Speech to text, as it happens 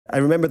I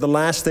remember the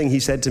last thing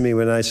he said to me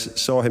when I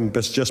saw him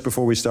just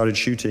before we started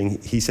shooting.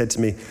 He said to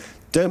me,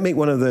 "Don't make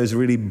one of those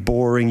really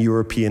boring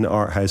European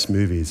art house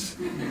movies."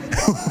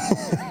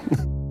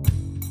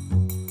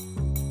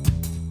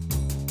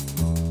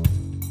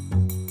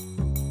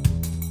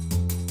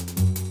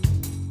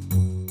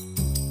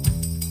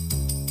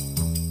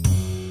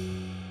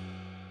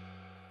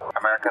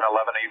 American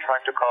 11, are you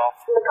trying to call?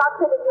 The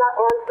cockpit is not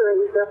answering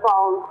their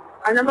phone.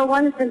 Our number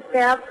 1 has been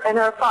staffed and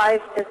our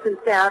 5 has been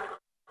staffed.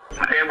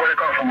 Hey, I'm going to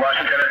call from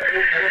Washington.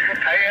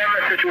 I am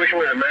in a situation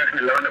with American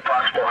 11, a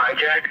possible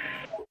hijack.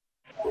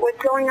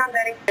 What's going on,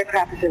 Betty? The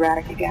aircraft is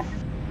erratic again.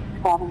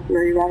 Problems,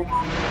 very erratic.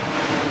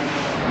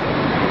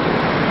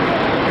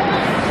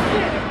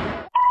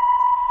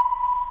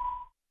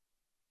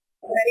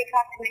 Betty,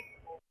 talk to me.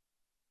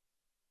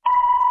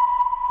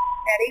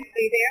 Betty,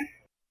 are you there?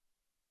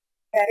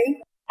 Betty?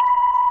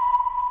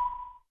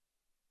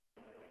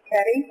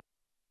 Betty?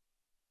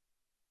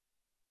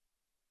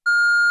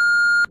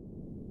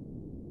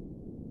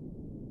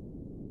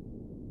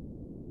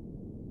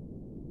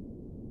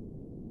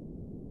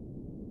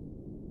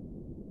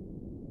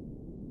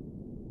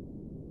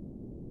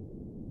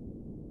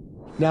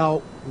 Now,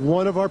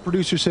 one of our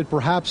producers said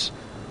perhaps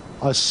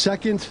a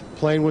second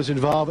plane was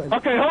involved.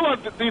 Okay, hold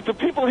on. The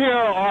people here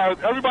are,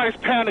 everybody's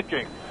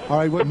panicking. All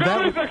right, the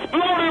building's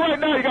exploding right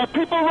now. You got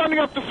people running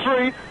up the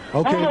street.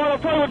 Okay. Hold on, I'll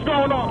tell you what's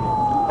going on.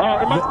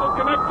 Am I still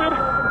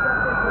connected?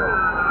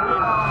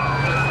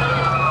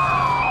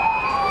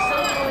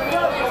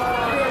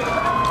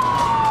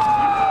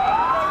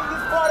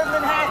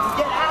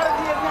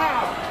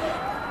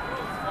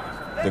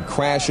 The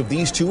crash of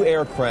these two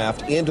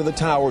aircraft into the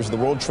towers of the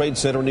World Trade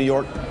Center in New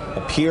York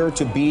appear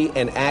to be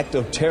an act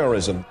of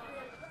terrorism.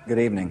 Good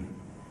evening.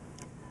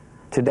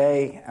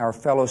 Today, our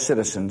fellow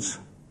citizens,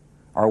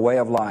 our way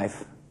of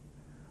life,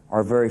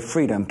 our very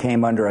freedom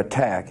came under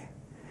attack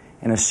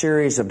in a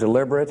series of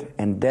deliberate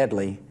and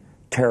deadly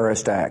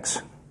terrorist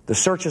acts. The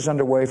search is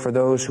underway for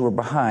those who are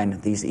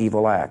behind these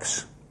evil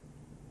acts.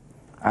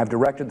 I've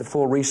directed the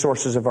full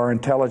resources of our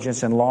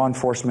intelligence and law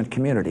enforcement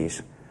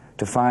communities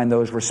to find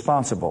those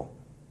responsible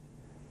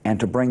and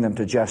to bring them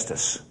to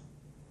justice.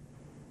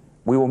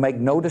 We will make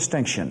no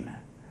distinction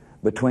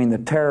between the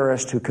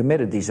terrorists who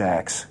committed these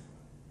acts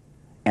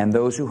and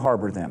those who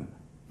harbor them.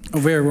 A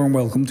very warm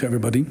welcome to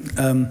everybody.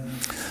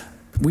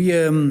 We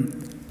are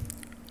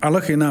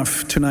lucky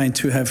enough tonight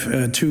to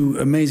have two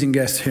amazing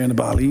guests here in the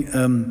Balie,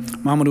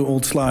 Mohamedou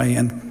Ould Slahi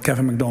and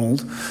Kevin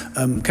Macdonald.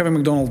 Kevin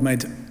Macdonald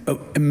made an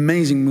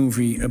amazing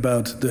movie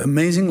about the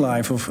amazing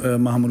life of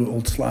Mohamedou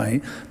Ould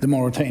Slahi, the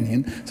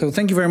Mauritanian. So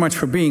thank you very much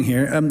for being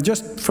here.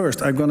 Just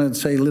first, I'm going to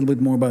say a little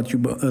bit more about you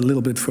a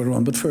little bit further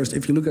on. But first,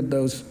 if you look at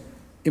those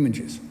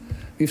images,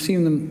 we've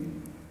seen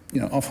them,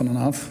 often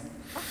enough.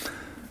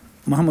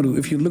 Mohamedou,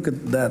 if you look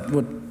at that,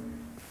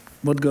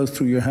 what goes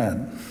through your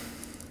head?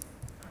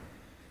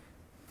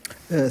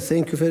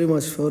 Thank you very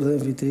much for the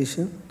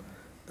invitation,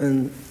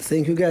 and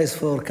thank you guys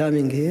for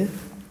coming here.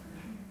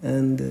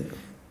 And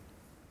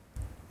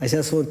I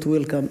just want to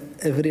welcome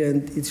every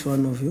and each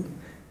one of you.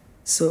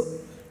 So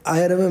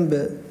I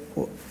remember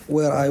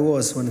where I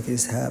was when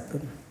this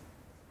happened.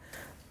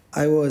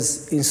 I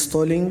was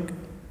installing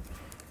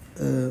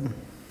a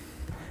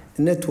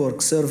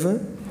network server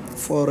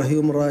for a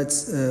human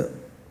rights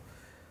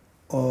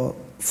or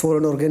for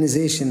an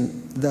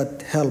organization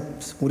that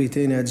helped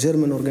Mauritania, a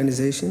German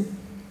organization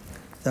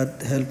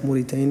that helped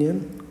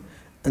Mauritanian.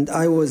 And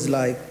I was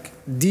like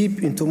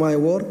deep into my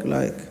work,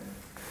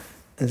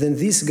 and then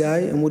this guy,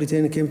 a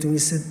Mauritanian, came to me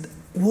and said,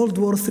 World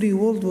War III,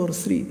 World War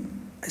III.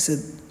 I said,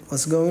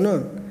 what's going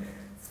on?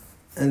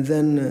 And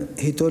then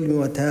he told me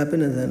what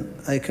happened, and then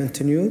I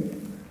continued.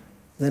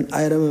 Then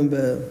I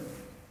remember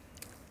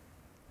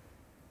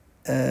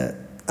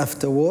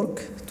after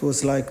work, it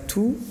was like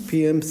 2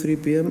 p.m., 3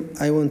 p.m.,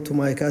 I went to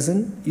my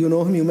cousin. You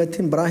know him, you met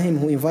him, Brahim,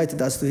 who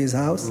invited us to his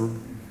house.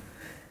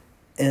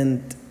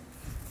 And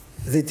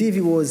the TV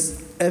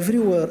was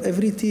everywhere,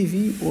 every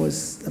TV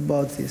was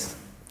about this.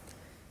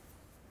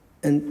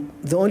 And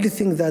the only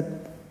thing that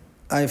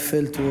I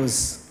felt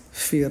was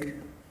fear,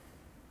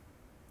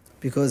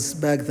 because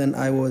back then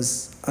I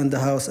was under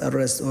house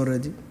arrest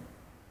already.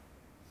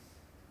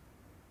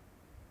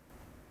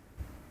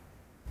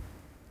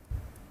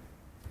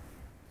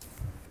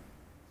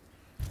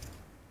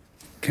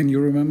 Can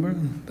you remember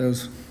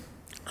those?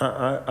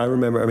 I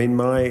remember. I mean,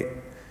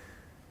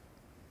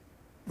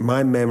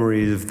 my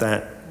memories of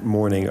that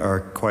morning are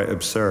quite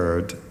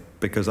absurd,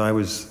 because I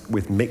was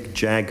with Mick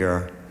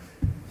Jagger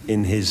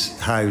in his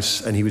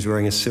house, and he was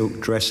wearing a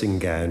silk dressing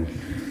gown,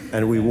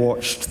 and we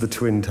watched the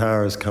Twin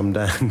Towers come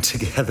down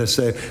together.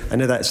 So I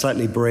know that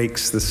slightly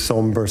breaks the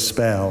somber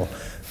spell,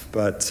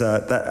 but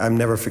I'm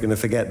never going to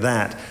forget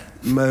that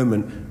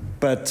moment.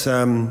 But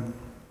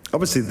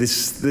obviously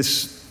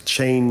this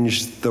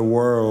changed the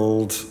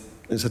world.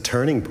 It's a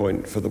turning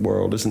point for the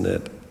world, isn't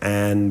it?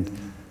 And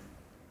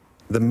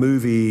the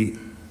movie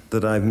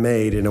that I've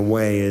made, in a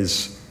way,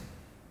 is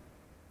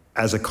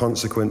as a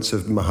consequence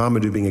of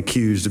Mohamedou being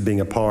accused of being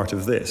a part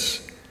of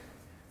this.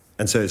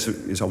 And so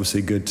it's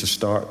obviously good to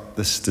start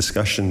this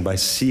discussion by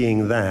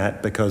seeing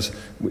that, because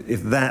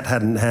if that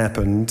hadn't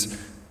happened,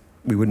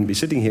 we wouldn't be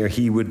sitting here.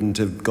 He wouldn't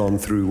have gone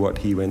through what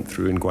he went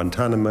through in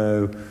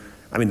Guantánamo.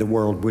 I mean, the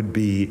world would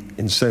be,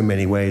 in so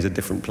many ways, a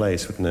different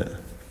place, wouldn't it?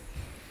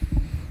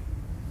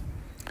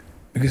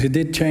 Because it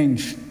did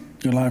change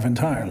your life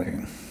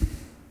entirely,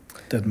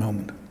 that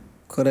moment.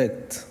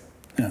 Correct.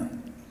 Yeah.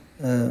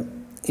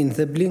 In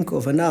the blink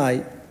of an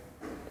eye,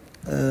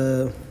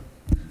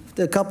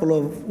 after a couple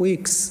of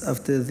weeks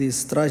after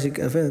these tragic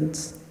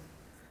events,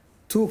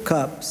 2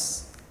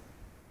 cops,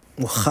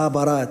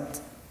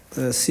 Mukhabarat,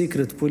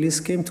 secret police,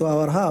 came to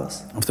our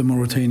house. Of the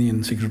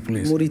Mauritanian secret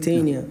police.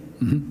 Mauritania. Yeah.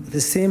 Mm-hmm.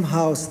 The same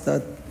house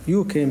that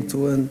you came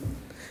to, and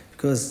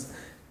because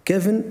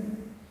Kevin,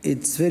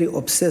 it's very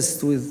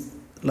obsessed with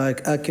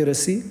like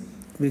accuracy,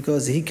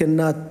 because he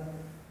cannot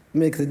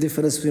make the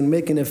difference between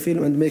making a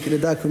film and making a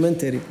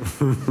documentary.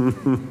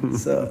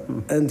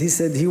 And he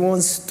said he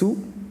wants to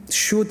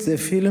shoot the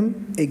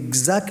film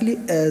exactly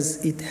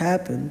as it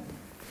happened.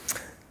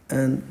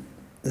 And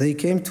they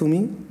came to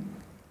me.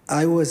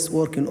 I was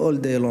working all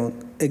day long,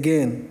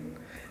 again,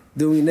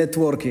 doing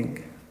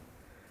networking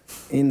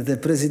in the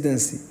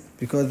presidency,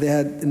 because they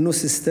had a new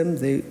system,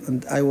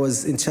 and I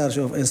was in charge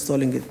of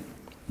installing it.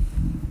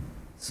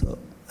 So,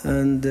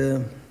 and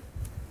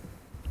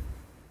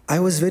I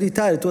was very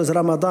tired. It was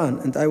Ramadan,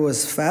 and I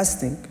was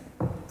fasting.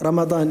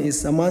 Ramadan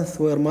is a month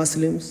where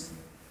Muslims,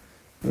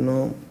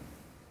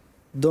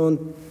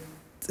 don't,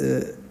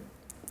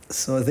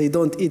 so they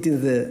don't eat in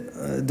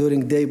the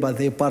during day, but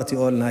they party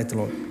all night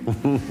long.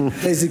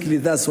 Basically,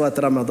 that's what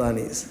Ramadan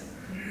is.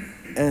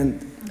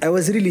 And I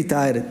was really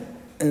tired,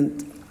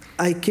 and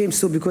I came,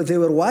 so because they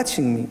were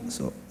watching me,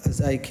 so as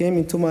I came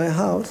into my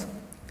house,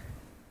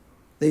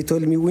 they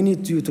told me, we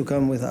need you to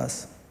come with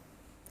us.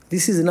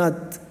 This is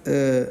not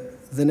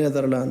the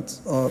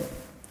Netherlands or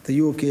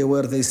the UK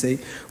where they say,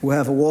 we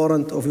have a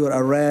warrant of your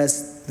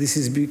arrest, this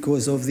is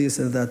because of this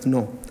and that.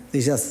 No, they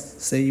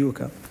just say you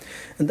come.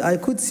 And I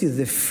could see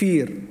the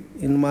fear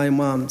in my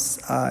mom's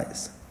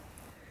eyes.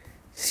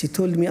 She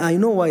told me, I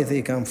know why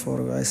they come for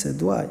you. I said,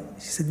 why?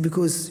 She said,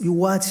 because you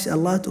watch a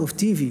lot of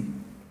TV.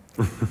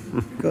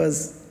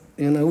 Because,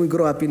 we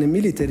grew up in a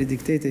military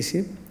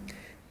dictatorship,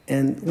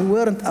 and we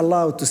weren't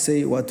allowed to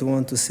say what we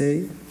want to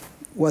say.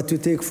 What you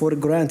take for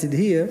granted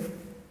here,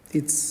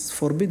 it's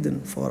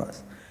forbidden for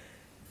us.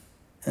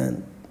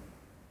 And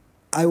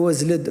I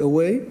was led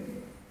away,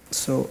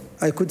 so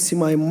I could see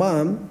my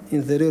mom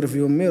in the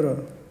rearview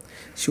mirror.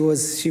 She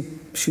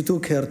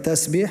took her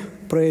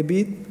tasbih, prayer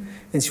bead,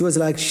 and she was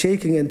like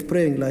shaking and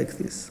praying like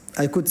this.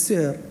 I could see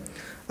her.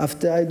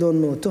 After, I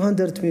don't know,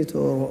 200 meters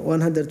or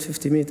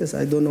 150 meters,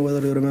 I don't know whether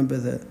you remember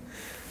that,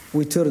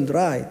 we turned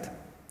right,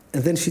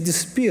 and then she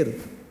disappeared.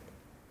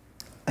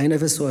 I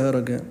never saw her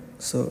again.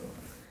 So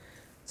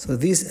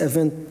this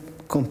event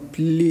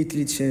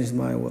completely changed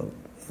my world,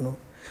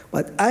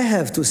 But I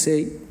have to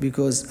say,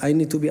 because I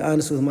need to be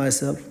honest with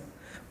myself,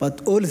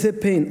 but all the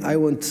pain I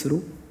went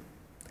through,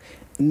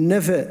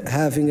 never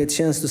having a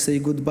chance to say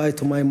goodbye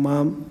to my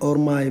mom or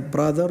my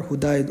brother who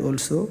died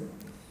also,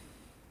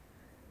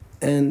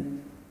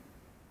 and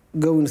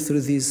going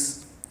through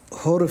this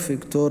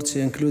horrific torture,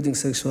 including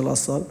sexual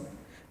assault,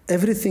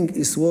 everything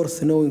is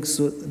worth knowing.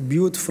 So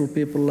beautiful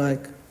people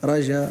like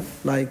Raja,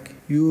 like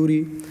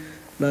Yoeri,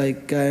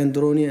 like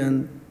Androni,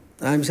 and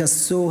I'm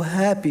just so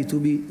happy to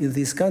be in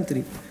this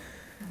country,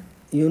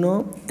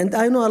 And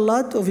I know a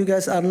lot of you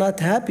guys are not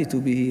happy to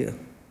be here,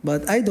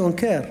 but I don't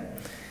care.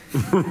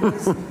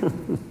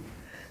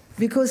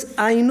 Because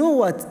I know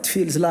what it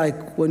feels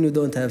like when you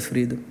don't have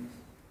freedom.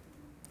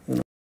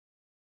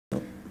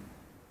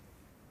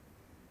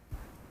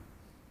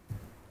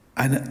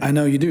 I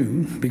know you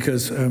do,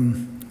 because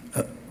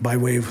by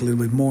way of a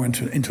little bit more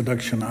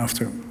introduction,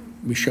 after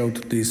we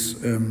showed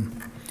these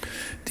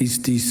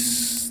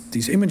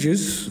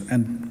images,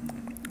 and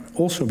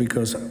also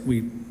because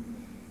we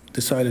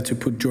decided to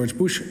put George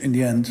Bush in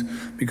the end,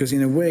 because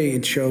in a way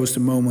it shows the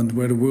moment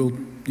where the world,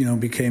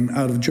 became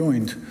out of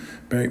joint,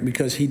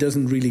 because he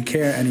doesn't really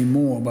care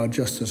anymore about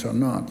justice or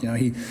not.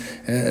 We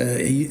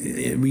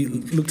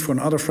looked for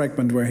another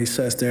fragment where he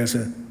says there's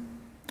a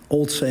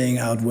old saying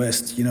out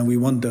west, we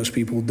want those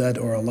people dead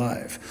or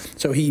alive.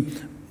 So he,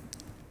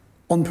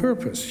 on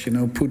purpose,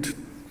 put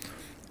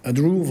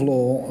the rule of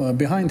law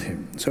behind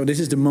him. So this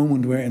is the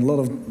moment where a lot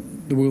of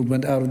the world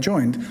went out of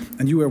joint,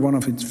 and you were one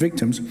of its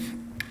victims.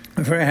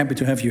 I'm very happy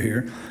to have you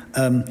here.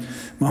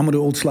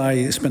 Mohamedou Ould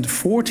Slahi spent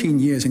 14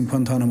 years in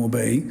Guantánamo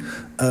Bay,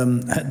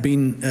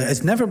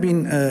 has never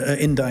been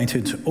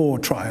indicted or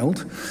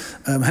trialed,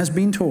 has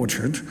been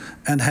tortured,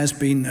 and has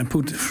been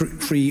put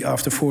free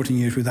after 14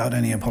 years without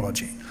any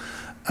apology.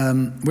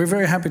 We're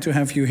very happy to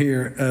have you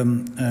here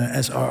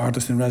as our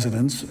artist in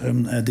residence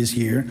this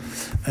year,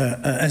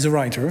 as a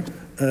writer,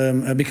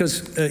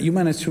 because you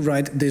managed to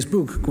write this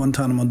book,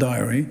 Guantánamo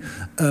Diary,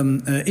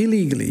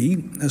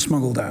 illegally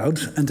smuggled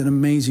out, and an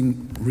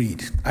amazing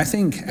read. I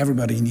think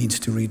everybody needs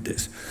to read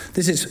this.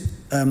 This is,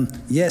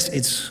 yes,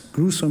 it's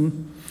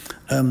gruesome,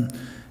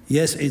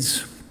 yes,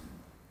 it's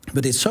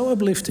But it's so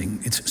uplifting,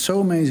 it's so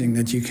amazing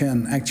that you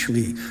can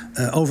actually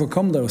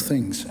overcome those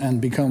things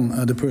and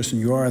become the person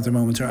you are at the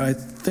moment. So I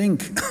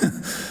think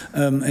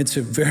it's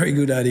a very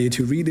good idea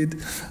to read it.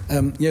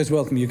 Yes,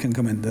 welcome, you can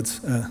come in,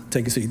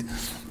 take a seat.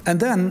 And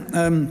then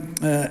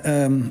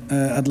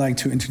I'd like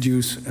to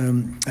introduce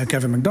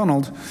Kevin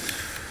Macdonald,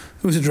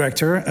 who's a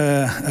director,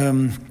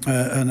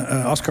 an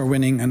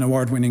Oscar-winning and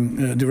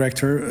award-winning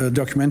director,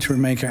 documentary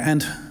maker,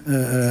 and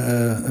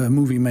a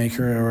movie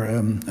maker, or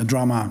a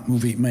drama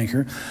movie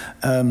maker,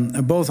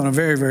 both on a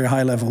very, very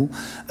high level,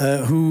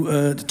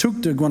 who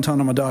took the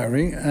Guantánamo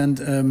Diary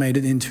and made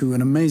it into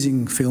an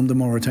amazing film, The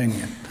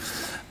Mauritanian.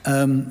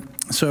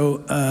 So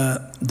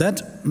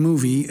that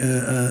movie,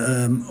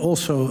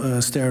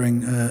 also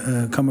starring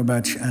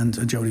Cumberbatch and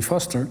Jodie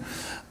Foster,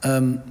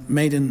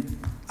 made an,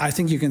 I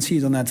think you can see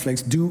it on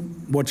Netflix. Do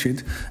watch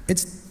it.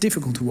 It's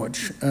difficult to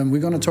watch. We're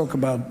going to talk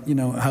about, you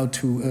know, how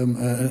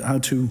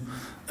to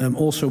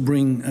also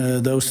bring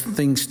those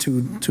things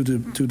to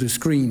the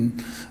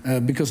screen,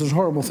 because there's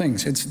horrible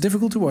things. It's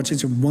difficult to watch.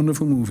 It's a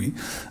wonderful movie,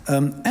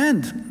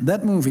 and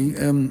that movie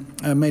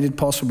made it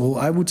possible,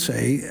 I would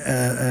say,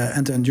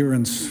 and the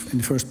endurance in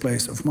the first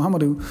place of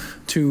Mohamedou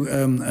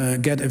to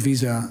get a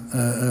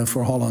visa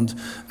for Holland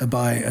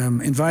by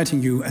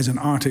inviting you as an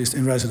artist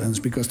in residence,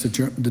 because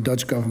the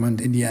Dutch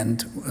government in the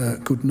end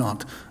could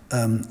not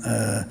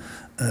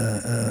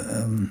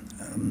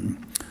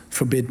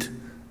forbid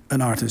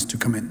an artist to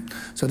come in.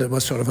 So that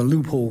was sort of a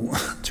loophole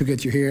to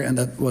get you here, and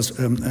that was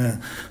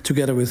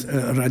together with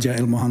Raja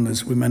El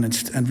Mohandes, we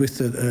managed, and with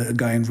the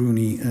guy in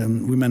Rooney,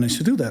 we managed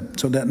to do that.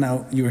 So that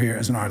now you're here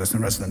as an artist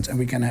in residence, and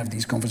we can have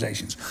these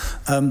conversations.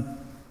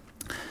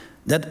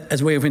 That,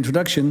 as a way of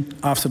introduction,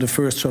 after the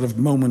first sort of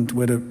moment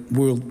where the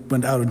world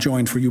went out of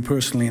joint for you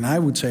personally, and I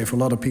would say for a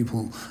lot of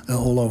people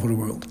all over the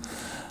world.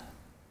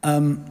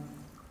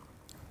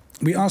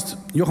 We asked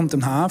Jochem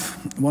ten Haaf,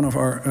 one of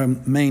our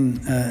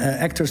main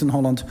actors in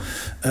Holland,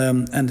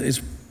 and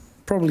is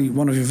probably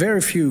one of the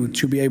very few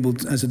to be able,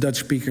 as a Dutch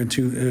speaker,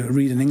 to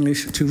read in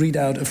English, to read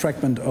out a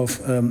fragment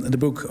of the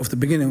book of the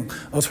beginning,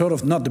 or sort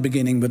of not the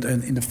beginning, but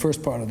in the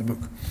first part of the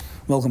book.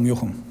 Welcome,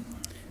 Jochem.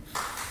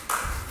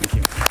 Thank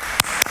you.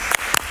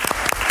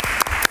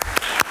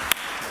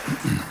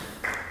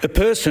 A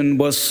person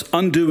was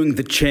undoing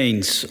the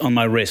chains on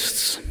my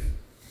wrists.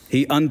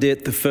 He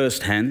undid the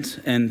first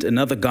hand, and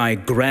another guy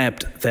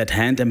grabbed that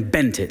hand and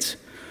bent it,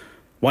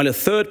 while a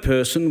third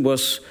person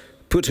was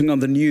putting on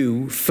the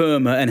new,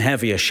 firmer and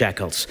heavier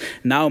shackles.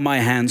 Now my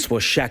hands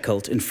were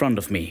shackled in front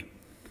of me.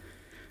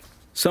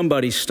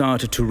 Somebody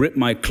started to rip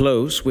my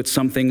clothes with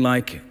something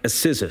like a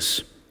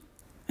scissors.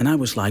 And I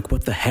was like,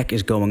 what the heck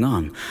is going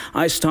on?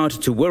 I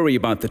started to worry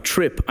about the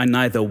trip I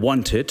neither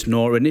wanted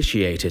nor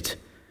initiated.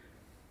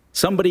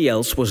 Somebody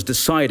else was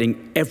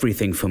deciding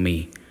everything for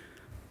me.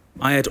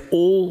 I had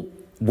all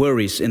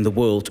worries in the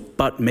world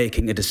but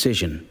making a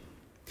decision.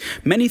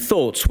 Many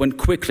thoughts went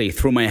quickly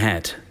through my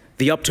head.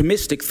 The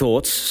optimistic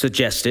thoughts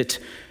suggested,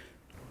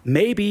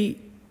 maybe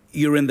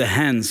you're in the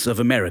hands of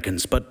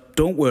Americans, but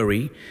don't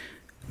worry,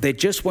 they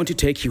just want to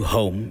take you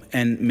home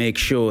and make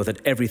sure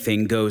that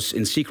everything goes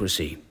in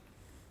secrecy.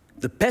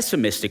 The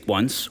pessimistic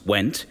ones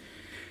went,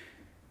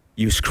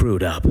 you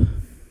screwed up.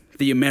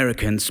 The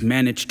Americans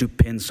managed to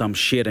pin some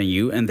shit on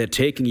you, and they're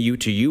taking you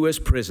to US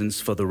prisons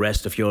for the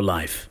rest of your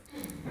life.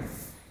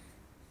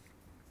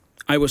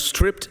 I was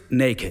stripped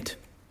naked.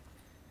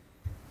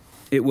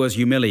 It was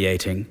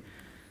humiliating,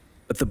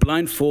 but the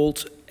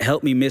blindfold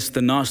helped me miss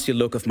the nasty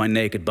look of my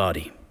naked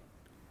body.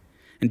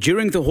 And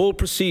during the whole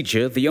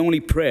procedure, the only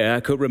prayer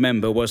I could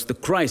remember was the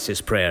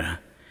crisis prayer,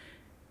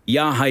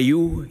 Ya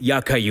Hayyu,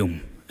 Ya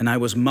Qayyum, and I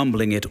was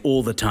mumbling it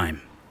all the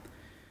time.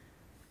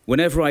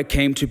 Whenever I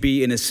came to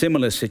be in a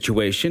similar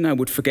situation, I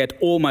would forget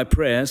all my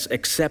prayers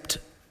except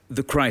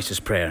the crisis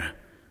prayer,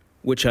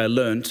 which I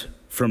learned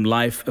from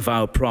life of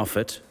our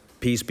prophet,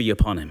 peace be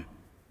upon him.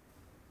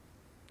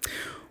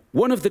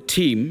 One of the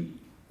team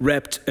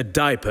wrapped a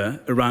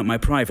diaper around my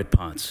private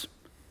parts.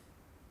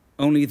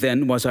 Only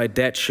then was I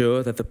dead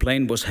sure that the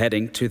plane was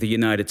heading to the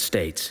United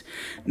States.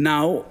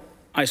 Now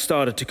I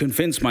started to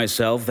convince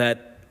myself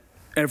that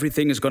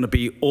everything is going to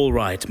be all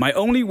right. My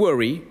only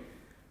worry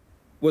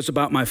was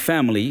about my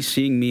family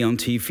seeing me on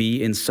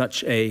TV in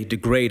such a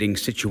degrading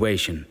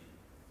situation.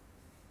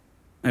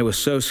 I was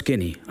so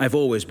skinny. I've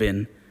always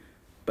been,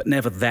 but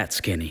never that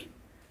skinny.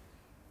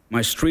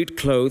 My street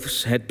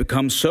clothes had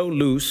become so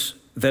loose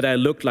that I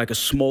looked like a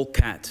small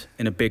cat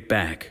in a big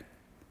bag.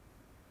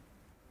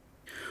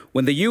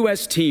 When the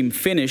US team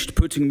finished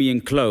putting me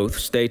in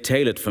clothes they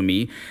tailored for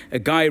me, a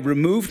guy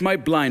removed my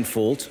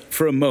blindfold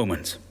for a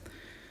moment.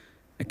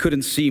 I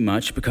couldn't see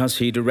much because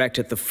he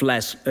directed the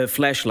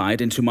flashlight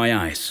into my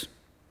eyes.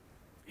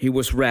 He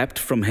was wrapped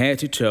from head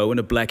to toe in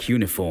a black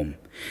uniform.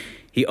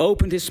 He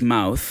opened his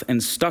mouth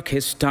and stuck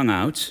his tongue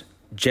out,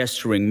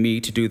 gesturing me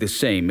to do the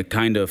same, a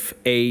kind of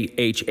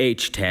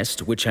AHH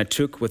test, which I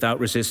took without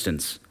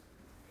resistance.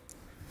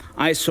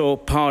 I saw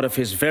part of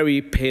his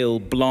very pale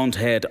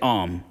blonde-haired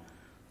arm,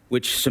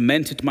 which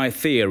cemented my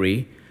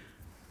theory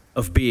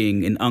of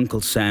being in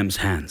Uncle Sam's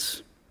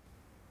hands.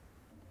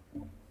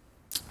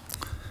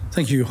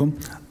 Thank you,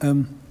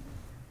 Jochem.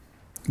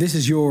 This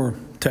is your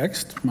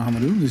text,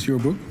 Mohamedou. This is your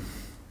book.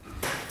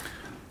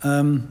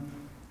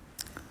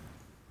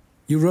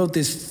 You wrote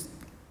this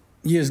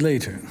years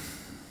later,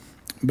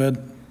 but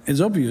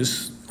it's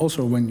obvious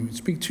also when you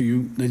speak to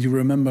you that you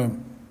remember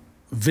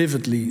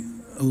vividly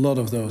a lot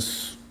of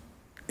those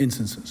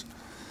instances.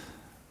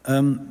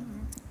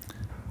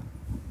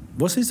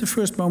 Was this the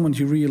first moment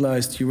you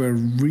realized you were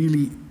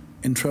really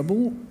in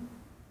trouble?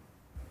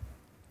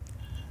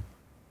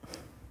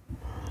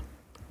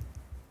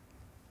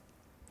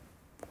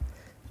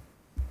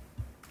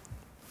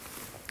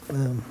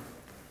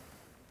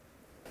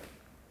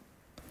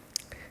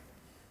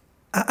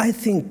 I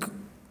think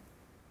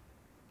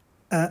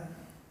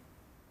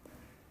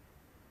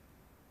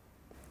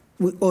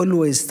we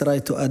always try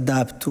to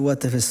adapt to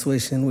whatever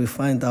situation we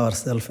find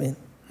ourselves in.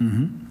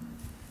 Mm-hmm.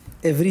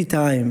 Every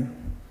time,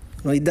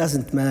 it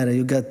doesn't matter.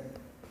 You get,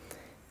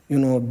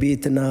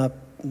 beaten up.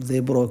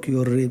 They broke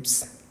your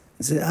ribs.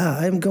 You say,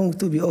 I'm going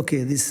to be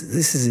okay. This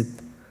is it.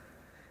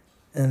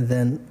 And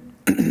then,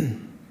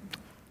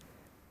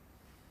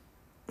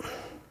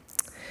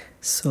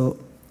 so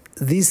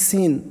this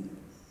scene,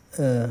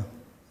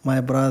 my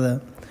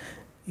brother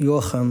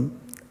Jochem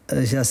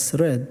just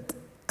read,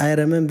 I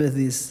remember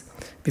this.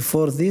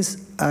 Before this,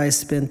 I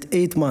spent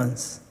 8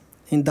 months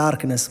in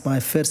darkness. My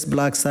first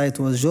black site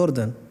was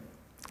Jordan.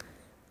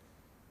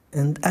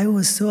 And I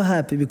was so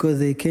happy because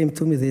they came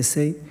to me, they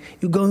say,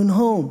 "You're going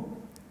home."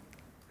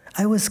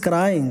 I was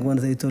crying when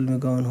they told me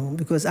going home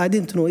because I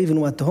didn't know even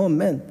what home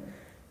meant.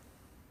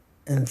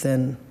 And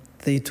then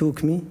they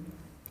took me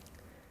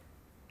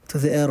to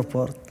the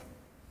airport.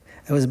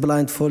 I was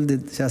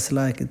blindfolded just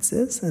like it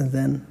says, and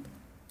then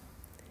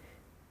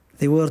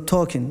they were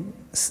talking.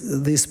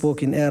 They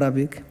spoke in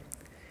Arabic,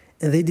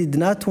 and they did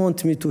not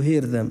want me to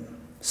hear them.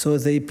 So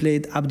they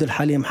played Abdul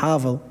Halim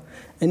Hafez.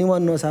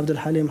 Anyone knows Abdul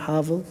Halim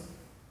Hafez?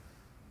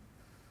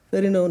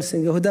 Very known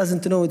singer. Who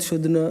doesn't know it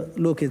should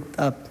look it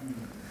up.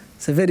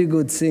 It's a very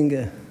good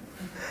singer.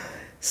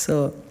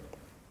 So,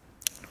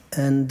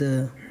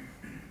 and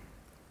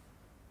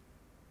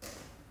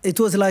it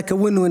was like a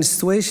win-win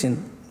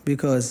situation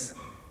because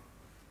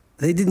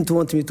they didn't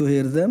want me to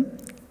hear them,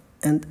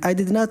 and I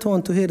did not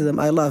want to hear them.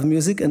 I love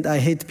music, and I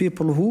hate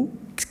people who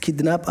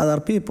kidnap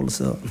other people,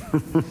 so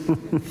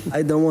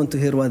I don't want to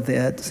hear what they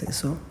had to say.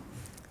 So,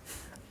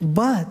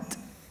 but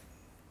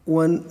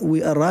when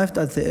we arrived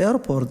at the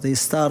airport, they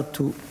start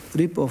to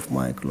rip off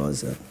my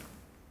clothes.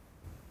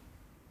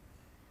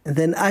 And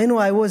then I know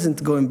I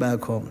wasn't going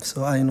back home,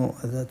 so I know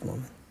at that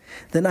moment.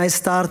 Then I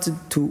started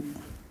to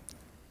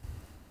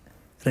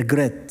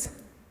regret.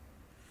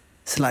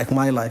 It's like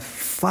my life.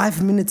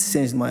 5 minutes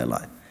changed my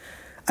life.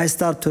 I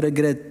start to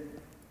regret,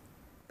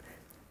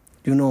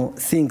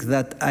 things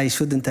that I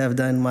shouldn't have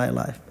done in my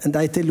life. And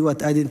I tell you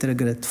what I didn't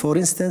regret. For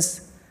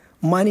instance,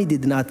 money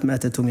did not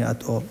matter to me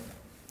at all.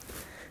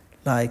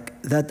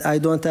 Like that I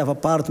don't have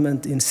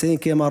apartment in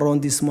 5e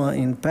arrondissement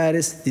in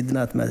Paris did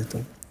not matter to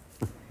me.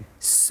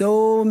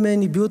 So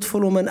many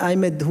beautiful women I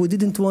met who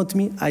didn't want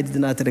me, I did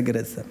not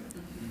regret them.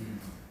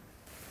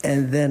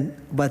 And then,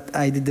 but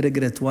I did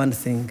regret one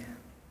thing.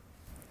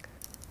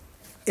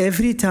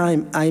 Every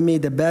time I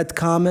made a bad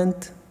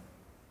comment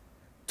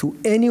to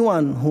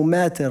anyone who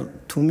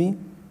mattered to me,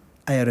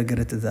 I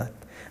regretted that.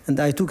 And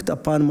I took it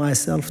upon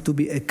myself to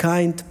be a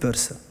kind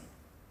person,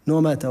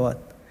 no matter what.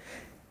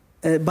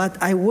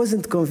 But I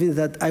wasn't convinced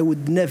that I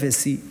would never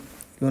see,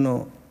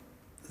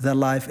 the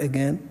life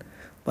again.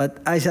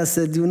 But I just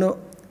said,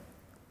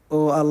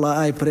 oh Allah,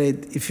 I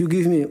prayed, if you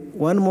give me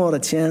one more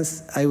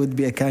chance, I would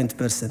be a kind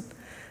person.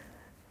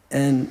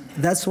 And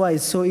that's why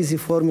it's so easy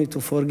for me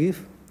to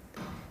forgive.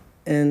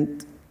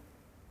 And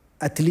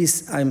at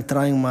least I'm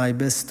trying my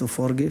best to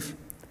forgive.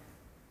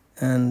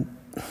 And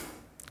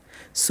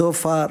so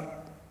far,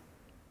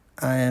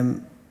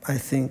 I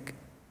think,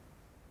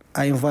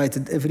 I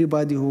invited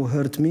everybody who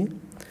hurt me,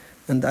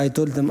 and I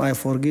told them I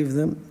forgive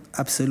them,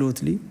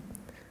 absolutely,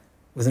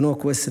 with no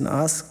question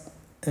asked.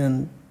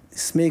 And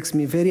this makes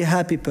me a very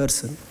happy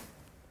person,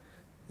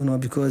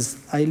 because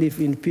I live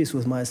in peace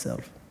with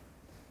myself.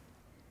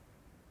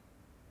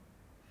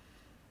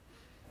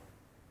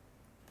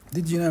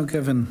 Did you know,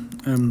 Kevin,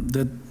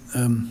 that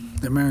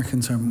the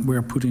Americans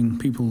were putting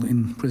people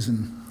in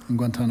prison in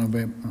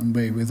Guantánamo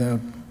Bay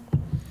without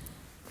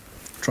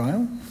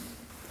trial?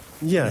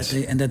 Yes.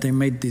 And that they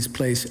made this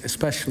place,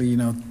 especially,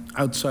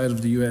 outside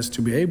of the US,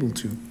 to be able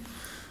to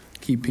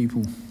keep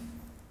people.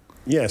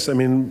 Yes, I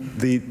mean,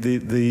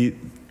 the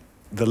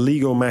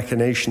legal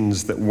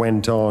machinations that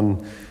went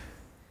on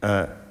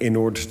in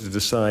order to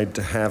decide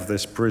to have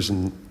this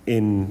prison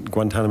in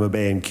Guantánamo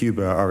Bay in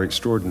Cuba are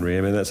extraordinary.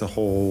 I mean, that's a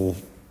whole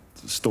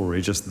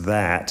story, just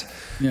that.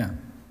 Yeah.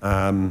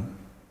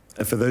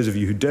 For those of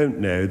you who don't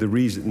know, the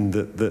reason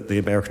that the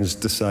Americans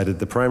decided,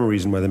 the primary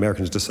reason why the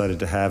Americans decided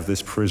to have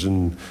this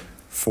prison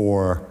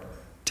for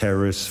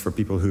terrorists, for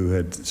people who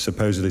had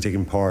supposedly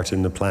taken part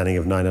in the planning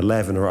of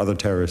 9/11 or other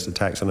terrorist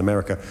attacks on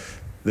America,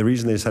 the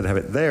reason they decided to have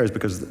it there is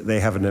because they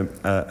have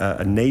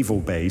a naval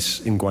base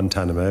in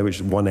Guantánamo, which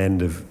is one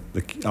end of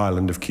the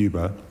island of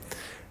Cuba.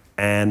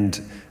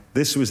 And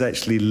this was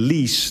actually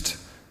leased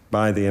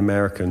by the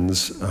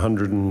Americans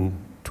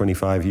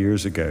 125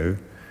 years ago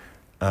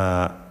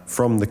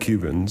from the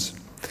Cubans.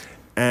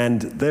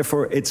 And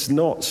therefore, it's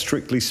not,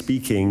 strictly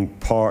speaking,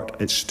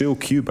 it's still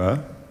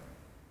Cuba,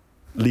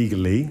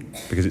 legally,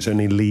 because it's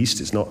only leased,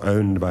 it's not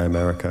owned by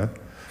America.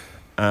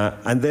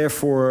 And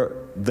therefore,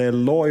 their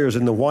lawyers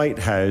in the White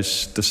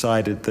House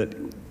decided that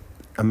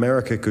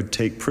America could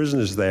take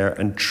prisoners there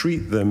and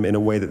treat them in a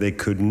way that they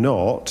could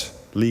not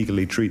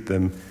legally treat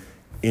them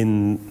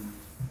in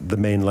the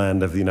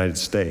mainland of the United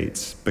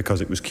States, because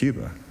it was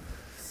Cuba.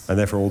 And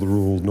therefore, all the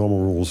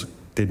normal rules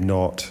did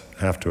not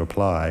have to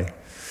apply.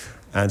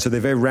 And so they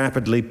very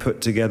rapidly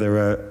put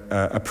together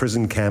a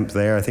prison camp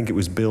there. I think it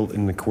was built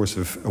in the course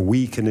of a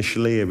week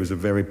initially. It was a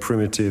very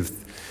primitive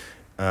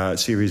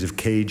series of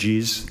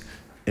cages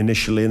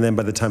initially. And then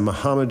by the time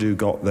Mohamedou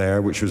got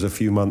there, which was a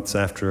few months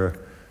after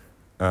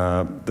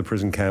the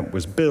prison camp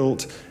was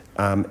built,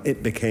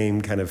 it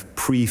became kind of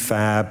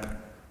prefab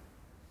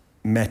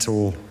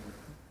metal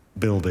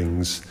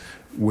buildings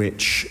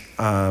which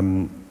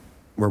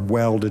were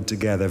welded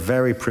together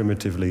very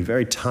primitively,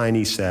 very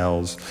tiny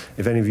cells.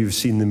 If any of you have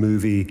seen the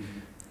movie,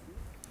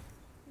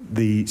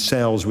 the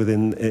cells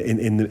within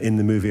in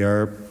the movie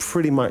are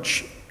pretty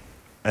much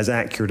as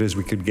accurate as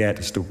we could get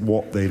as to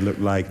what they look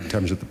like in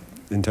terms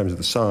of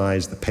the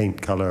size, the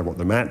paint color, what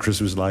the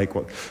mattress was like,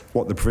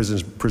 what the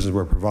prisoners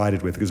were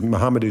provided with. Because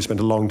Mohamedou spent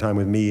a long time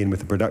with me and with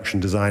the production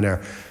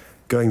designer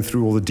going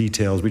through all the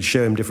details. We'd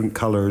show him different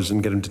colors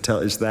and get him to tell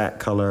it's that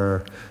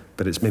color,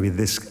 but it's maybe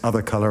this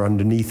other color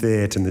underneath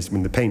it, and this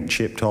when the paint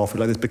chipped off,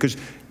 like this, because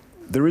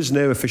there is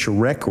no official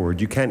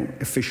record. You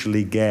can't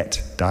officially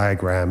get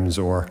diagrams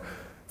or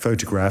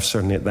photographs,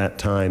 certainly at that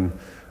time,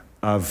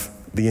 of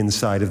the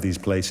inside of these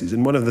places.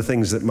 And one of the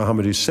things that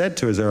Mohamedou said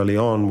to us early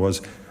on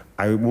was,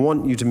 I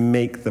want you to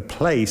make the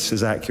place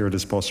as accurate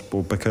as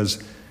possible,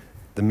 because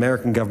the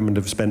American government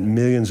have spent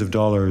millions of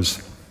dollars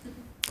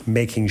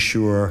making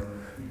sure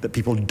that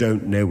people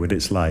don't know what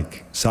it's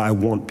like. So I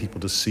want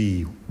people to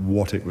see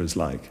what it was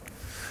like.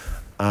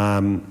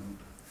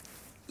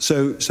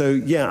 So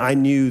yeah, I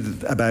knew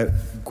about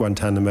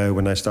Guantánamo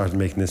when I started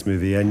making this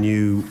movie. I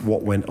knew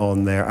what went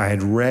on there. I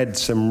had read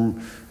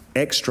some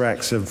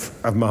extracts of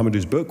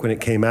Mohamedou's book when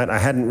it came out. I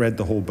hadn't read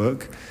the whole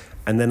book.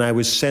 And then I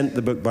was sent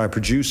the book by a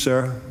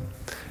producer,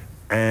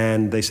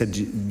 and they said,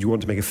 you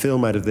want to make a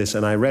film out of this?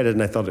 And I read it,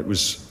 and I thought it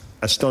was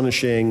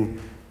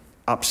astonishing,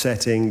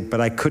 upsetting,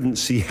 but I couldn't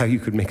see how you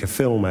could make a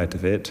film out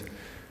of it,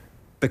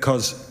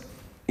 because,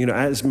 you know,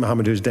 as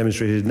Mohamedou has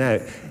demonstrated now,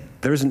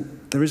 there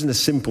isn't a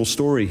simple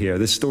story here.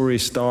 This story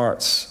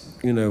starts,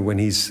 you know, when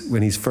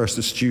he's first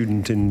a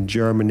student in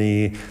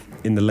Germany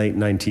in the late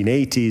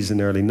 1980s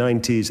and early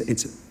 90s.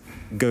 It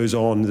goes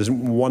on. There's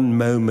one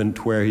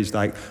moment where he's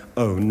like,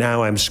 oh,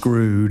 now I'm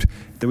screwed.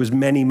 There was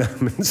many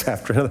moments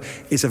after another.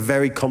 It's a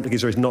very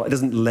complicated story. It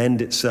doesn't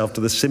lend itself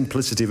to the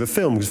simplicity of a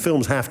film, because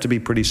films have to be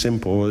pretty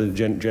simple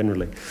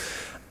generally.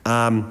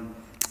 And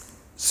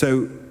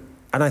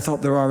I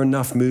thought there are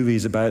enough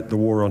movies about the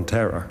war on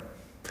terror.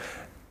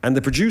 And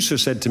the producer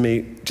said to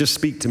me, just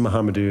speak to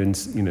Mohamedou and,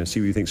 you know, see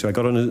what you think. So I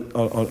got on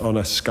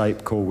a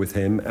Skype call with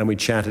him, and we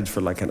chatted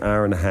for like an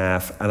hour and a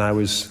half. And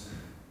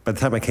by the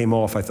time I came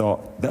off, I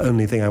thought, the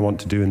only thing I want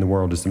to do in the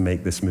world is to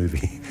make this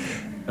movie.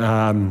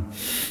 I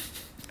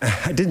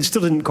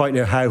still didn't quite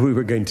know how we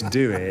were going to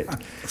do it,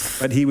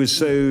 but he was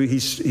so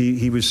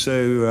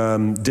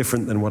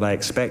different than what I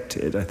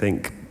expected. I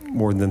think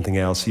more than anything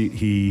else,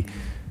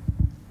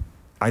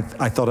 I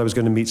thought I was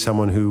going to meet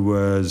someone who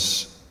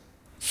was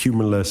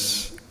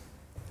humorless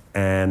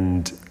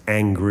and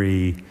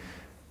angry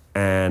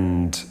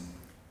and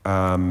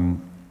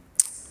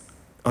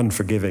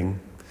unforgiving,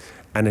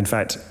 and in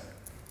fact,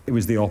 it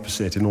was the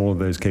opposite in all of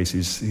those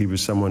cases. He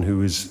was someone who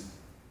was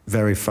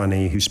very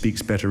funny, who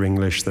speaks better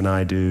English than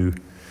I do,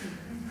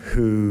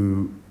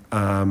 who,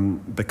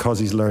 because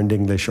he's learned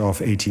English off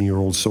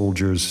 18-year-old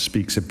soldiers,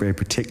 speaks a very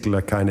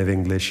particular kind of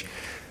English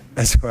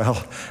as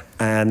well,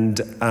 and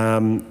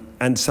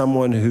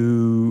someone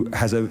who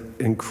has an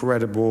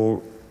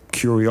incredible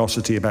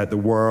curiosity about the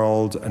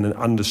world and an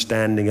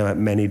understanding about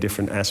many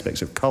different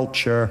aspects of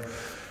culture.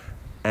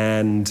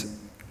 And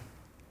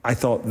I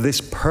thought, this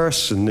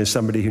person is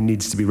somebody who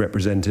needs to be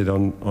represented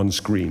on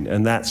screen.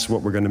 And that's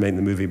what we're going to make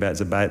the movie about.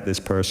 It's about this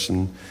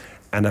person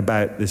and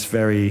about this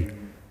very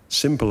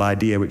simple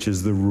idea, which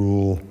is the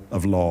rule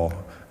of law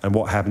and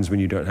what happens when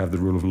you don't have the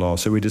rule of law.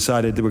 So we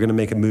decided that we're going to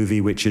make a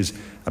movie which is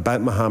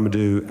about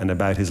Mohamedou and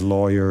about his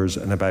lawyers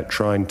and about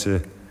trying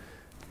to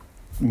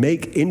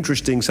make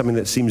interesting something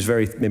that seems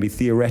very maybe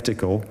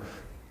theoretical,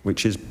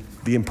 which is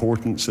the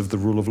importance of the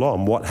rule of law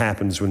and what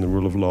happens when the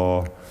rule of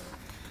law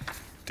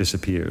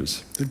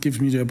disappears. That gives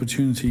me the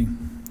opportunity.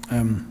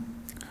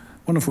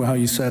 Wonderful how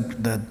you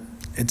said that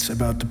it's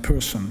about the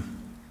person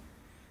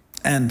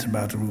and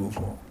about the rule of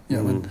law.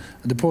 Yeah, but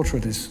the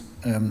portrait is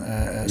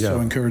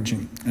so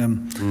encouraging.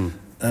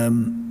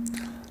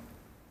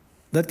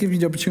 That gives me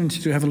the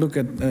opportunity to have a look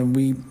at.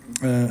 We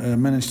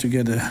managed to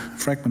get a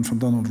fragment from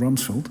Donald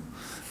Rumsfeld,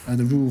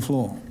 the rule of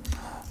law.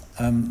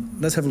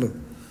 Let's have a look.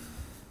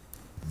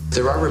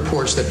 There are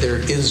reports that there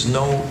is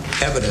no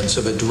evidence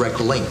of a direct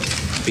link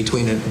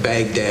between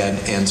Baghdad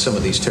and some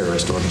of these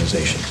terrorist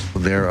organizations.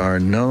 There are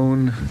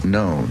known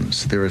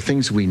knowns. There are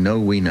things we know.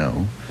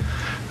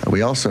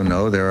 We also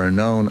know there are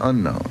known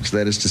unknowns.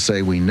 That is to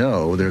say, we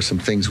know there are some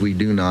things we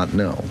do not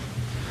know.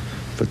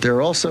 But there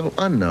are also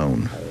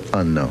unknown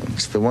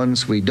unknowns. The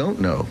ones we don't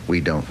know, we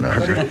don't know.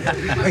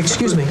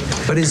 Excuse me,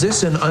 but is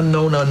this an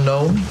unknown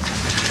unknown?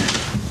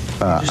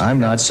 I'm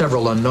not.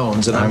 Several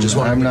unknowns, and I'm just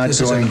wondering if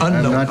this is an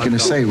unknown. I'm not going to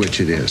say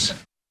which it is.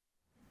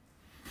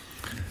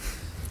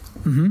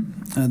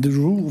 The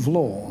rule of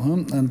law,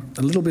 and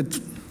a little bit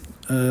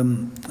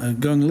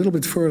going a little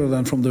bit further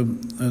than from the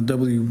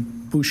W.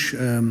 Bush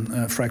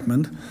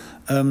fragment.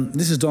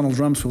 This is Donald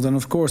Rumsfeld, and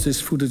of course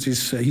this footage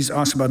is, he's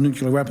asked about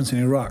nuclear weapons in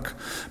Iraq,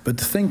 but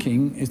the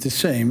thinking is the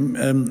same.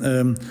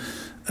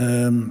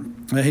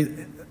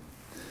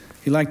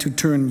 He liked to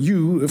turn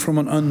you from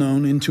an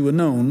unknown into a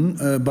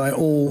known by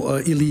all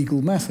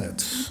illegal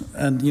methods.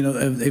 And you know,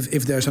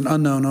 if there's an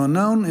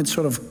unknown, it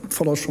sort of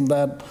follows from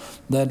that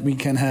we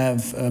can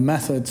have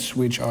methods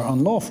which are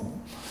unlawful.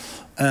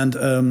 And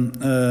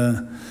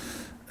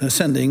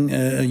sending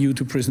you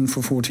to prison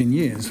for 14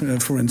 years,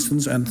 for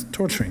instance, and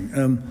torturing.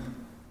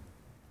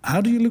 How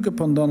do you look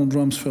upon Donald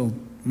Rumsfeld,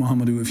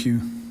 Mohamedou, if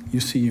you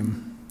see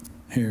him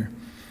here?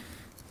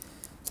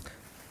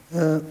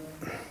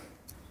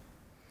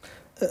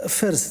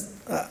 First,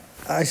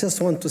 I just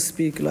want to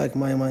speak like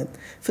my mind.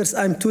 First,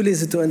 I'm too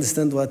lazy to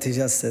understand what he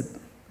just said.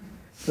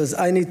 Because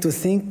I need to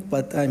think,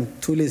 but I'm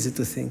too lazy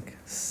to think.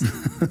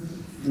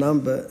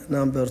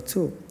 Number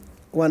two,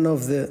 one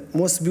of the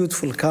most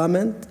beautiful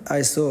comments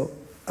I saw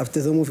after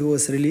the movie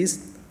was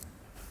released,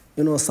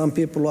 you know, some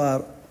people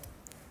are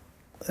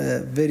a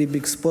very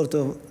big supporter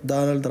of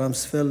Donald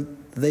Rumsfeld.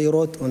 They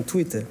wrote on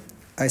Twitter.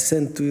 I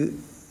sent to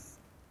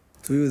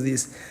you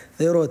this.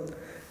 They wrote,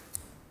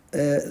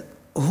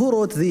 who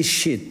wrote this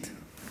shit?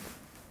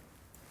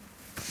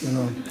 You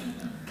know,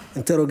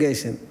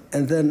 interrogation.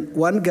 And then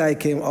one guy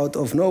came out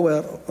of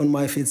nowhere on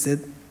my feed,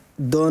 said,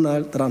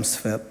 Donald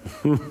Rumsfeld.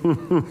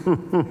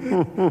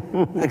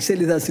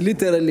 Actually, that's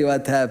literally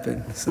what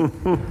happened. So,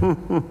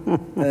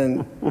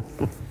 and,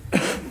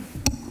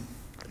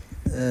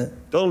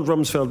 Donald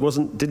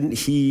Rumsfeld didn't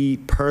he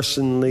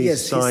personally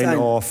sign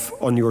off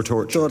on your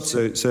torture?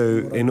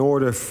 So in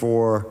order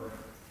for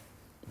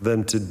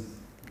them to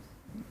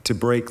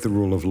break the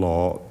rule of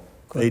law,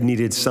 they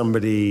needed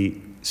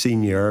somebody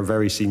senior,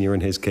 very senior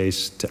in his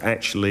case, to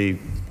actually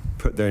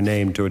put their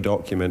name to a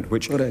document,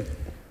 which meant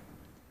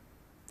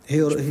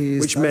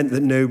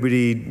that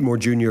nobody more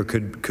junior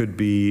could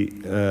be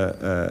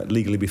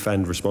legally be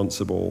found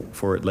responsible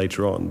for it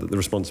later on, that the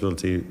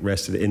responsibility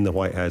rested in the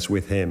White House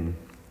with him.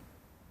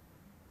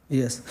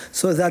 Yes.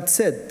 So that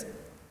said,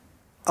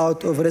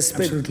 out of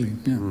respect,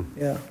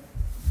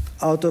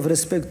 out of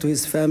respect to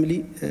his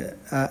family,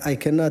 I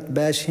cannot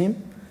bash him.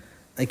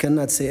 I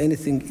cannot say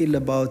anything ill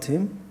about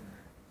him.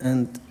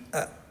 And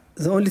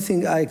the only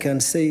thing I can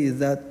say is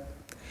that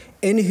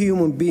any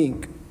human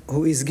being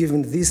who is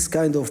given this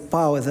kind of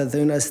power that the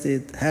United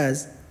States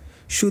has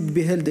should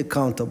be held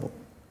accountable.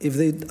 If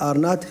they are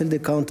not held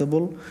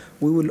accountable,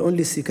 we will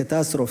only see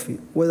catastrophe,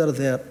 whether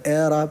they're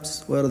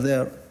Arabs, whether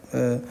they're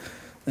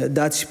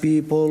Dutch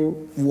people,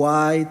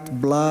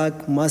 white,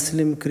 black,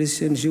 Muslim,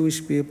 Christian,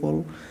 Jewish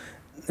people,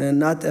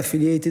 not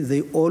affiliated,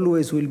 they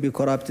always will be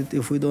corrupted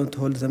if we don't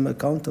hold them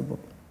accountable.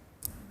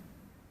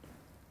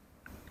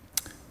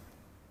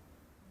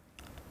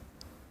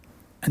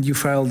 And you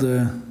filed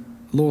a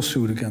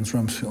lawsuit against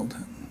Rumsfeld.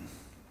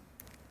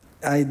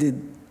 I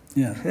did.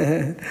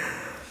 Yeah.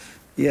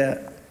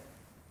 Yeah.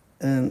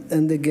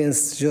 And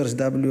against George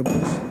W.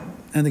 Bush.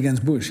 And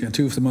against Bush, yeah,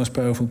 two of the most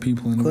powerful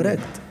people in the world.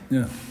 Correct.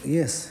 Yeah.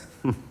 Yes.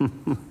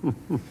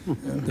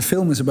 The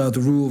film is about the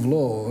rule of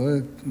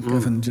law,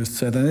 Kevin just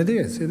said, and it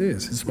is.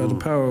 It's about the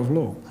power of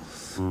law.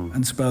 And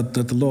it's about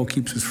that the law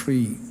keeps us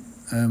free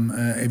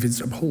if it's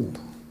upheld.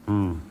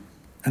 And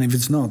if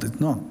it's not, it's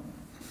not.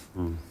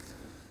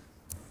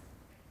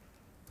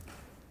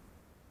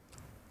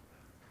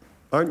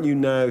 Aren't you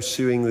now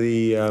suing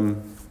the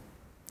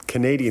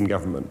Canadian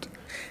government?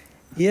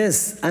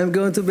 Yes, I'm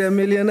going to be a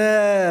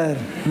millionaire.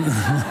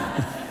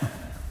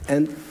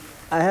 And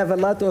I have a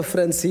lot of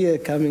friends here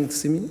coming to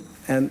see me.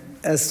 And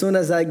as soon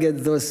as I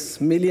get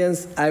those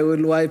millions, I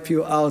will wipe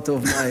you out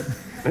of my...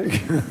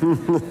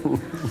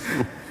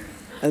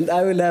 And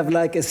I will have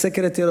like a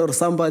secretary or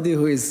somebody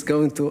who is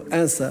going to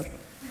answer.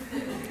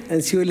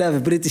 And she will have a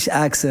British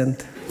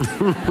accent.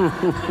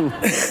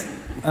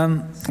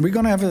 We're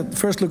going to have a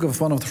first look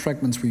of one of the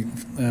fragments we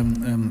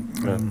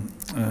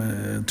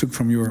took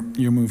from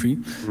your movie.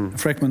 A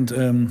fragment,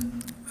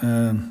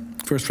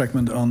 first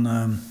fragment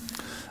on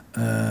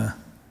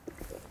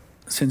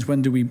since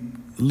when do we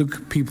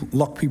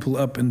lock people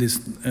up in this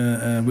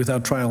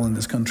without trial in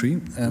this country?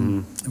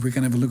 If we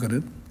can have a look at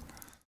it.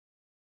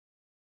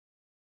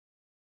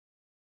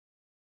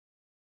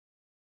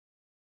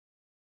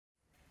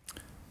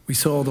 we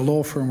saw the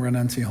law firm where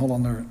Nancy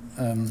Hollander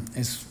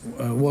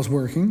was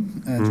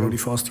working, Jodie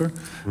Foster,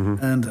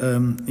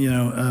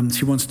 and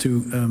she wants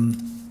to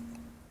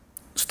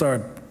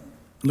start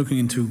looking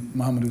into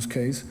Mohamedou's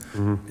case.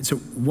 It's a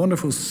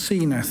wonderful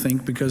scene, I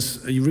think,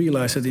 because you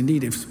realize that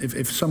indeed,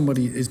 if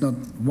somebody is not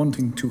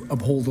wanting to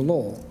uphold the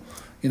law,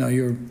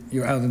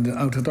 you're out in the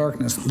outer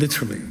darkness,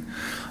 literally.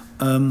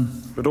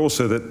 But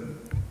also that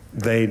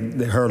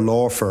her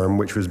law firm,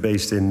 which was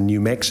based in New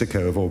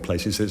Mexico, of all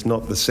places, so it's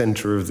not the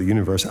center of the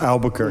universe,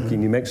 Albuquerque,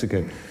 New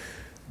Mexico,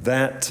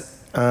 that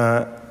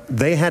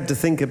they had to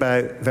think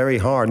about very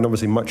hard, and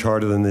obviously much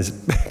harder than is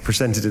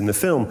presented in the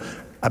film,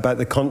 about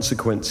the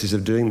consequences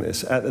of doing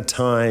this. At the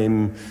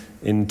time,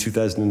 in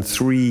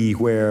 2003,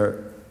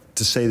 where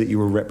to say that you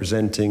were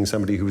representing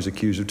somebody who was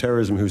accused of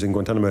terrorism, who's in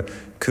Guantánamo,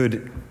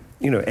 could,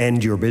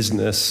 end your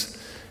business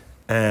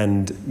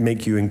and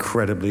make you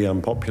incredibly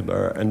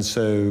unpopular. And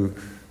so,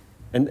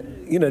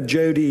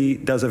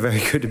 Jodie does a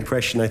very good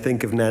impression, I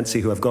think, of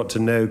Nancy, who I've got to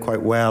know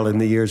quite well in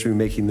the years we've been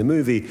making the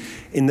movie,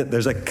 in that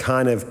there's a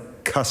kind of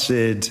cussed,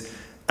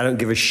 I don't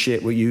give a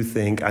shit what you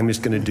think, I'm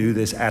just going to do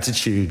this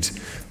attitude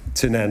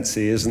to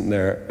Nancy, isn't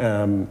there?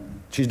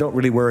 She's not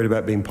really worried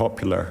about being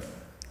popular,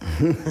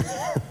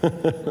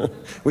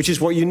 which is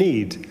what you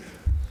need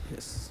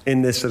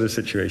in this sort of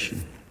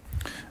situation.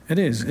 It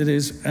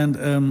is, and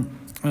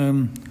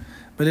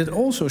but it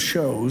also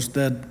shows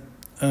that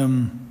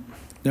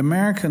the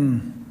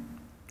American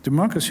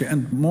democracy,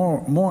 and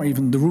more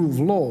even the rule of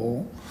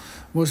law,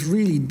 was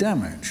really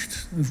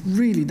damaged.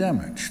 Really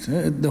damaged.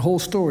 The whole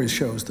story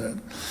shows that.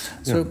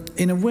 So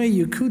in a way,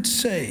 you could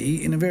say,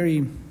 in a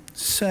very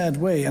sad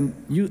way, and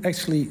you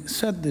actually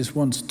said this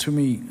once to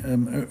me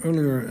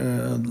earlier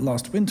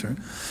last winter,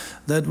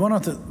 that one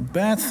of the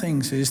bad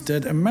things is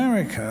that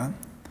America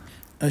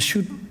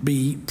should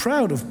be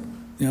proud of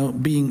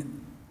being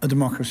a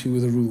democracy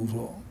with a rule of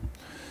law.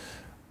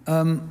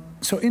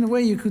 So in a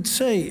way you could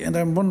say, and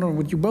I'm wondering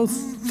what you both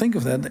think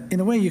of that,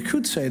 in a way you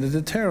could say that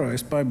the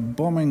terrorists, by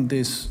bombing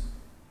these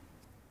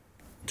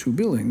 2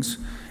 buildings,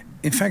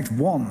 in fact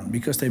won,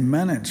 because they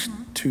managed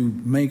to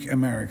make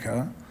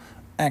America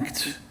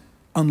act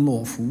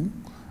unlawful.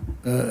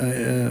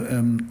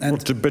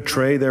 And to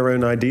betray their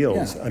own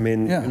ideals. I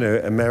mean,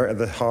 America,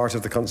 the heart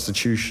of the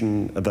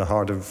Constitution, at the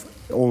heart of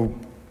all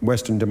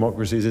Western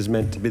democracies, is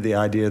meant to be the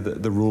idea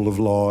that the rule of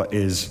law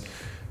is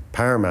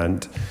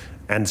paramount,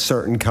 and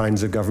certain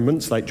kinds of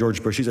governments, like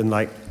George Bush's, and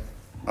like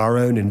our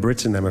own in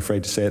Britain, I'm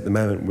afraid to say at the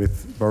moment,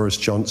 with Boris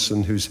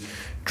Johnson, who's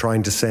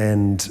trying to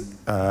send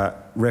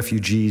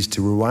refugees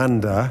to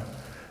Rwanda,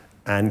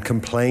 and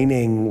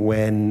complaining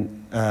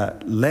when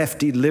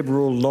lefty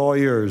liberal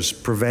lawyers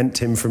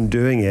prevent him from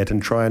doing it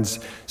and try and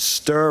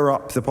stir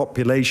up the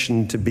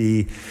population to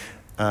be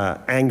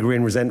angry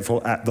and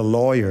resentful at the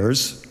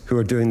lawyers who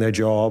are doing their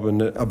job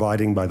and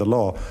abiding by the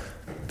law.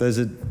 There's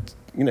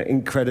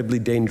incredibly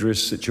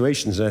dangerous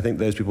situations, and I think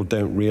those people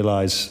don't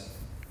realize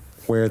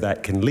where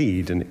that can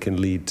lead, and it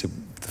can lead to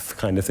the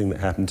kind of thing that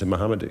happened to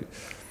Mohamedou.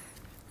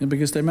 Yeah,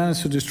 because they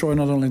managed to destroy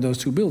not only those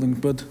 2 buildings,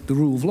 but the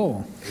rule of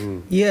law.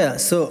 Yeah,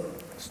 so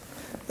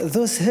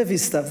those heavy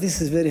stuff,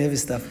 this is very heavy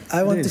stuff.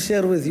 I want to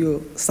share with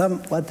you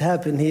what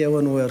happened here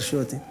when we were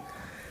shooting.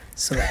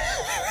 So,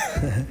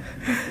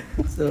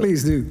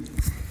 please do.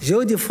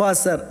 Jodie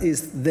Foster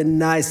is the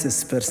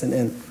nicest person,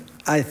 and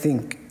I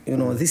think,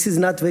 this is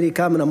not very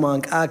common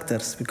among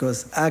actors,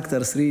 because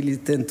actors really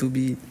tend to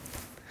be,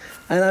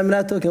 and I'm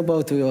not talking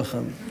about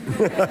Joachim,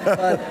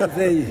 but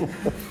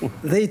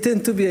they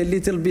tend to be a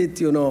little bit,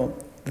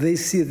 they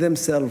see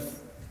themselves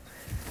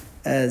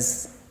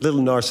as a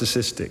little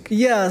narcissistic.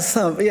 Yeah,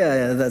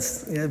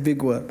 that's a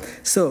big word.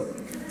 So,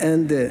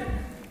 and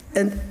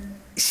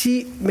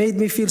she made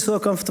me feel so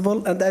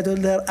comfortable, and I told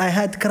her I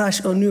had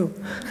crush on you.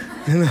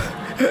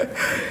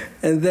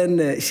 And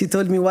then she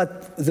told me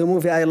what the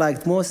movie I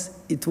liked most.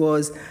 It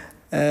was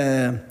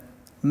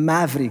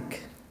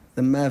Maverick,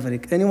 The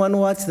Maverick. Anyone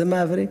watch The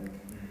Maverick?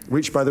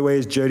 Which, by the way,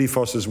 is Jodie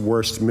Foster's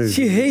worst movie.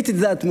 She hated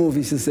that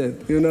movie, she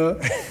said,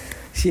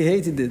 She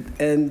hated it.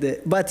 And,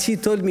 but she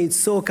told me it's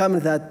so common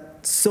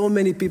that so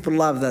many people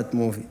love that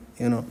movie,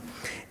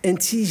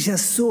 And she's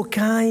just so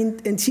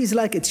kind, and she's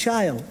like a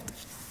child.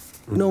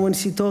 When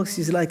she talks,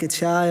 she's like a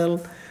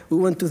child. We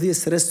went to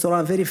this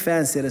restaurant, very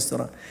fancy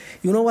restaurant.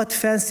 You know what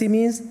fancy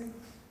means?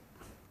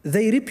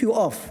 They rip you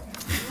off.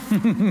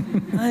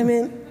 I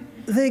mean,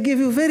 they give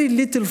you very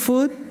little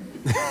food,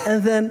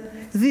 and then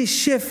this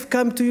chef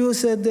come to you,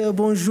 said,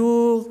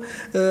 bonjour,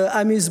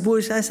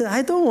 amuse-bouche. I said,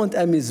 I don't want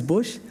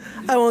amuse-bouche.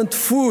 I want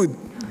food,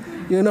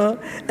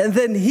 And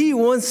then he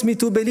wants me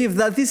to believe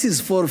that this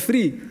is for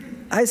free.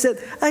 I said,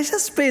 I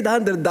just paid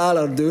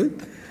 $100, dude.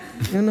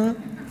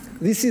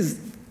 This is,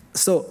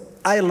 so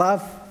I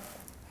love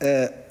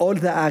all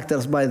the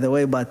actors, by the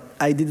way, but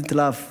I didn't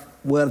love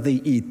where they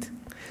eat.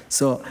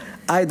 So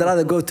I'd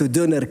rather go to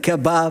doner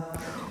kebab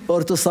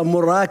or to some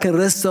Moroccan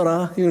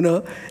restaurant,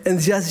 and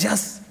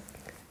just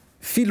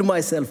fill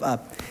myself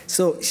up.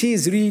 So she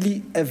is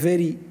really a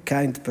very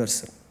kind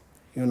person,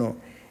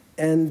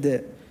 And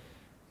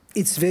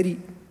it's very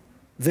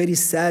very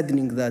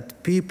saddening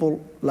that people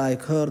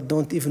like her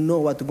don't even know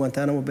what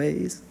Guantánamo Bay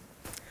is.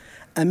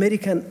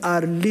 Americans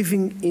are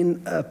living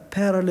in a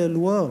parallel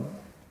world.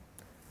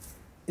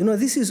 You know,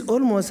 this is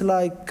almost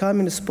like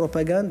communist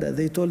propaganda.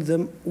 They told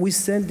them, we're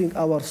sending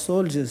our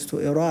soldiers to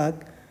Iraq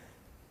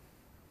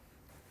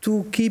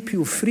to keep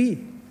you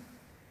free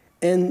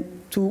and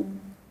to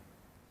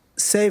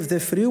save the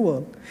free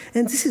world.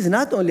 And this is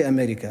not only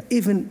America.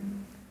 Even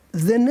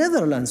the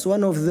Netherlands,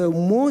 one of the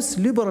most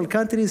liberal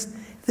countries,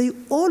 they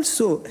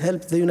also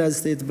helped the United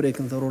States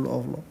breaking the rule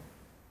of law.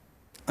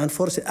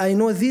 Unfortunately, I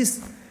know this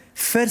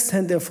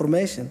first-hand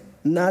information,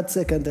 not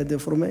second-hand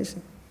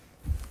information,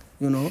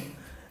 you know.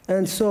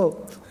 And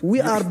so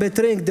we are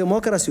betraying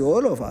democracy,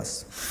 all of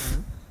us.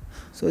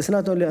 So it's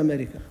not only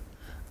America.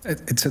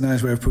 It's a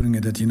nice way of putting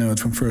it that you know it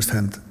from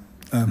first-hand.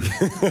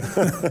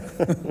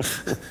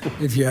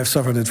 If you have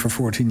suffered it for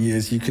 14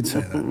 years, you could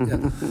say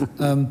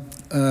that.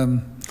 Yeah.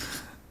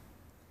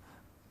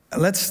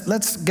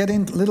 Let's get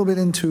in a little bit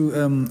into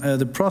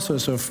the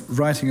process of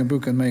writing a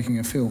book and making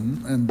a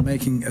film, and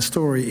making a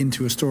story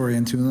into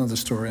another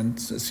story, and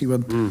see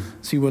what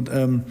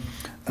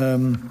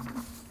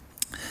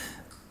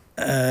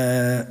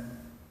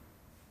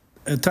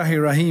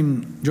Tahir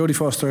Rahim, Jodie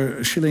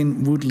Foster,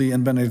 Shailene Woodley,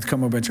 and Benedict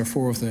Cumberbatch are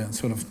four of the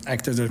sort of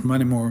actors. There's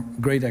many more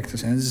great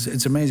actors, and it's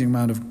an amazing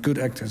amount of good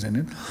actors in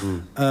it.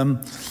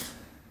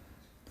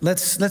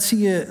 Let's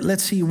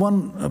see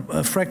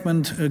one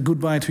fragment,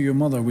 "Goodbye to Your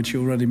Mother," which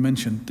you already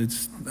mentioned.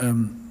 It's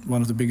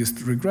one of the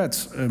biggest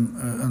regrets,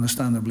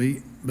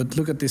 understandably. But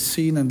look at this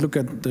scene and look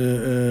at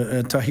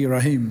Tahir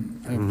Rahim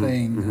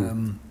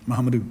playing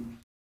Mohamedou.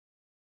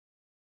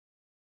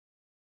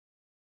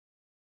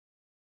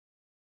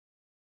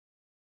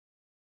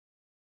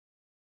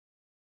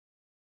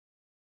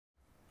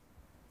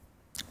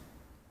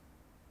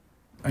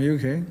 Are you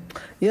okay?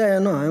 Yeah,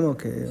 no, I'm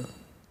okay.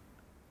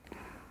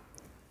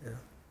 Yeah.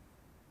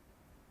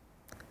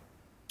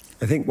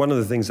 I think one of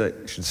the things I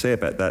should say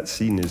about that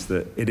scene is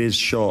that it is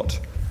shot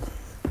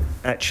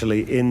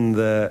actually in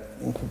the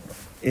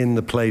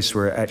place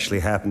where it actually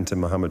happened to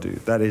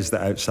Mohamedou. That is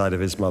the outside of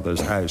his mother's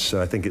house. So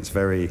I think it's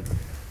very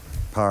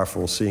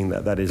powerful seeing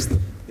that. That is the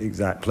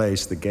exact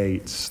place, the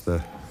gates,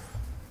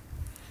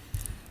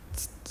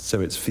 so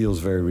it feels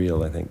very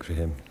real, I think, for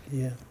him.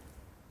 Yeah.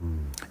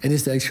 It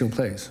is the actual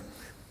place.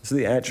 It's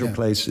the actual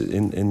place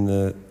in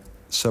the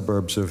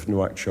suburbs of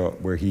Nouakchott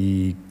where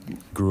he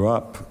grew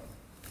up,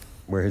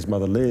 where his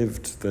mother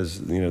lived.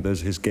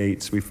 There's his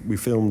gates. We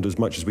filmed as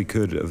much as we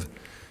could of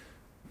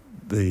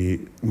the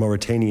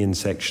Mauritanian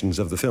sections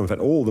of the film. In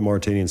fact, all the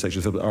Mauritanian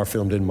sections are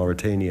filmed in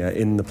Mauritania,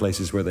 in the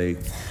places where they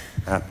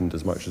happened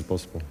as much as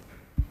possible.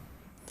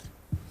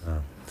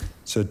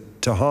 So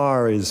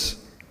Tahar is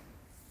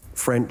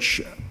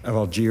French of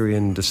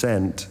Algerian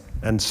descent,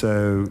 and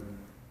so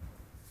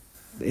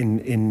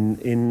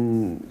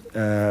in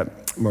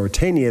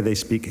Mauritania they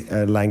speak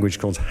a language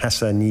called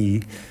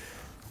Hassani,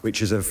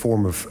 which is a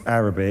form of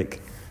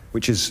Arabic,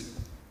 which is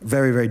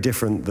very, very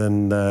different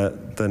than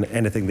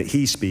anything that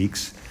he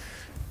speaks,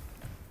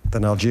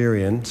 than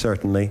Algerian,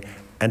 certainly.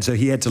 And so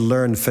he had to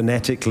learn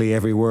phonetically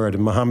every word,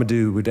 and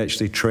Mohamedou would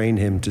actually train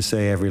him to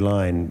say every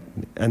line.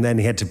 And then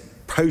he had to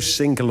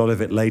post-sync a lot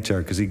of it later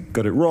because he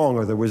got it wrong,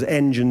 or there was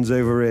engines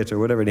over it or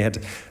whatever, and and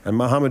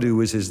Mohamedou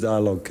was his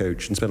dialogue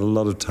coach and spent a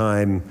lot of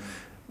time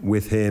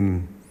with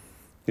him,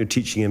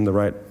 teaching him the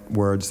right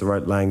words, the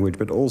right language,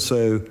 but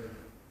also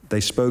they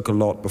spoke a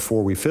lot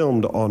before we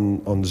filmed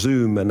on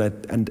Zoom,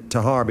 and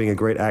Tahar, being a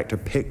great actor,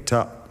 picked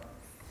up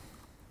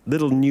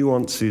little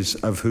nuances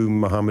of who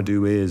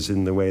Mohamedou is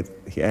in the way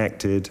he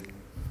acted,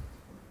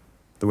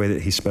 the way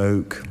that he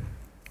spoke.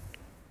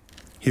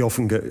 He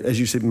often, as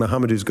you said,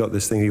 Mohamedou's got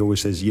this thing, he always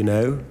says, you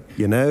know,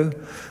 in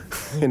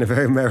a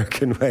very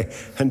American way,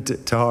 and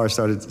Tahar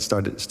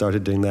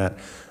started doing that.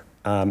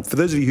 For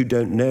those of you who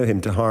don't know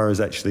him, Tahar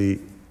is actually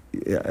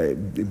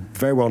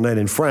very well known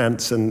in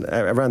France and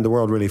around the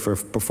world, really, for a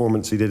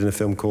performance he did in a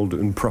film called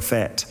Un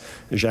Prophète,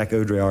 a Jacques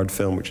Audiard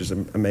film, which is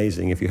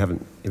amazing if you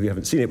haven't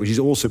seen it. But he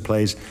also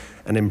plays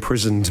an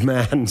imprisoned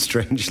man,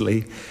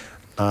 strangely,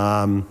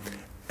 and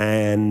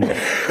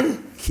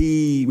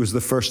he was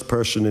the first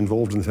person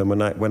involved in the film.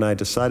 When I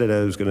decided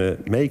I was going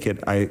to make it,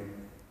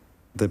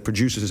 the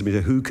producer said to me,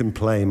 "Who can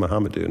play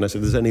Mohamedou?" And I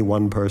said, "There's only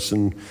one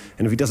person,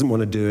 and if he doesn't want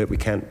to do it, we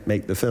can't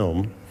make the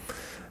film."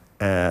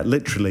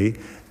 Literally.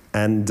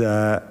 And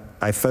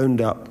I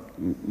phoned up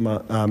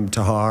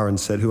Tahar and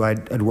said, who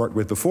I'd worked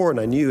with before, and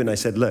I knew, and I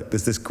said, "Look,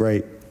 there's this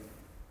great,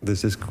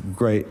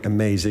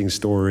 amazing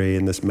story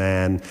in this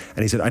man."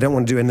 And he said, "I don't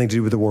want to do anything to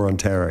do with the war on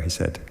terror," he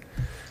said.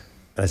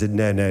 And I said,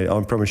 no,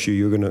 I promise you,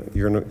 you're gonna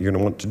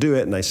want to do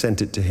it. And I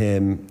sent it to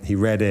him. He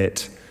read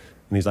it,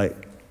 and he's like,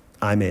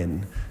 "I'm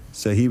in."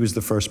 So he was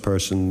the first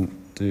person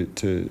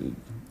to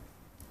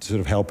sort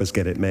of help us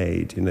get it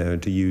made,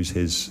 and to use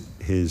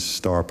his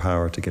star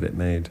power to get it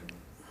made.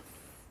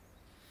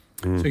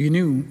 So you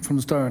knew from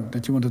the start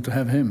that you wanted to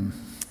have him?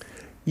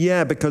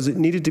 Yeah, because it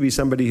needed to be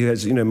somebody who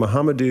has,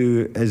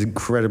 Mohamedou is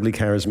incredibly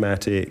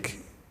charismatic,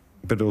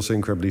 but also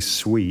incredibly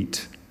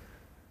sweet.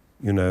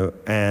 you know,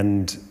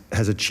 and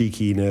has a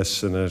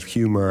cheekiness and a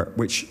humor,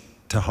 which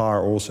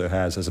Tahar also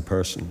has as a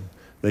person.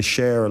 They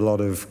share a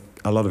lot of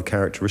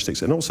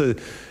characteristics, and also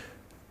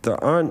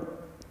there aren't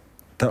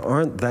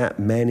that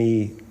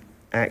many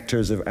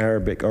actors of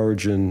Arabic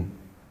origin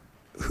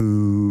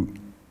who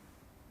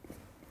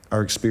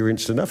are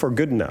experienced enough or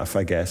good enough,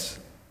 I guess,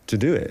 to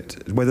do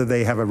it. Whether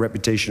they have a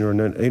reputation or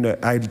not, you know,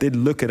 I did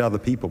look at other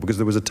people, because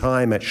there was a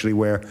time actually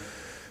where,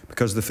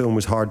 because the film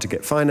was hard to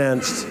get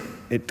financed,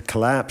 it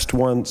collapsed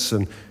once,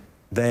 and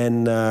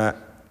then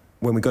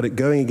when we got it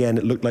going again,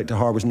 it looked like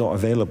Tahar was not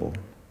available.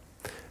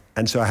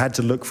 And so I had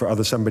to look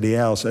for somebody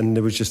else, and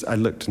there was just, I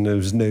looked and there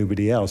was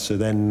nobody else. So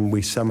then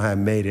we somehow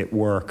made it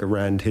work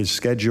around his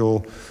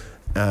schedule.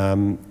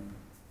 And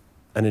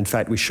in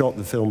fact, we shot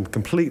the film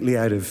completely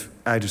out of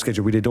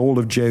schedule. We did all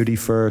of Jodie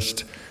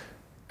first.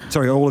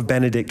 Sorry, all of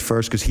Benedict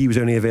first, because he was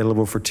only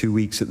available for 2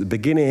 weeks at the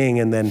beginning,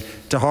 and then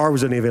Tahar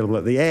was only available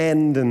at the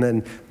end, and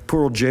then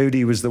poor old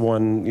Jodie was the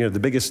one, you know, the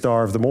biggest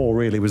star of them all,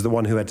 really, was the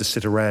one who had to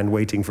sit around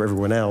waiting for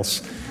everyone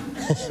else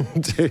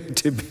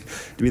to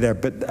be there.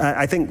 But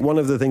I think one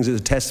of the things that's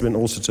a testament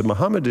also to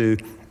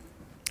Mohamedou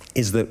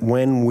is that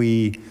when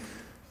we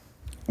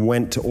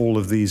went to all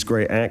of these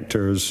great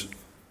actors,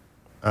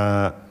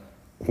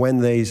 when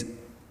they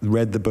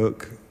read the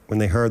book, when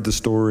they heard the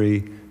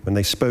story, when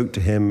they spoke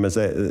to him, as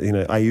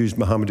I used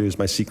Mohamedou as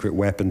my secret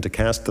weapon to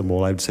cast them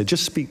all. I would say,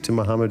 just speak to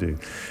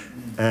Mohamedou.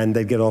 And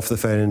they'd get off the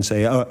phone and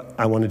say, oh,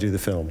 I want to do the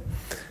film.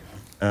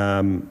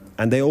 And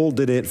they all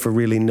did it for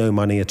really no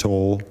money at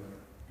all.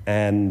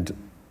 And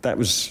that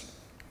was,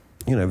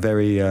 you know,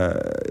 very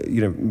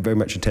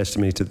much a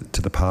testimony to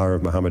the power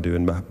of Mohamedou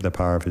and the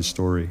power of his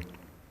story.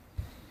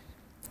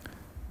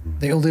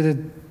 They all did it.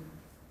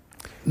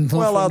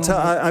 Well,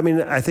 I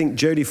mean, I think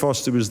Jodie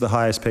Foster was the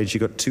highest paid. She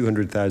got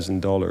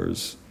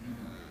 $200,000.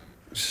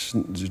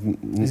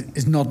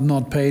 It's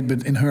not paid,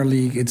 but in her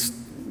league, it's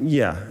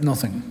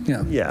nothing.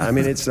 Yeah. I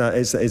mean, it's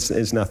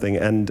nothing.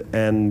 And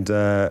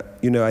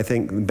you know, I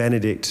think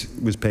Benedict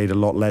was paid a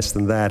lot less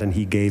than that, and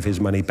he gave his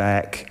money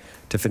back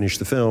to finish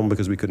the film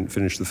because we couldn't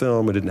finish the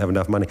film. We didn't have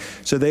enough money.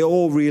 So they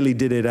all really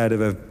did it out of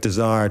a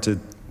desire to,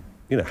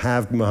 you know,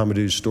 have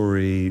Mohamedou's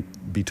story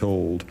be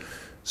told.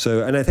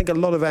 So, and I think a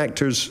lot of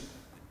actors,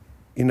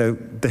 you know,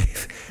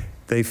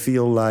 they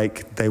feel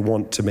like they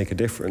want to make a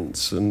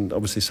difference, and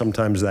obviously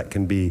sometimes that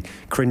can be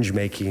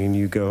cringe-making, and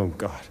you go, oh,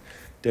 God,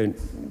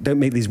 don't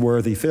make these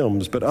worthy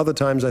films. But other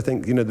times, I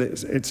think, you know,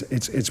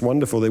 it's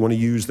wonderful. They want to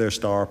use their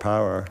star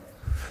power.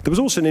 There was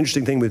also an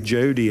interesting thing with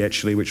Jodie,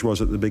 actually, which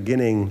was at the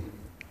beginning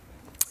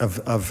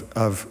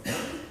of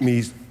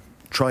me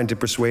trying to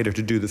persuade her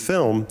to do the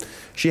film.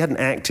 She hadn't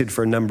acted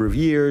for a number of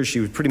years. She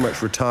was pretty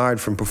much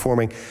retired from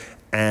performing,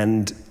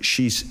 and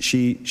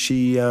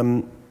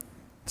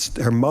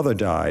her mother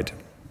died,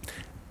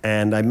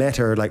 and I met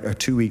her like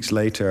 2 weeks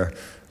later,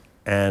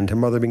 and her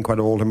mother had been quite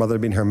old. Her mother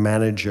had been her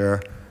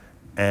manager,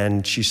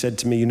 and she said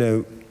to me, you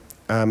know,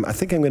 I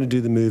think I'm going to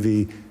do the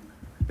movie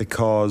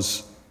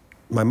because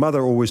my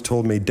mother always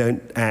told me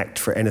don't act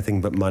for anything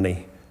but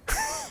money.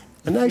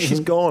 And now she's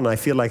gone, I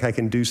feel like I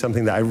can do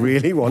something that I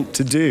really want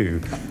to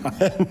do.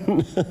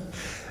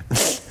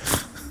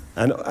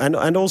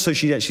 And also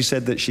she actually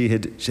said that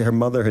her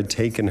mother had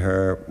taken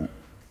her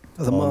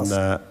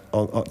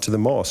to the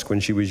mosque when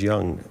she was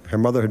young. Her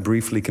mother had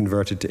briefly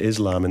converted to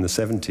Islam in the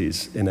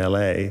 70s in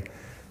LA,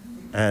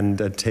 and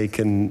had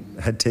taken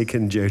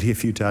Jodie a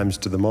few times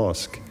to the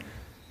mosque.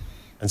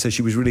 And so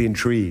she was really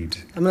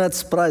intrigued. I'm not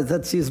surprised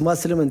that she's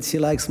Muslim and she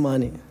likes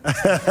money.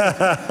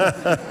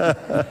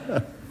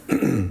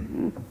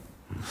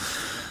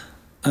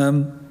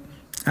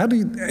 How do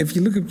you, if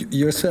you look at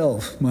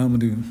yourself,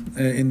 Mohamedou,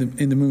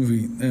 in the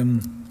movie,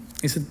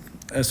 is it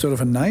a sort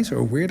of a nice or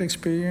a weird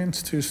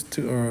experience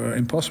or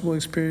impossible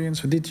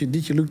experience? Or did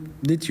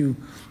you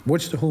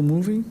watch the whole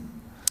movie?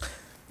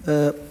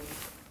 Or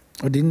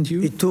didn't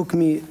you? It took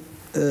me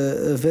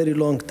a very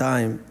long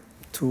time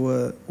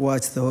to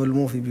watch the whole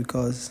movie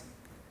because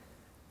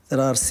there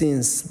are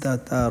scenes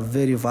that are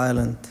very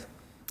violent.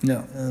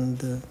 Yeah.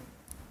 And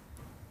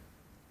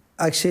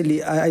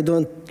actually, I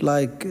don't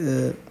like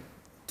to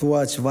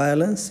watch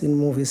violence in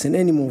movies, in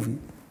any movie.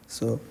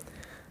 So,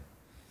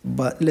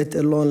 but let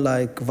alone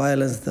like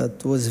violence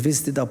that was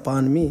visited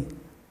upon me,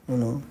 you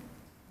know.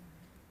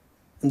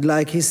 And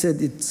like he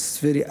said, it's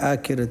very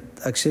accurate.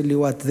 Actually,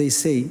 what they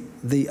say,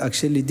 they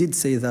actually did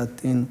say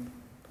that in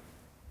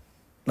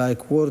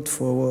like word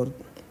for word.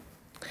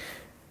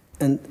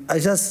 And I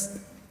just,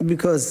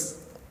 because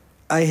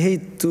I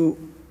hate to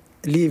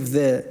leave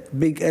the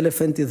big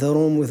elephant in the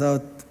room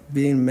without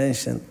being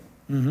mentioned.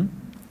 Mm-hmm.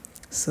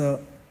 So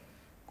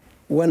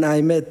when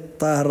I met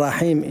Tahir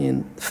Rahim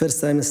in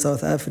first time in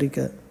South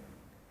Africa,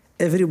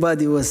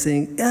 everybody was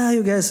saying, yeah,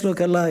 you guys look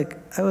alike.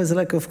 I was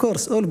like, of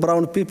course, all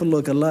brown people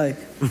look alike.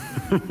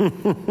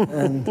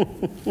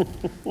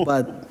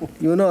 But,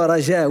 you know,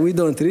 Raja, we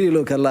don't really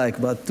look alike,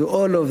 but to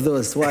all of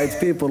those white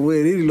people,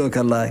 we really look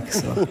alike.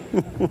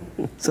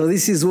 So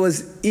this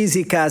was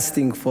easy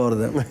casting for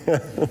them.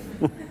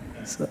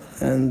 So,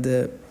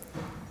 and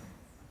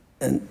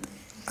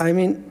I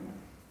mean,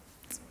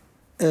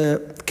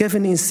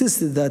 Kevin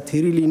insisted that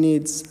he really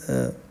needs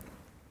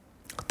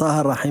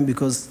Taha Rahim,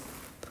 because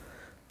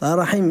Taha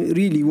Rahim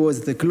really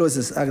was the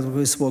closest actor.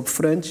 He spoke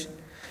French,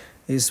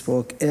 he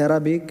spoke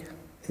Arabic,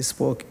 he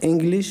spoke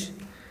English,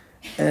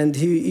 and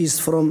he is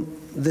from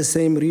the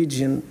same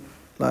region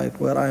like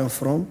where I am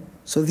from.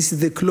 So this is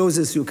the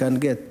closest you can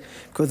get,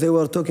 because they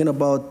were talking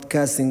about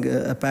casting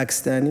a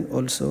Pakistani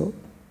also.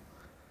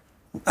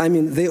 I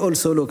mean, they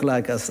also look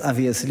like us,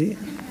 obviously.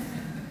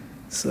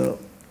 So,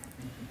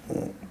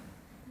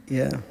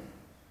 yeah.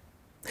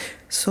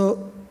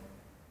 So,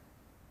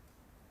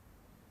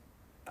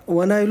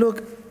 when I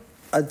look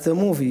at the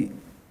movie,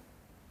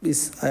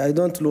 I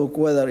don't look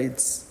whether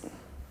it's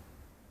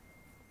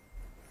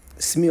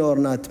me or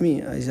not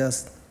me. I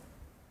just...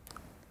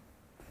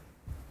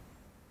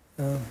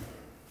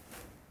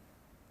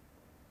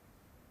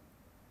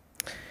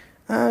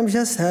 I'm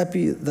just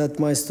happy that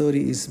my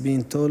story is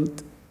being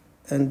told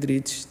and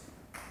reached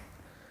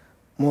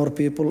more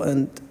people.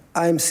 And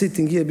I'm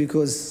sitting here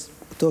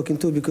talking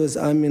because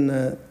I'm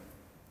in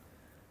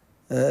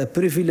a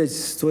privileged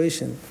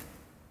situation.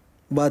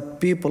 But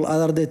people,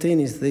 other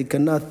detainees, they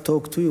cannot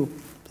talk to you.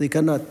 They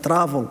cannot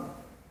travel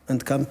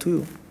and come to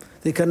you.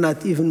 They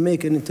cannot even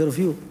make an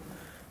interview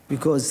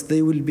because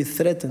they will be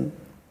threatened.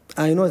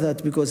 I know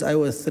that because I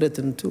was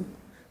threatened too.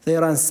 They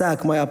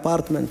ransacked my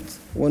apartment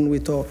when we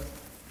talked.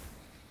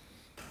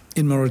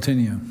 In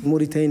Mauritania?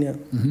 Mauritania.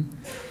 Mm-hmm.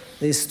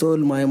 They stole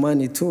my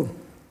money too,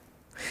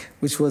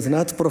 which was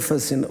not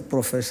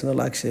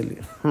professional actually.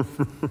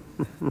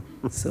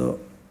 So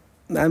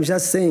I'm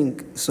just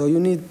saying, so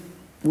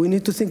we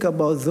need to think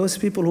about those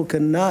people who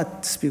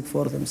cannot speak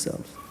for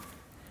themselves.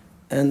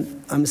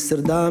 And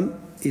Amsterdam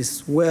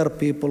is where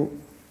people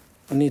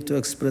need to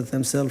express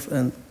themselves,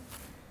 and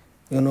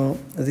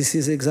this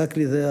is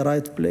exactly the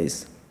right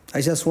place.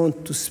 I just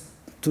want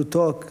to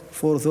talk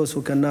for those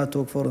who cannot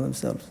talk for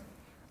themselves.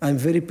 I'm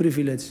very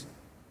privileged,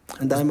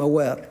 and I'm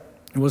aware.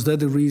 Was that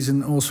the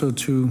reason also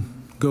to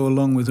go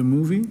along with the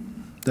movie?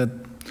 That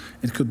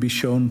it could be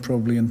shown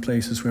probably in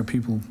places where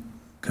people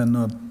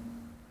cannot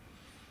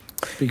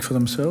speak for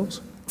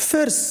themselves?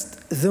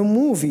 First, the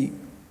movie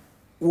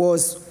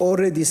was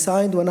already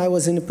signed when I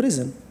was in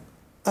prison.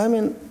 I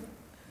mean,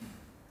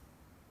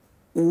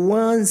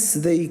 once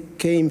they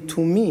came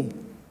to me,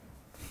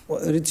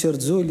 Richard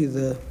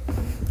Zuli,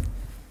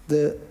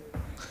 the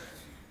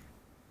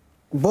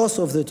boss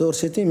of the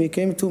torture team, he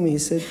came to me, he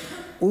said,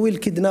 we will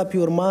kidnap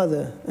your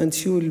mother and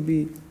she will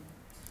be,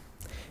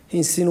 he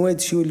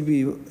insinuated she will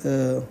be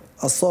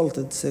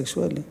assaulted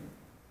sexually.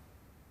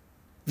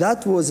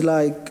 That was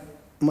like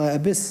my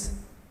abyss.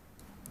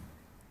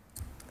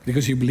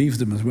 Because you believed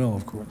them as well,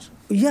 of course.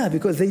 Yeah,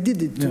 because they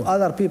did it to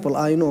other people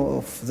I know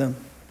of them,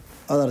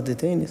 other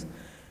detainees.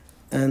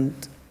 And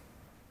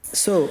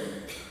so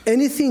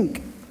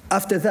anything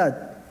after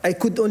that, I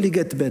could only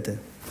get better.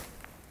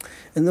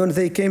 And when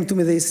they came to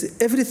me, they say,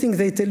 everything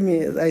they tell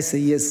me, I say,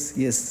 yes,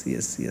 yes,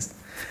 yes, yes.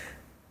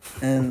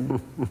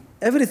 And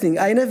everything,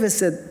 I never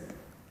said,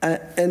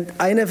 and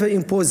I never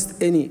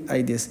imposed any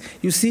ideas.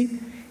 You see,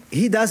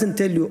 he doesn't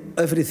tell you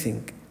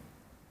everything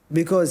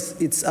because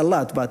it's a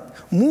lot, but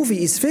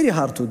movie is very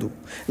hard to do.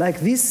 Like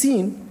this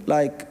scene,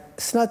 like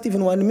it's not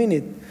even 1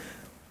 minute,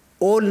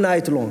 all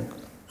night long.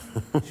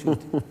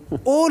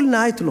 All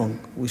night long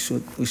we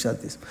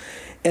shot this.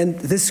 And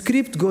the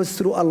script goes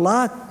through a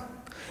lot.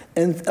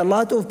 And a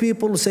lot of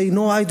people say,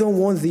 no, I don't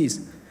want this.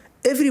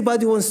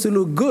 Everybody wants to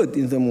look good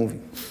in the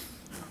movie.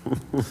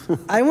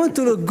 I want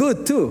to look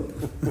good too.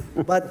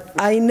 But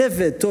I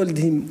never told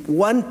him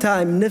one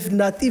time,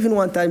 not even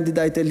one time did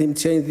I tell him,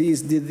 change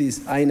this, did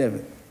this. I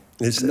never.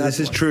 This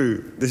is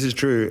true. This is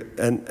true.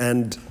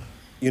 And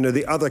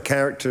the other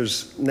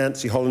characters,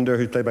 Nancy Hollander,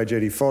 who's played by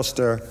Jodie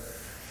Foster,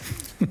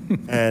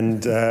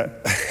 and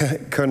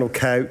Colonel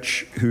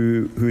Couch,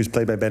 who is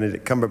played by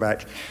Benedict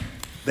Cumberbatch,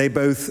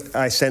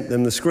 I sent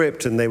them the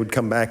script, and they would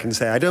come back and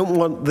say, I don't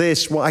want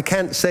this, well, I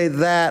can't say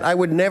that, I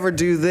would never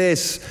do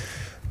this.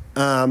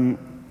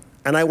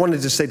 And I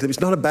wanted to say to them, it's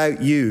not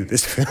about you,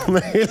 this film,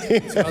 really.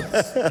 It's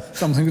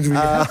something to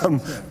really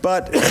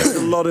but there's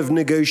a lot of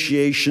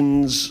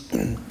negotiations,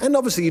 and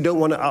obviously you don't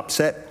want to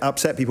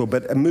upset people,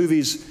 but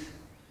movies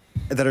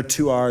that are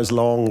 2 hours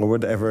long or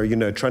whatever,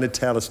 trying to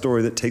tell a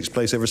story that takes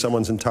place over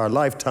someone's entire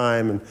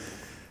lifetime, and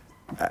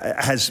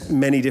has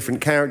many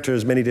different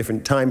characters, many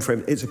different time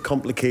frames. It's a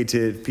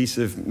complicated piece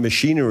of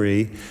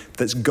machinery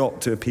that's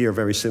got to appear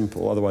very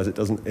simple, otherwise it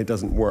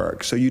doesn't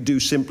work. So you do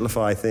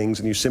simplify things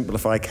and you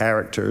simplify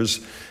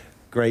characters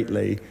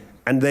greatly.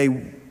 And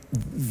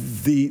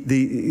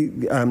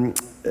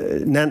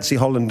Nancy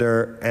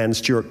Hollander and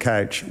Stuart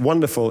Couch,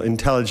 wonderful,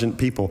 intelligent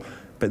people,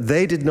 but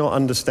they did not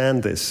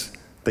understand this,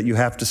 that you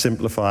have to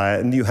simplify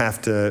and you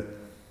have to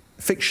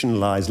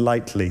fictionalize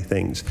lightly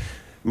things.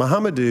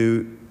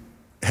 Mohamedou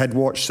had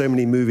watched so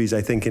many movies, I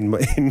think, in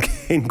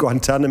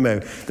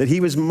Guantánamo, that he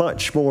was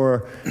much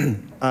more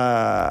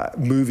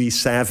movie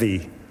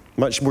savvy,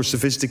 much more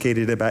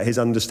sophisticated about his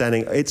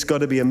understanding. It's got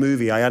to be a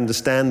movie, I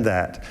understand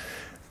that.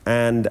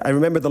 And I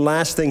remember the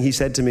last thing he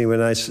said to me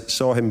when I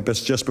saw him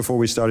just before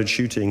we started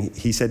shooting,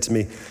 he said to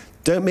me,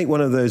 "Don't make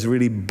one of those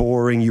really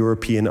boring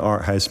European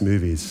art house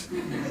movies.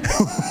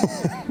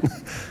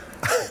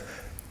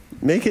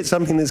 Make it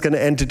something that's going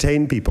to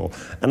entertain people."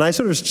 And I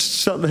sort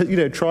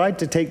of tried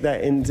to take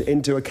that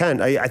into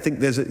account. I think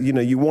there's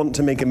you want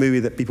to make a movie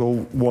that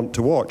people want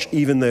to watch,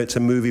 even though it's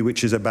a movie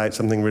which is about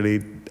something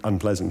really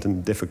unpleasant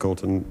and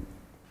difficult, and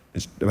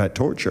it's about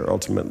torture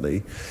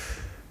ultimately.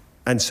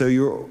 And so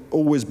you're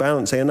always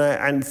balancing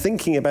and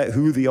thinking about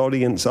who the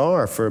audience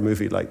are for a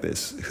movie like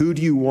this. Who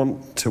do you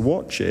want to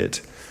watch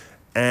it?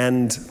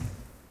 And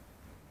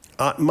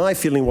my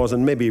feeling was,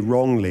 and maybe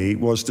wrongly,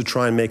 was to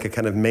try and make a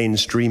kind of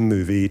mainstream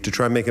movie, to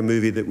try and make a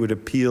movie that would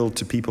appeal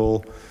to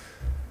people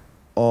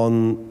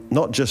on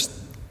not just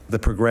the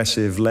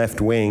progressive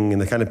left wing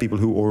and the kind of people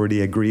who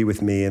already agree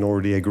with me and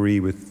already agree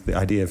with the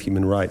idea of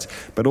human rights,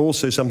 but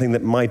also something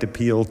that might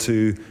appeal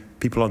to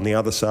people on the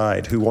other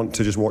side who want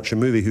to just watch a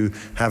movie, who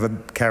have a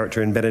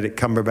character in Benedict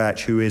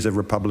Cumberbatch who is a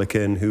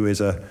Republican, who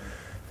is a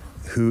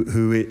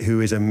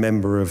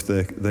member of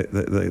the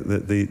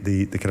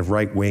kind of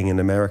right wing in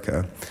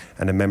America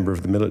and a member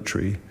of the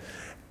military.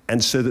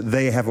 And so that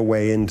they have a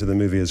way into the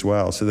movie as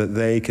well, so that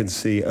they can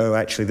see, oh,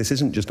 actually, this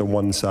isn't just a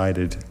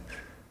one-sided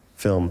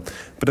film.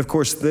 But of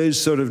course,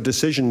 those sort of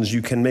decisions,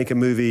 you can make a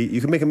movie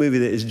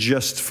that is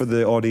just for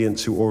the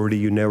audience who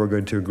already are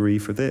going to agree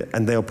with it,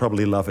 and they'll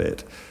probably love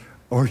it.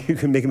 Or you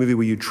can make a movie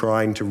where you're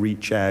trying to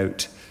reach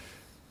out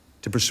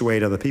to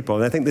persuade other people.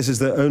 And I think this is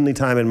the only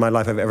time in my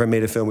life I've ever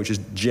made a film which has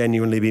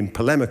genuinely been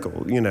polemical.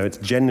 It's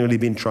genuinely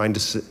been trying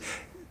to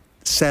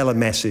sell a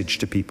message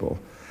to people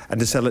and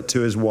to sell it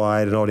to as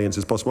wide an audience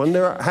as possible. And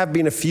there have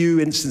been a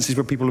few instances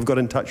where people have got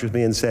in touch with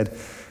me and said,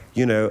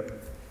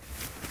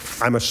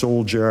 I'm a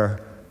soldier.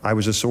 I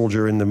was a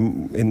soldier in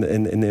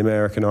the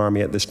American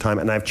army at this time,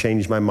 and I've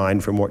changed my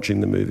mind from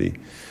watching the movie.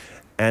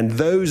 And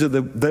those are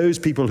those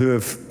people who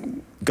have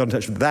got in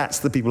touch with, that's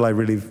the people I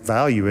really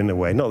value in a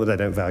way. Not that I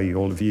don't value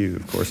all of you,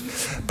 of course.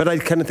 But I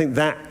kind of think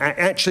that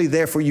actually,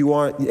 therefore, you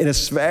are, in a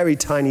very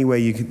tiny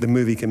way, the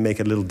movie can make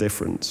a little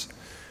difference.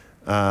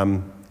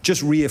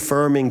 Just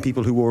reaffirming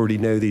people who already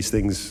know these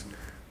things,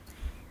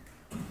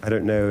 I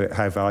don't know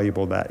how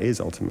valuable that is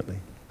ultimately.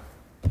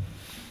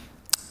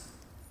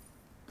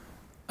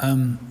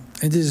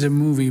 It is a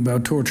movie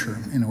about torture,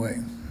 in a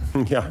way.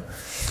 Yeah.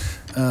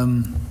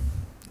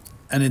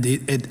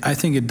 And I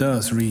think it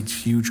does reach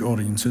huge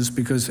audiences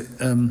because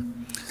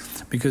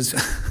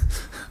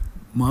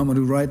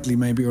Mohamedou rightly,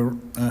 maybe, or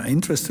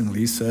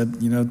interestingly said,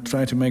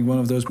 try to make one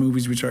of those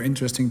movies which are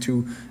interesting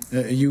to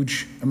a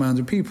huge amount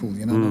of people.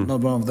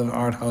 Not one of the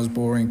art house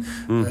boring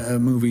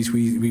movies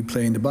we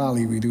play in the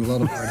Balie. We do a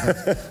lot of art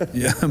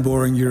house,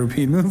 boring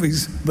European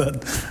movies,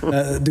 but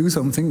do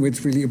something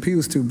which really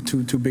appeals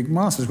to big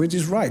masses, which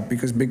is right,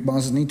 because big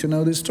masses need to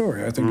know this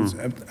story. I think it's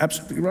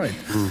absolutely right.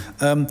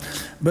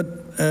 But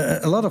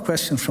a lot of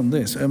questions from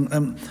this,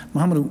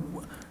 Mohamedou,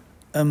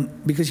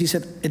 because he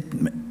said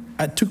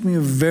it took me a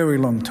very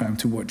long time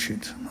to watch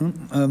it,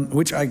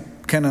 which I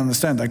can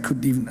understand. I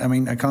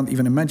can't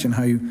even imagine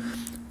how you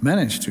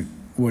managed to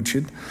watch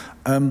it.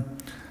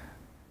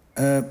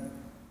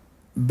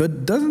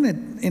 But doesn't it,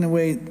 in a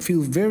way,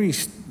 feel very,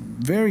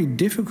 very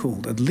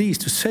difficult, at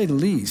least, to say the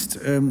least,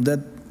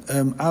 that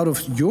out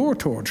of your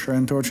torture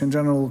and torture in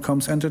general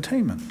comes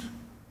entertainment?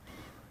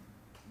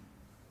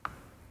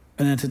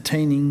 An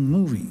entertaining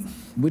movie,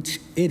 which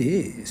it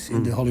is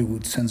in the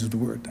Hollywood sense of the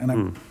word.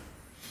 And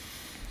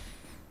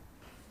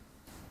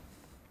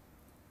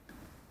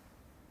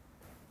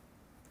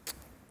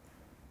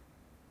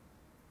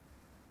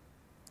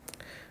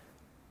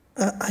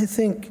I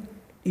think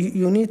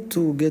you need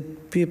to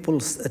get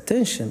people's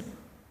attention.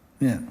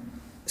 Yeah.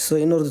 So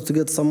in order to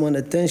get someone's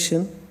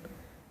attention,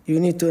 you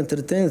need to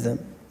entertain them.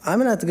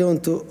 I'm not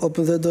going to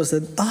open the door and say,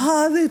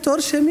 they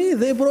torture me,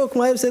 they broke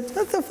my hips.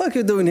 What the fuck are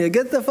you doing here?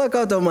 Get the fuck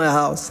out of my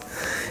house.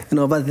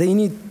 But they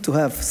need to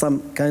have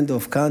some kind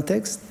of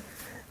context.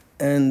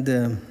 And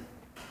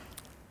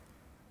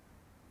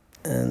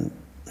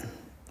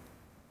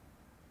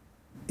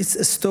it's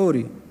a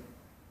story.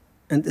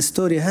 And a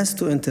story has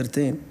to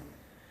entertain.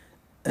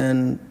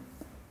 And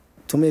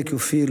to make you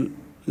feel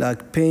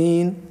like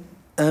pain,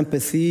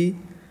 empathy,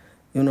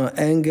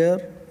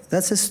 anger.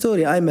 That's a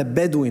story. I'm a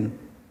Bedouin.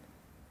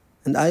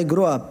 And I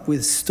grew up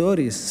with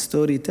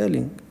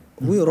storytelling.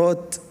 We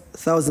wrote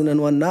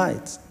 1001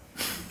 Nights.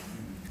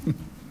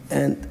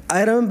 And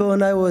I remember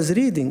when I was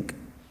reading,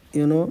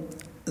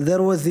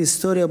 there was this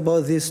story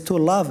about these two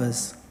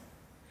lovers.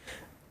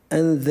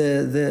 And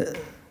the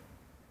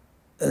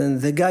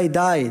guy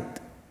died.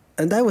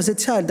 And I was a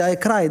child, I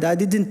cried. I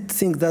didn't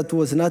think that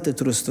was not a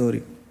true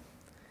story.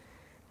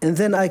 And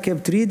then I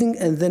kept reading,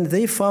 and then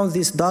they found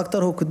this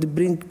doctor who could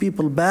bring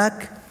people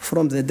back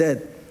from the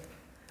dead.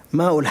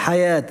 Ma'ul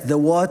Hayat, the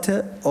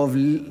water of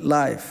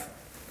life.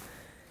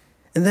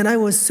 And then I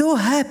was so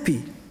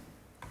happy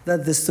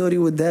that the story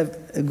would have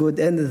a good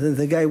end, and then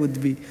the guy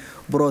would be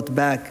brought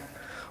back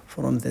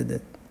from the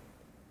dead.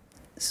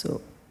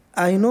 So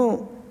I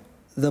know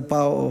the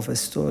power of a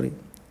story.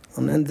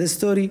 And the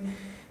story,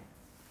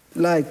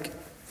 like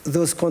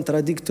those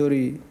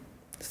contradictory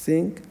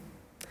things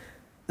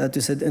that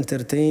you said,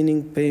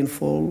 entertaining,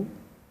 painful,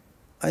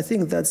 I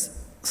think that's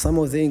some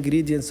of the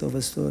ingredients of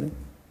a story.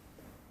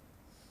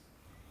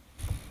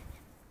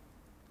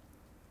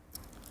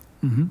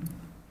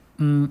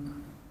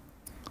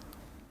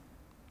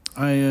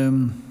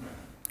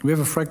 We have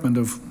a fragment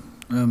of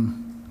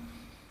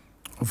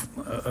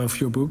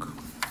your book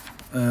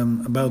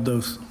about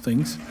those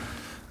things.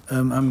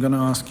 I'm going to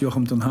ask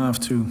Jochem ten Haaf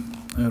to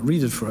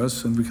read it for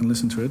us, and we can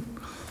listen to it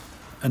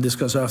and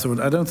discuss afterward.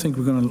 I don't think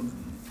we're going to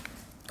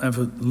have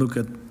a look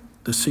at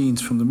the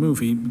scenes from the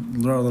movie,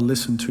 rather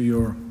listen to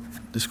your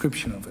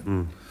description of it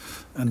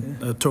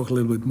and talk a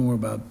little bit more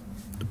about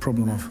the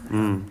problem of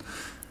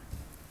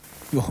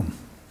Jochem.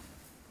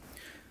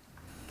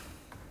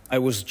 I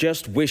was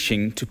just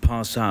wishing to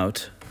pass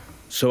out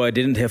so I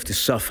didn't have to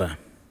suffer.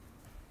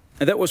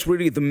 And that was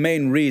really the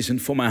main reason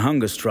for my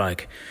hunger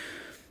strike.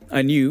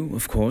 I knew,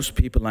 of course,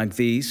 people like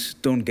these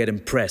don't get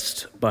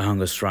impressed by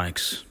hunger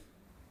strikes.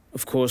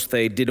 Of course,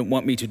 they didn't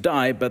want me to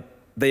die, but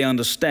they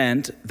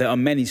understand there are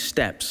many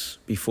steps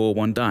before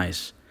one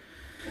dies.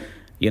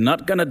 You're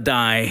not gonna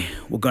die,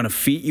 we're gonna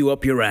feed you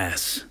up your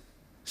ass,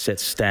 said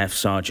Staff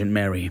Sergeant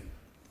Mary.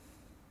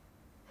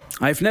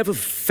 I've never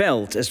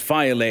felt as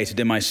violated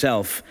in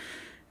myself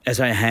as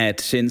I had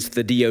since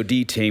the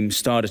DOD team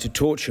started to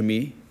torture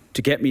me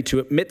to get me to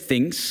admit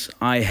things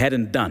I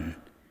hadn't done.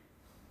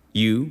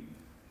 You,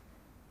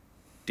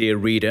 dear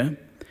reader,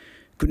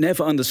 could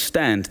never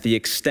understand the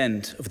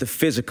extent of the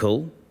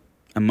physical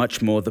and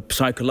much more the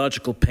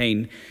psychological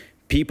pain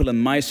people in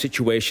my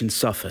situation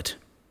suffered,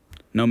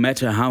 no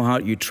matter how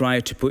hard you try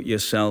to put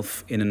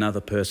yourself in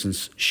another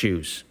person's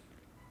shoes.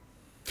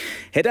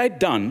 Had I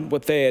done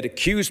what they had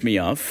accused me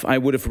of, I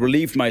would have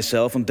relieved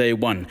myself on day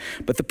one.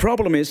 But the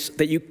problem is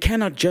that you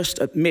cannot just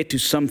admit to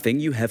something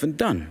you haven't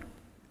done.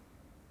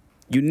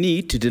 You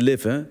need to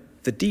deliver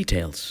the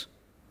details,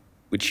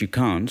 which you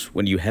can't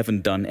when you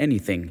haven't done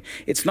anything.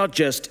 It's not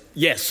just,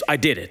 yes, I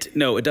did it.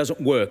 No, it doesn't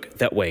work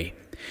that way.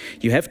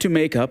 You have to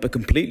make up a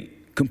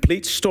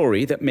complete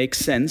story that makes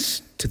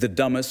sense to the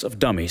dumbest of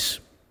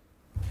dummies.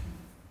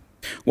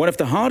 One of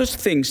the hardest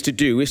things to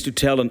do is to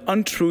tell an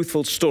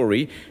untruthful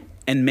story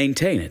and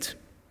maintain it.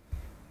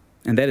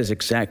 And that is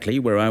exactly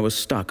where I was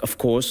stuck. Of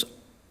course,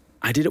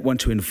 I didn't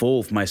want to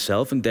involve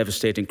myself in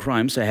devastating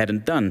crimes I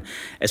hadn't done,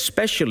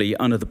 especially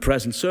under the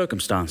present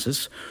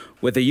circumstances,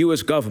 where the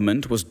US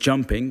government was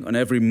jumping on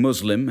every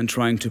Muslim and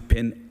trying to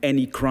pin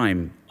any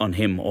crime on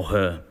him or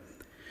her.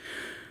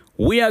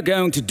 We are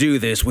going to do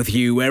this with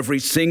you every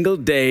single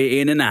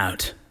day in and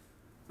out,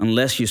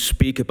 unless you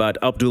speak about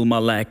Abdul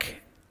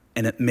Malek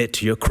and admit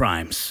to your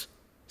crimes,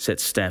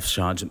 said Staff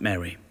Sergeant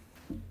Mary.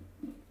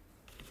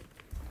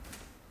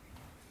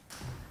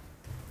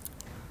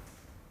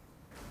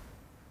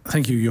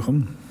 Thank you,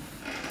 Jochem.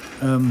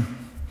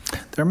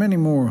 There are many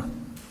more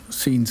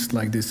scenes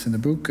like this in the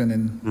book and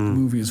in the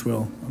movie as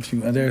well.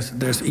 And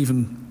there's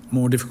even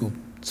more difficult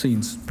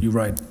scenes you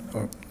write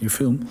or you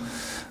film.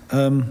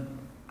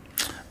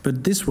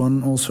 But this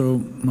one also,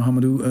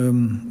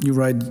 Mohamedou, you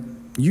write,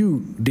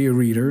 you, dear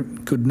reader,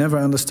 could never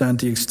understand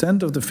the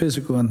extent of the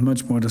physical and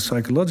much more the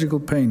psychological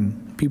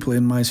pain people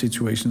in my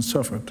situation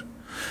suffered,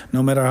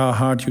 no matter how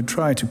hard you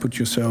try to put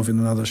yourself in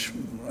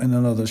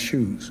another's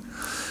shoes,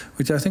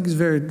 which I think is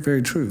very,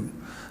 very true.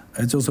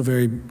 It's also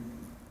very,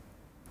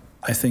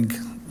 I think,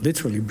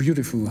 literally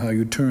beautiful how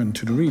you turn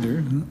to the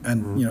reader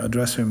and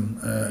address him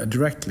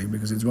directly,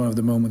 because it's one of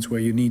the moments where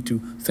you need to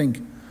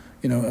think,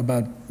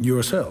 about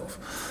yourself.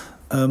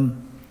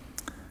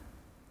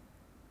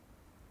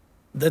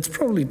 That's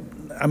probably,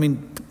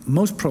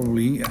 most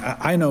probably,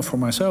 I know for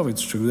myself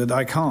it's true that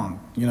I can't,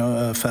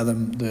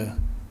 fathom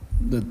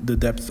the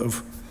depth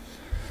of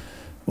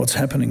what's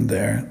happening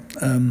there.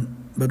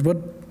 But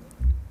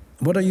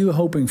what are you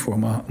hoping for,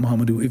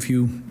 Mohamedou, if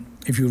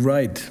you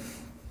write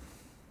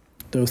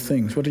those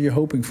things? What are you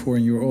hoping for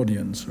in your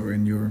audience or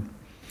in your...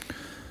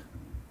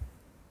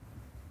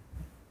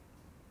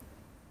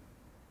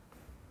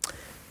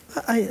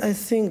 I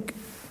think,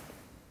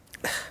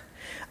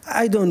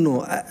 I don't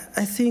know.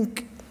 I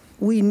think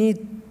we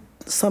need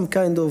some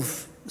kind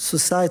of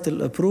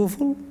societal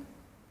approval,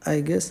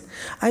 I guess.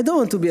 I don't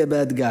want to be a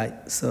bad guy,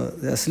 so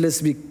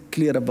let's be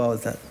clear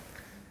about that.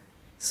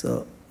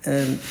 So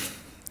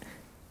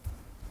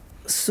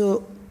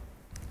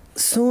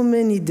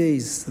many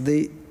days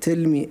they tell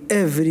me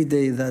every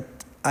day that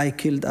I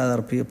killed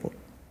other people,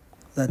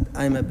 that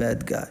I'm a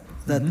bad guy,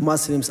 that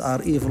Muslims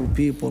are evil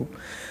people.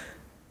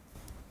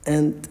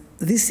 And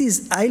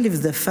I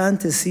live the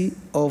fantasy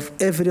of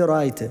every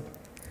writer.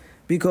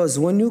 Because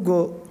when you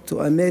go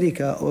to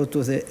America or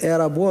to the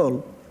Arab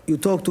world, you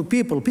talk to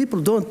people. People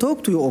don't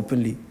talk to you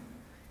openly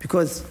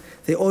because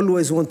they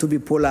always want to be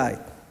polite.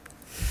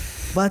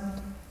 But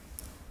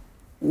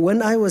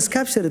when I was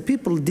captured,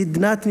 people did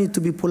not need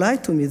to be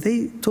polite to me.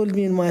 They told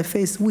me in my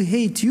face, we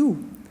hate you,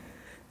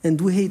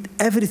 and we hate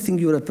everything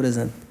you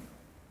represent.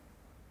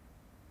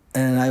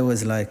 And I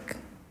was like,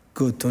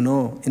 good to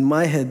know. In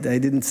my head, I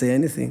didn't say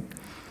anything.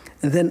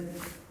 And then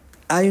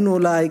I know,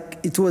 like,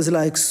 it was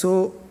like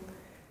so,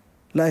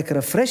 like,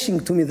 refreshing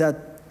to me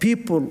that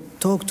people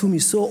talk to me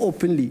so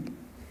openly.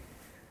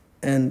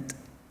 And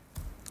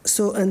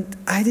so, and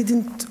I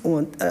didn't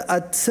want,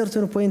 at a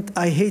certain point,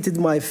 I hated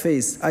my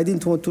face. I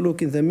didn't want to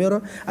look in the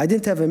mirror. I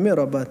didn't have a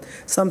mirror, but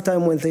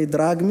sometimes when they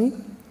drag me,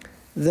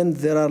 then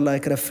there are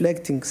like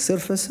reflecting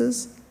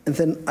surfaces, and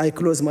then I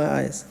close my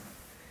eyes.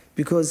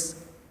 Because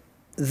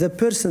the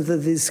person that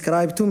they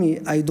described to me,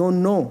 I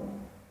don't know.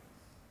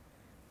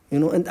 You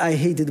know, and I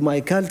hated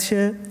my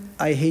culture.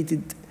 I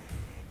hated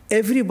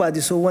everybody.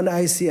 So when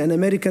I see an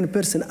American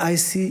person, I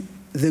see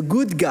the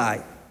good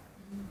guy.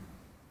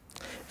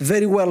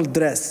 Very well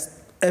dressed.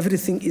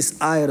 Everything is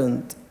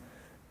ironed.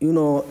 You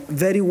know,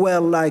 very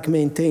well like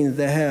maintained,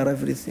 the hair,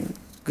 everything.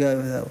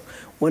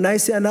 When I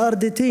see an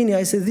Argentinian,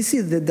 I say, this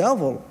is the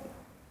devil.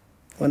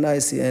 When I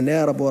see an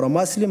Arab or a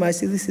Muslim, I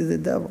say, this is the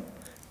devil.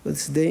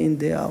 It's day in,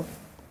 day out.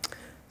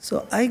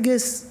 So I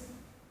guess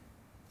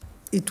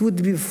it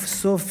would be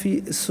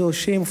so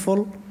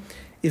shameful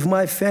if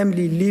my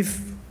family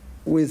lived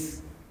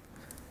with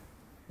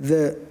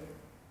the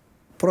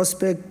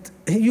prospect.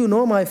 You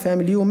know my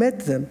family, you met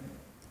them.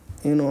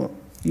 You know,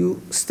 you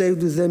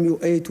stayed with them, you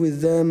ate with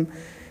them,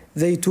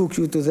 they took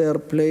you to their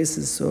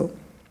places, so.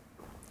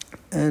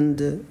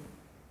 And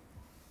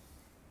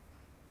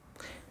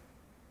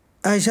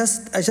I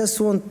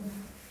just want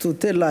to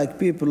tell like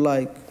people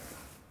like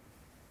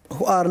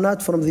who are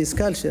not from this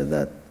culture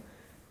that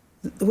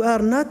we are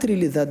not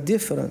really that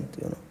different,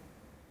 you know.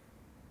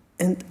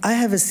 And I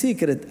have a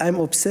secret. I'm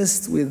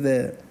obsessed with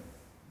the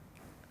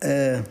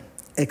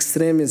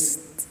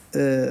extremist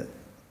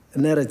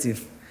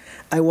narrative.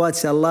 I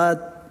watch a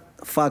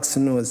lot Fox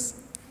News,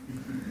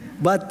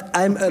 but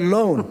I'm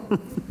alone.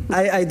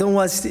 I don't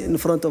watch it in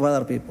front of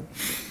other people.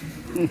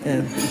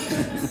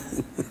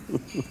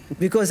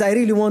 Because I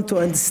really want to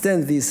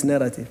understand this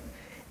narrative.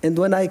 And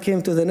when I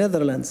came to the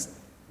Netherlands,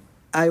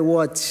 I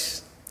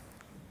watched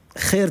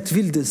Geert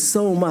Wilders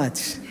so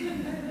much.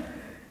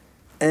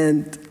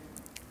 And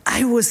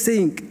I was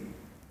saying,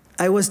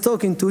 I was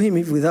talking to him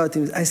without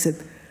him. I said,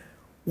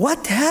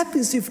 what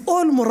happens if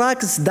all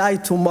Moroccans die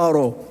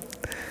tomorrow?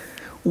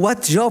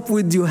 What job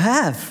would you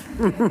have?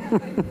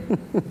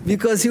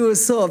 Because he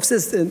was so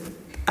obsessed. And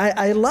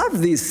I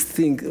love this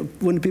thing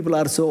when people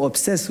are so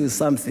obsessed with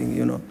something,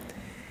 you know.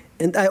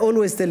 And I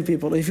always tell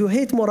people, if you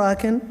hate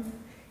Moroccan,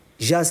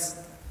 just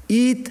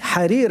eat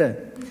harira.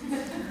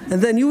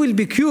 And then you will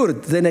be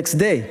cured the next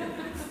day.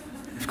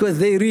 Because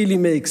they really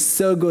make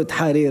so good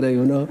harira,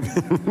 you know.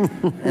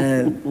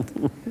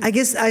 And I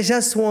guess I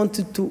just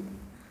wanted to,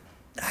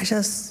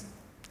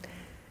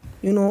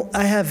 you know,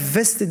 I have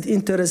vested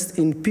interest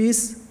in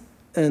peace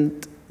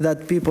and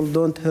that people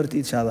don't hurt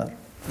each other.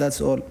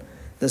 That's all.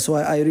 That's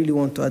why I really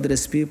want to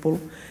address people.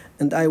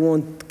 And I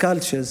want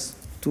cultures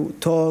to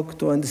talk,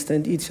 to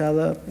understand each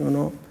other, you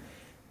know.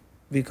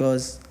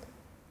 Because,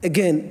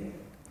 again,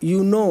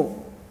 you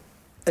know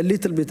a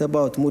little bit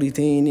about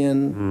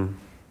Mauritanian.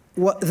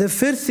 The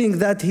first thing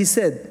that he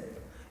said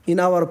in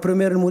our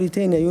premiere in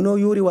Mauritania, you know,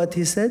 Yoeri, what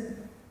he said?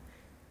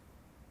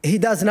 He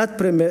does not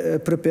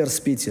prepare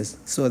speeches.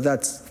 So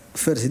that's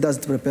first, he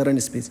doesn't prepare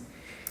any speech.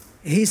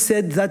 He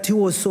said that he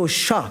was so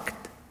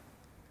shocked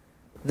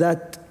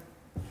that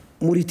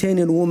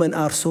Mauritanian women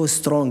are so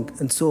strong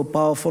and so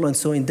powerful and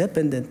so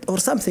independent, or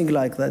something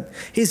like that.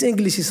 His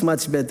English is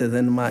much better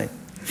than mine.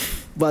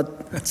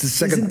 But that's the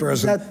second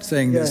person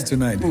saying this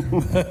tonight.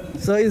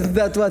 So isn't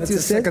that what you said? That's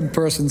the second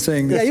person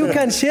saying this. Yeah, you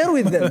can share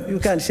with them. You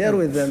can share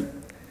with them.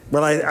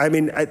 Well, I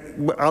mean,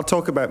 I'll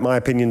talk about my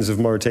opinions of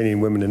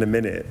Mauritanian women in a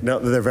minute.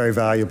 Not that they're very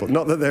valuable.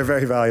 Not that they're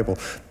very valuable.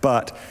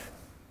 But,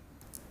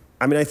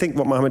 I mean, I think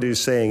what Mohamedou is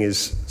saying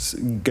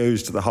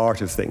goes to the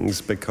heart of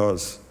things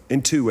because,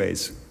 in two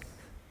ways.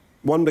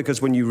 One,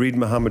 because when you read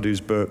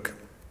Mohamedou's book,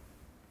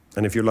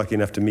 and if you're lucky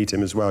enough to meet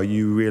him as well,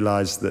 you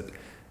realize that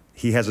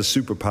he has a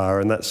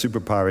superpower, and that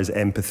superpower is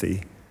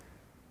empathy.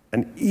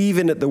 And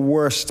even at the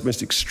worst,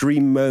 most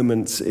extreme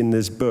moments in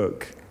this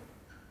book,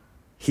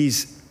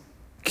 he's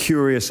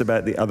curious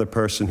about the other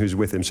person who's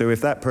with him. So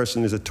if that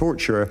person is a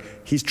torturer,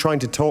 he's trying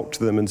to talk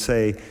to them and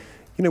say,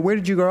 you know, where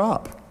did you grow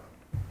up?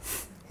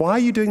 Why are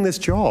you doing this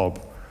job?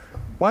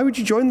 Why would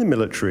you join the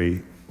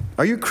military?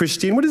 Are you a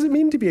Christian? What does it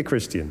mean to be a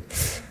Christian?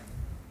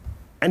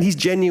 And he's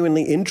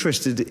genuinely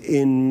interested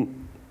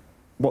in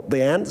what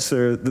the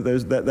answer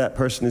that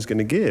person is going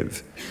to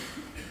give.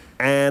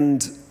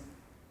 And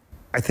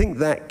I think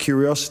that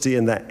curiosity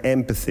and that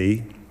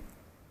empathy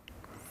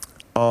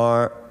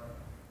are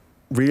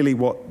really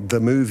what the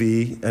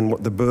movie and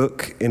what the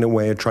book, in a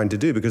way, are trying to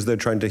do, because they're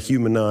trying to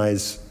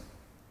humanize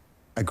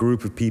a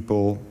group of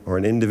people or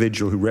an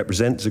individual who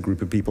represents a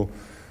group of people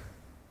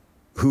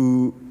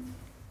who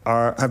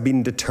have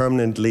been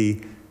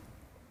determinedly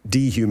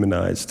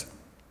dehumanized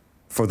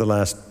for the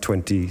last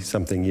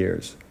 20-something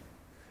years.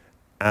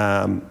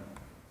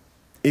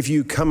 If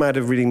you come out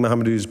of reading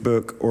Mohamedou's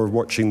book or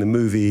watching the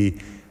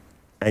movie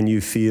and you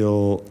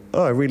feel,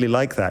 oh, I really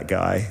like that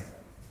guy,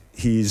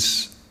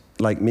 he's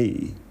like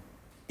me,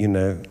 you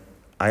know,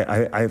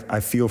 I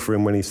feel for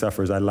him when he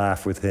suffers. I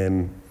laugh with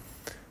him.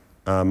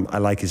 I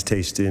like his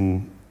taste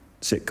in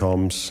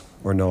sitcoms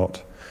or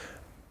not.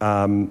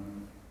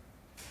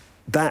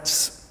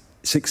 That's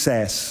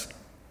success.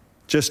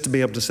 Just to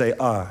be able to say,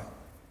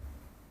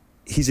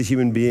 he's a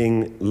human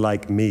being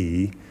like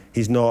me.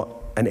 He's not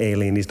an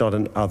alien. He's not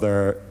an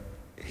other.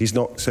 He's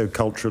not so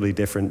culturally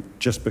different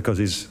just because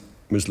he's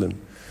Muslim.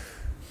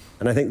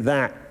 And I think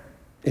that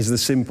is the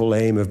simple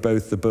aim of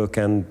both the book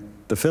and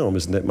the film,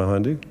 isn't it,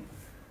 Mohamedou?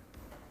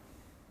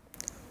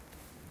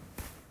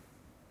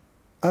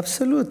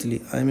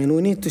 Absolutely. I mean,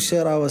 we need to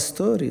share our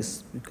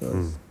stories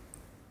because,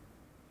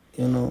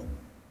 you know.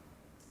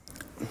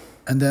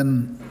 And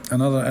then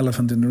another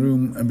elephant in the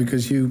room,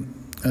 because you,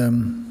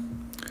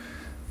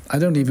 I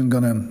don't even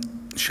gonna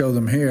show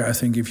them here. I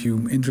think if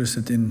you're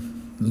interested in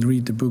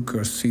read the book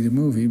or see the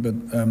movie,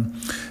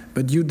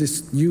 but you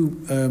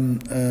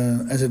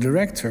as a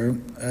director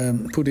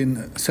put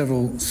in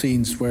several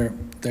scenes where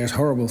there's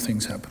horrible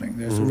things happening.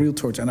 There's real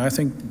torture, and I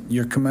think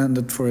you're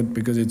commended for it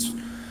because it's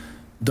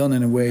done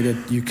in a way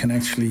that you can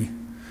actually.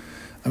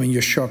 I mean,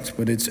 you're shocked,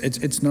 but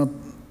it's not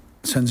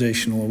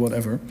sensational or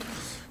whatever.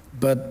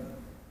 But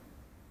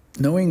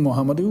knowing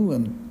Mohamedou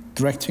and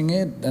directing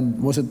it,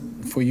 and was it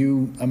for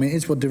you? I mean,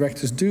 it's what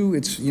directors do.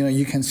 It's, you know,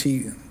 you can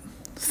see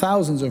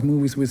thousands of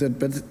movies with it,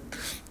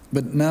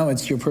 but now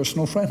it's your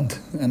personal friend,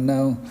 and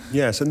now.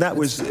 Yes, and that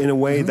was, in a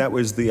way, that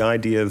was the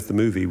idea of the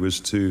movie, was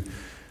to,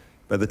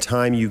 by the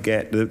time you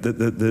get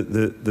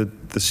the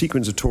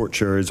sequence of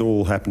torture, is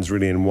all happens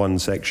really in one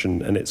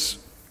section, and it's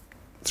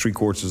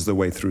 3/4 of the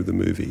way through the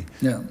movie.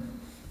 Yeah.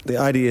 The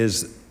idea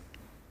is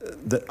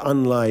that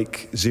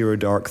unlike Zero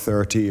Dark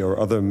 30 or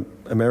other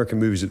American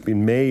movies that have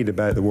been made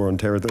about the war on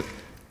terror, that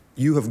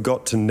you have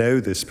got to know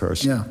this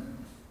person, yeah,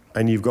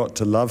 and you've got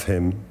to love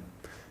him,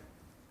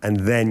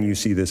 and then you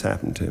see this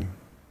happen to him.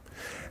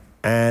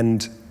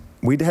 And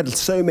we'd had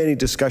so many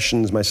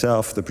discussions,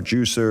 myself, the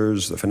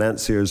producers, the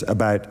financiers,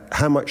 about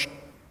how much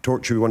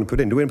torture we want to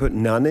put in. Do we want to put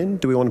none in?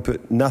 Do we want to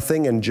put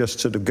nothing and just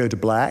sort of go to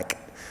black,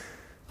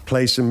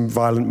 play some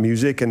violent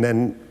music, and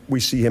then we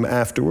see him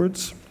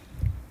afterwards?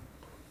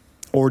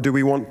 Or do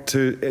we want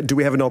to? Do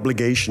we have an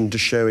obligation to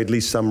show at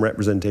least some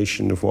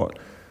representation of what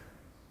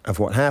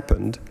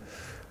happened?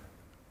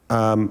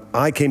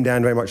 I came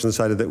down very much on the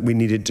side of that we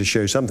needed to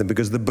show something,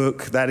 because the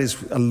book, that is,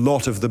 a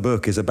lot of the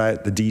book is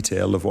about the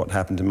detail of what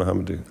happened to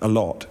Mohamedou. A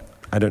lot.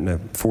 I don't know,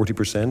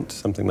 40%,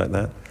 something like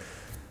that.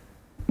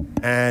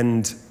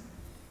 And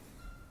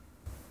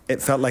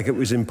it felt like it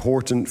was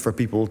important for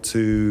people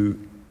to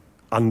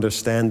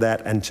understand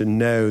that and to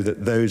know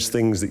that those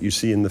things that you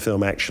see in the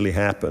film actually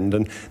happened.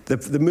 And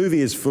the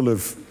movie is full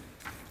of,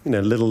 you know,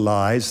 little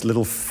lies,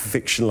 little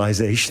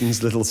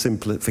fictionalizations, little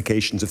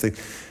simplifications of things.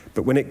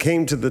 But when it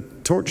came to the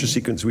torture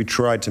sequence, we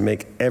tried to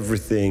make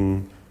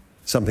everything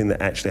something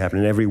that actually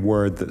happened. And every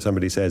word that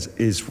somebody says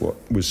is what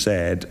was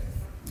said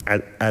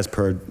as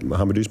per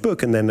Mohamedou's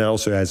book, and then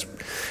also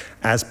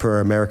as per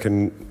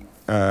American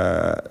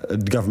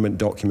government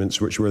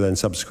documents, which were then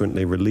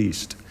subsequently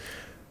released.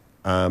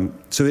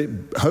 So it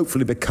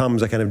hopefully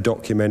becomes a kind of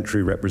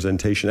documentary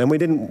representation. And we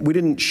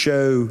didn't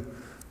show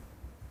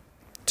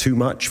too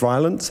much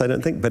violence, I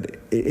don't think, but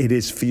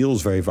it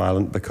feels very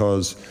violent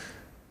because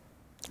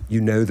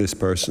you know this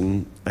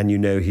person and you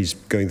know he's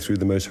going through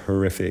the most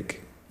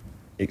horrific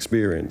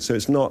experience. So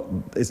it's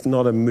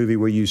not a movie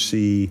where you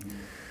see,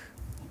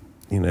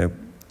 you know,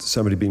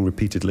 somebody being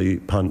repeatedly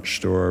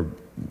punched or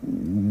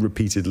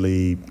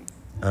repeatedly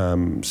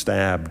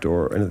stabbed,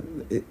 or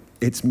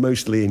it's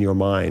mostly in your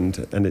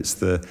mind, and it's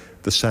the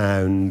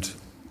sound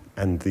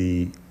and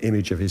the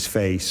image of his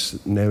face,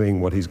 knowing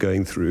what he's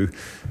going through,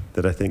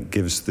 that I think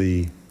gives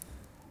the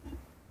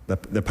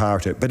power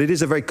to it. But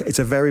it's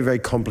a very, very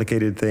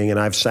complicated thing, and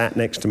I've sat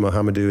next to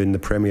Mohamedou in the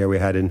premiere we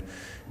had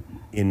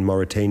in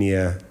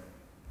Mauritania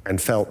and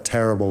felt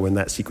terrible when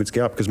that sequence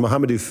came up, because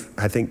Mohamedou,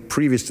 I think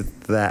previous to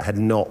that, had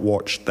not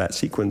watched that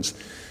sequence,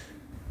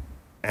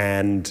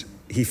 and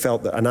he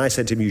felt that, and I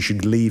said to him, you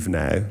should leave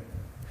now.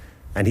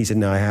 And he said,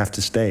 no, I have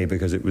to stay,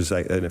 because it was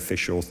like an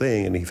official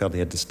thing, and he felt he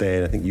had to stay.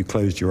 And I think you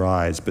closed your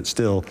eyes, but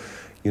still,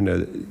 you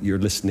know, you're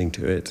listening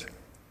to it.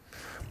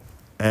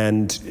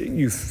 And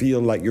you feel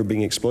like you're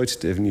being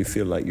exploitative, and you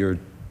feel like you're,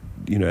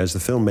 you know, as the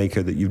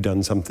filmmaker, that you've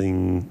done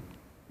something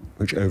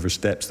which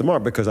oversteps the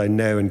mark, because I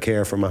know and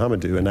care for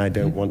Mohamedou, and I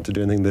don't want to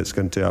do anything that's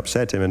going to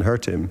upset him and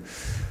hurt him.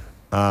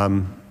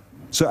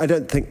 So I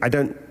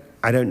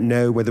don't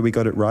know whether we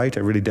got it right.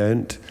 I really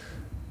don't.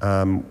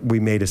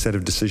 We made a set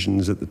of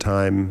decisions at the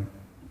time,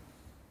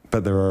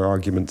 but there are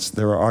arguments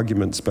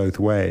both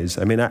ways.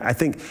 I mean, I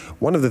think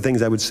one of the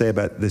things I would say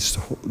about this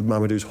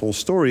Mohamedou's whole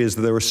story is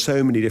that there were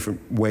so many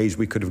different ways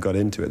we could have got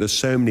into it. There's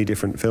so many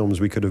different films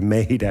we could have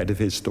made out of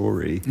his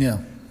story. Yeah.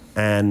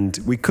 And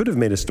we could have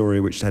made a story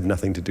which had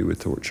nothing to do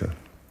with torture.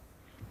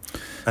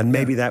 And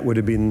maybe that would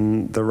have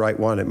been the right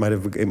one. It might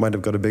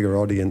have got a bigger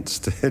audience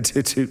to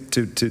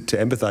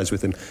empathize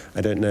with him.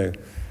 I don't know.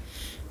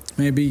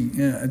 Maybe,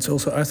 yeah. It's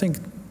also, I think,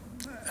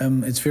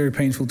 it's very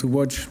painful to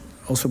watch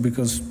also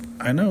because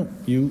I know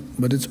you,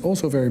 but it's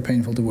also very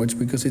painful to watch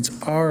because it's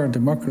our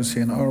democracy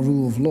and our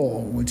rule of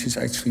law which is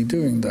actually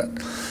doing that.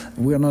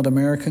 We are not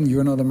American,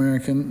 you're not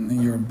American,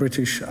 you're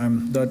British,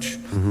 I'm Dutch,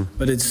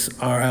 but it's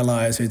our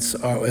allies, it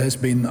has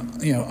been,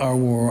 you know, our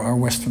war, our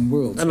Western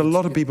world. And a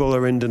lot of people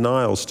are in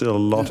denial still.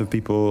 A lot of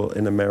people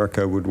in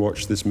America would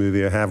watch this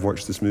movie or have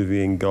watched this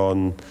movie and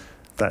gone,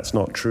 that's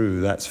not true,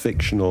 that's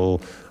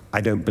fictional, I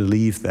don't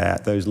believe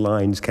that, those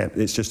lines can't,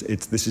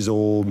 this is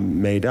all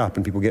made up,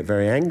 and people get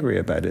very angry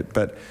about it.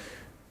 But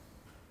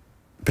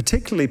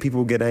particularly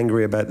people get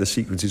angry about the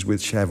sequences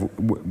which have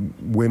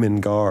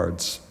women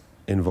guards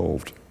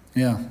involved.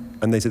 Yeah.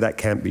 And they say that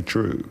can't be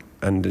true.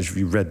 And if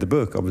you read the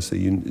book, obviously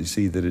you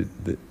see that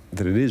it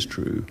is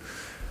true.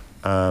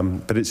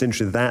 But it's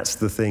interesting, that's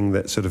the thing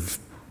that sort of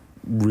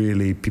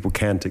really people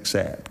can't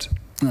accept.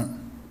 Yeah.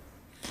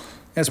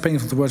 It's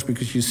painful to watch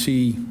because you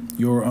see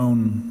your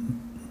own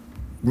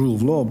rule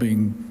of law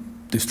being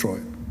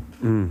destroyed.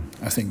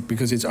 I think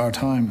because it's our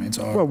time, it's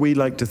our. Well, we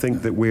like to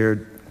think that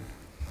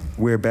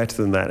we're better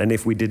than that, and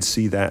if we did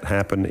see that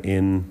happen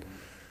in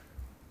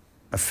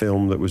a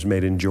film that was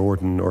made in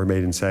Jordan or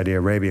made in Saudi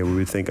Arabia, we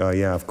would think, oh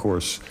yeah, of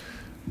course.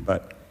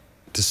 But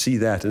to see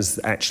that is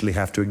actually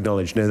have to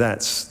acknowledge, no,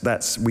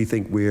 that's we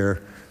think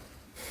we're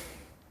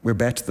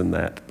better than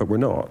that, but we're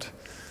not.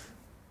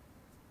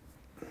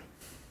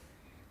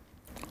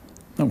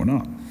 No, we're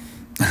not.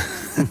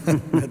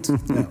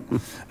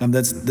 And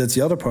that's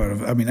the other part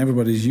of. I mean,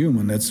 everybody's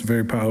human. That's a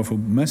very powerful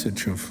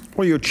message of.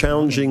 Well, you're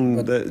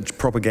challenging the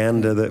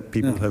propaganda that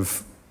people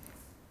have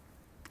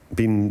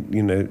been,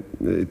 you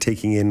know,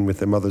 taking in with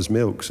their mother's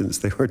milk since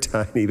they were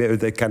tiny.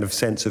 Their kind of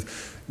sense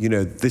of, you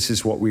know, this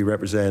is what we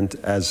represent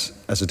as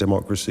a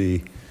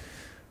democracy.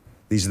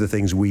 These are the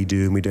things we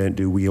do and we don't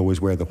do. We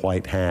always wear the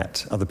white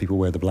hat. Other people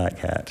wear the black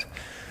hat.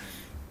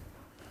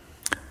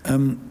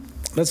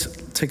 Let's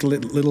take a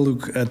little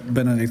look at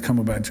Benedict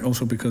Cumberbatch,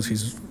 also because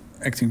he's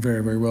acting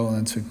very, very well,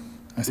 and it's,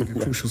 I think, a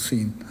crucial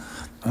scene.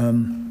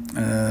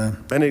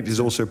 Benedict is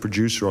also a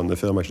producer on the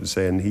film, I should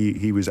say, and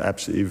he was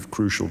absolutely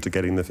crucial to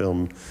getting the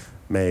film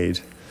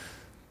made.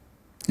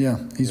 Yeah,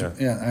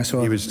 I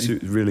saw. He was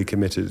really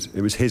committed.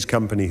 It was his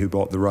company who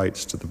bought the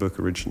rights to the book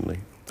originally,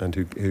 and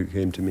who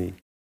came to me.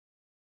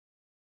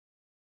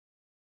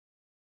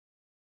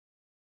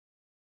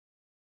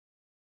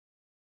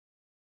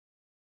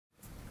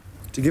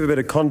 To give a bit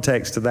of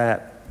context to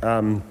that,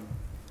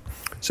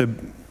 so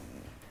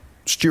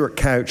Stuart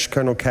Couch,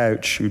 Colonel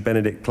Couch, who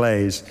Benedict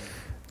plays,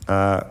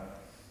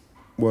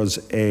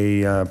 was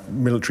a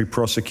military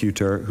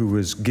prosecutor who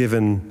was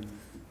given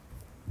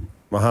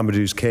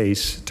Mohamedou's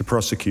case to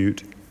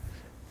prosecute,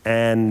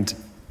 and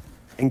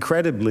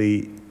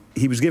incredibly,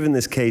 he was given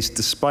this case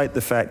despite the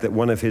fact that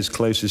one of his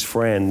closest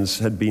friends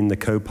had been the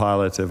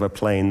co-pilot of a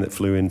plane that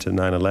flew into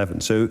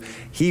 9/11. So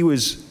he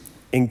was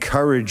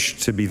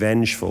encouraged to be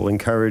vengeful,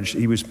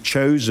 he was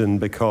chosen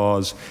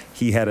because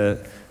he had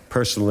a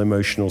personal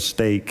emotional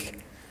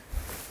stake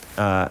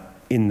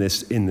in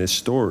this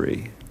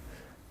story,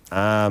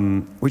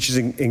 which is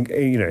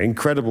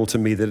incredible to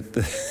me that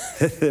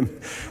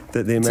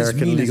the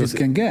American legal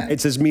system,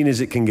 it's as mean as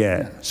it can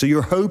get. Yeah. So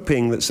you're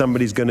hoping that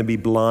somebody's going to be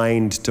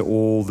blind to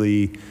all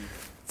the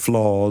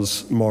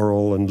flaws,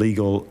 moral and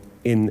legal,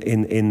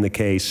 in the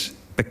case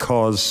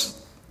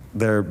because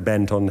they're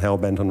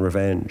hell-bent on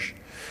revenge.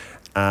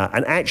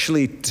 And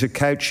actually, to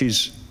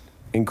Couch's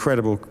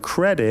incredible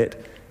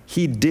credit,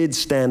 he did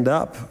stand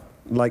up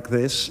like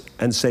this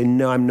and say,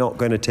 no, I'm not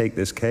going to take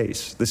this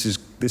case. This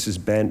is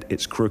bent,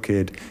 it's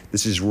crooked,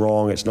 this is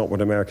wrong, it's not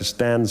what America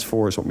stands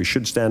for, it's what we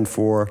should stand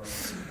for.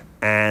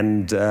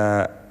 And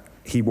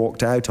he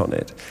walked out on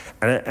it.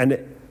 And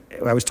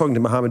I was talking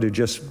to Mohamedou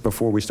just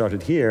before we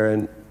started here,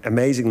 and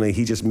amazingly,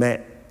 he just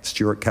met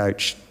Stuart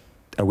Couch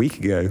a week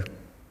ago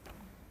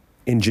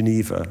in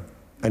Geneva.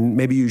 And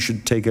maybe you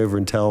should take over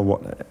and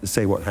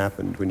say what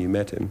happened when you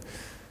met him.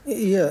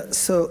 Yeah,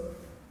 so...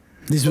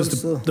 This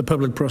was the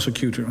public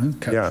prosecutor, huh?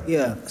 Yeah.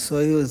 Yeah, so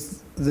he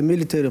was the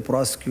military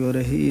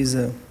prosecutor. His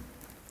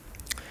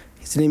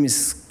name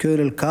is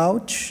Colonel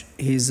Couch.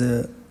 He's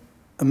a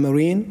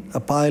Marine, a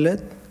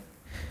pilot.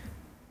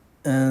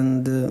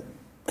 And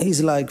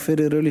he's like a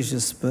very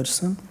religious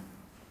person.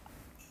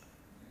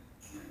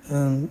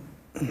 And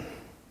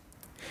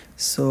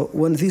so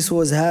when this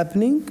was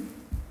happening,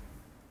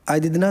 I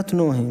did not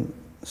know him,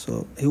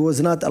 so he was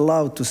not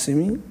allowed to see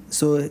me.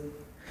 So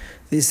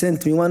they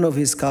sent me one of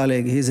his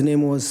colleagues. His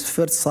name was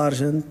First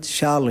Sergeant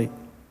Charlie.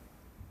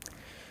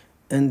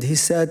 And he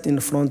sat in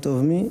front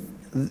of me.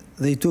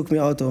 They took me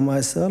out of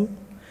my cell.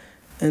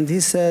 And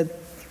he sat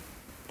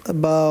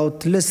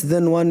about less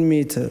than 1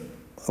 meter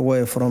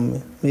away from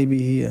me, maybe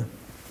here.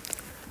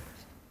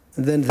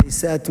 And then they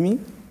sat me,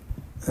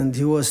 and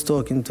he was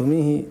talking to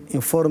me. He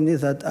informed me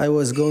that I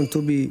was going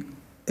to be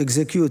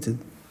executed.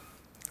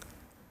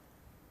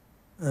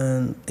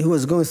 And he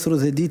was going through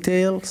the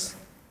details,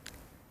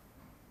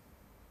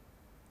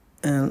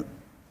 and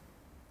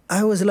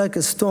I was like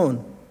a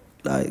stone.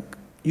 Like,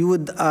 you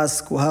would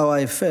ask how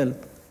I felt.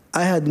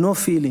 I had no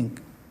feeling.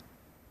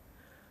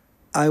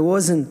 I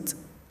wasn't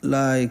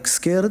like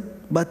scared,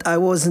 but I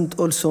wasn't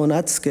also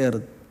not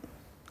scared.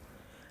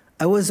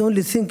 I was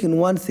only thinking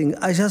one thing.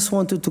 I just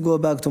wanted to go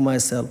back to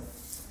myself.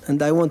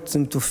 And I wanted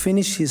him to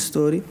finish his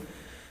story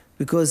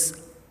because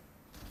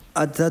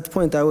at that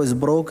point I was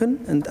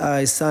broken and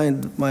I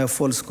signed my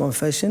false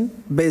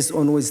confession based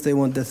on which they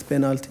want death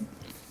penalty.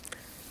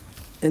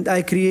 And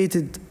I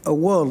created a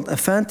world, a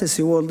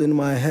fantasy world in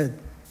my head.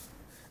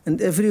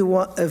 And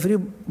everyone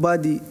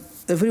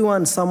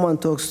someone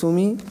talks to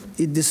me,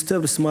 it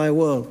disturbs my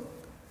world.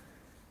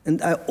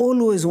 And I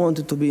always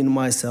wanted to be in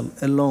my cell,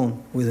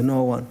 alone, with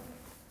no one.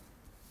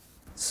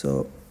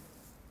 So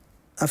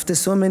after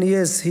so many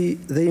years,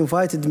 they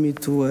invited me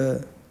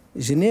to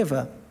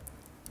Geneva.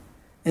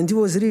 And he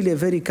was really a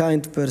very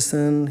kind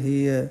person.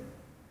 He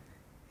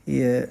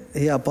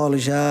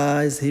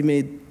apologized, he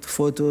made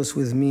photos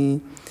with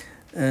me,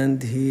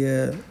 and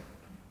he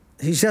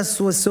just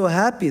was so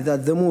happy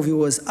that the movie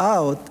was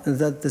out and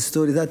that the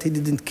story, that he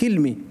didn't kill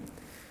me,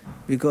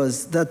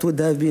 because that would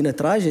have been a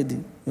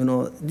tragedy. You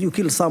know, you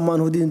kill someone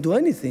who didn't do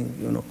anything,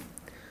 you know.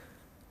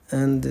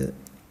 And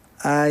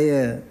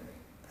I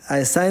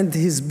signed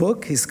his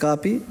book, his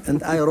copy,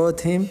 and I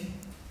wrote him,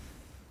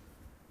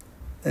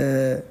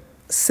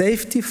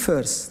 safety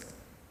first.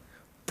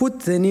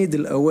 Put the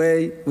needle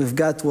away, we've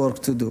got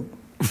work to do.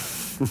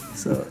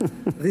 So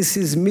this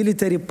is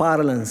military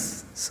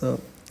parlance. So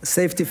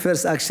safety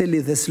first,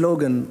 actually the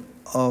slogan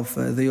of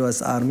the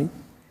US Army,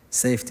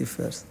 safety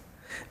first.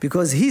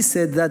 Because he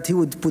said that he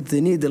would put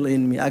the needle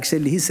in me.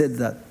 Actually, he said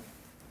that.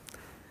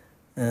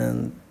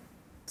 And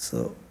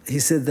so he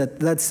said that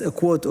that's a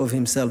quote of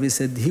himself. He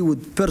said he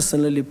would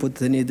personally put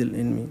the needle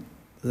in me,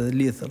 the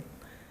lethal.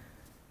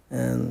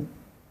 And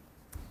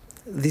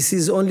this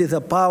is only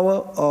the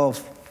power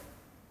of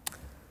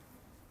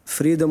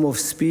freedom of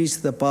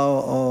speech, the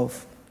power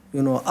of,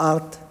 you know,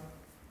 art,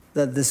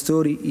 that the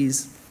story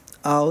is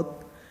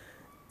out,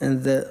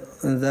 and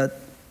that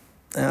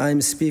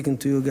I'm speaking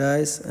to you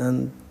guys,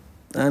 and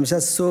I'm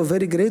just so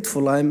very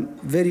grateful. I'm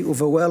very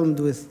overwhelmed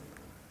with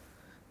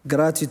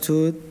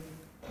gratitude,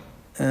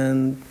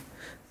 and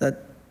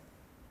that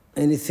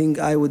anything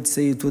I would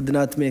say, it would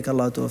not make a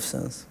lot of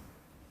sense.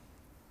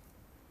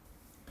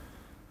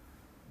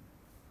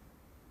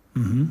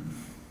 Mm-hmm.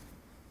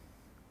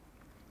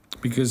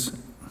 Because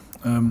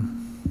I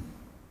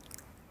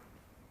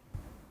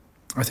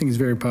think it's a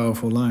very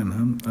powerful line.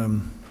 Huh?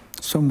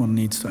 Someone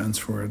needs to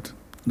answer for it,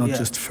 not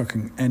just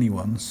fucking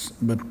anyone's,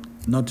 but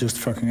not just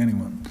fucking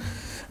anyone.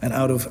 And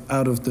out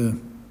of the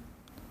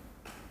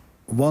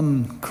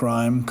one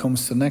crime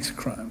comes the next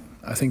crime.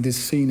 I think this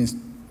scene is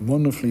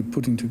wonderfully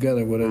putting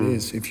together what it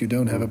is. If you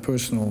don't have a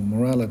personal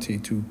morality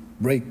to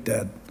break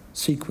that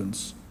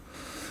sequence,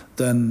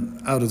 then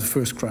out of the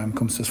first crime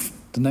comes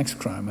the next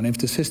crime. And if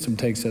the system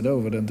takes that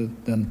over,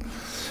 then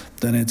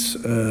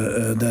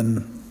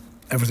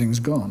everything's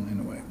gone in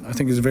a way. I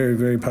think it's very,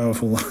 very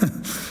powerful.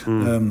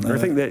 I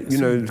think that, you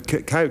know,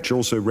 Couch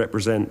also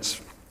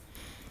represents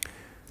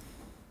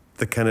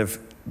the kind of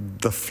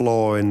the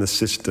flaw in the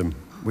system,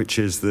 which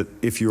is that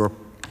if you're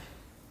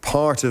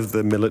part of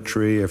the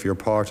military, if you're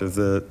part of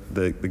the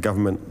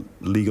government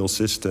legal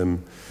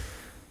system,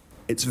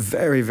 it's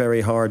very,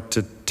 very hard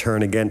to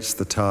turn against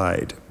the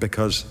tide,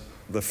 because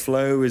the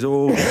flow is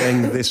all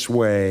going this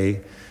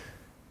way.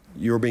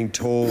 You're being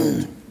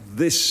told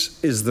this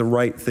is the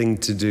right thing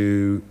to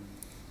do,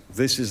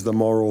 this is the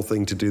moral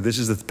thing to do, this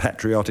is the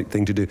patriotic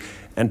thing to do,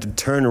 and to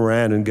turn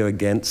around and go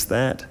against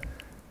that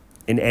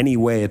in any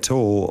way at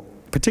all,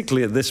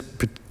 particularly at this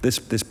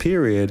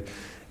period,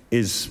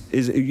 is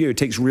you know, it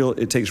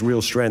takes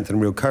real strength and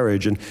real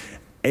courage. And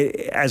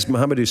as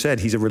Mohamedou said,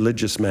 he's a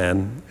religious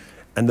man,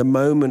 and the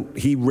moment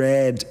he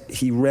read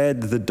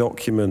the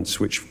documents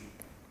which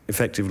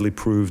effectively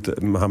proved that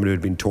Mohamedou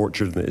had been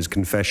tortured and that his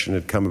confession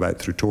had come about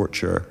through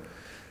torture,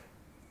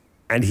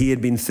 and he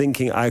had been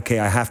thinking, okay,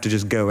 I have to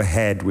just go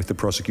ahead with the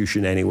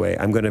prosecution anyway.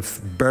 I'm going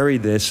to bury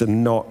this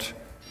and not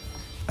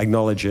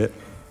acknowledge it.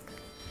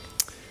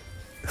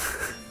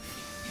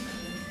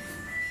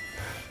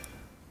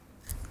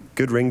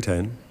 Good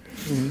ringtone.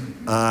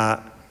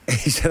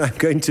 He said, I'm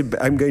going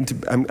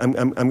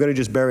to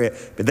just bury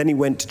it. But then he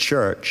went to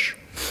church,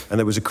 and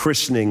there was a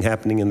christening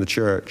happening in the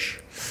church.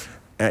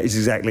 It's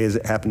exactly as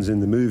it happens in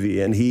the movie.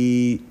 And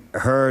he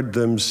heard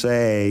them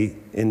say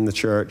in the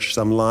church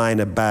some line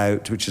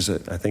about, which is,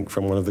 I think,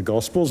 from one of the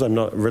Gospels. I'm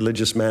not a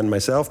religious man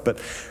myself, but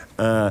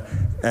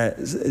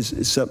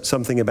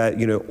something about,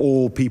 you know,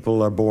 all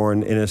people are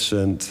born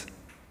innocent,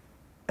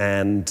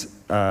 and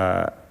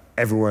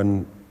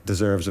everyone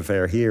deserves a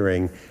fair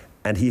hearing.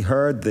 And he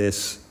heard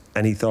this,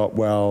 and he thought,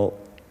 well,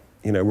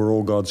 you know, we're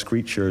all God's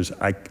creatures.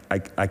 I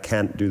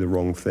can't do the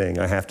wrong thing.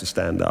 I have to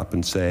stand up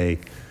and say,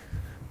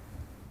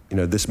 you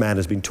know, this man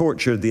has been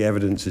tortured, the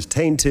evidence is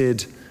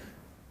tainted,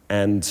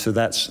 and so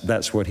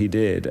that's what he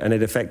did. And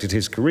it affected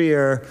his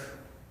career,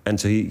 and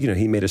so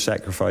he made a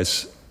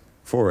sacrifice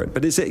for it.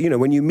 But it's, you know,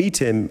 when you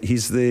meet him,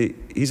 he's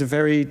a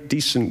very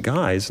decent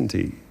guy, isn't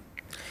he?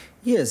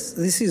 Yes,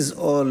 this is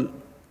all,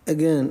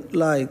 again,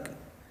 like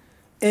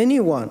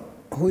anyone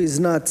who is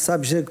not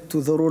subject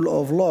to the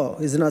rule of law,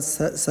 is not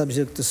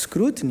subject to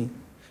scrutiny,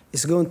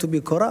 is going to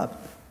be corrupt.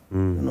 You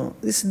know,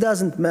 this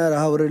doesn't matter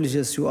how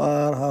religious you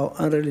are, how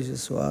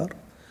unreligious you are.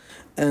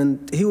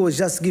 And he was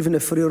just given a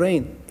free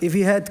rein. If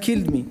he had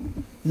killed me,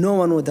 no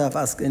one would have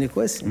asked any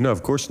question. No,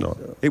 of course not.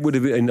 So, it would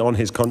have been on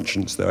his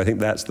conscience, though. I think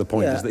that's the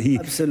point, is that he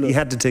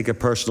had to take a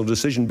personal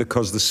decision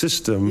because the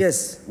system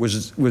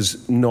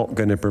was not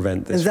going to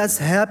prevent this. And that's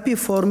happy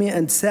for me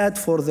and sad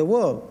for the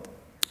world.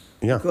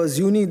 Yeah. Because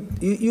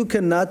you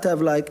cannot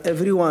have like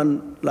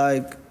everyone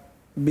like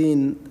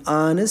being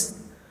honest.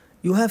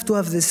 You have to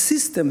have the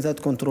system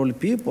that control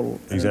people.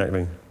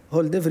 Exactly.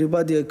 Hold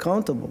everybody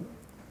accountable.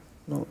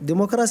 No,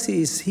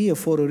 democracy is here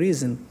for a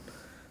reason,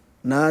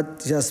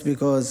 not just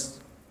because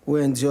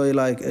we enjoy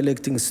like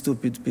electing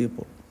stupid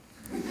people.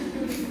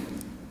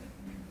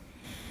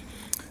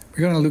 We're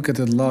going to look at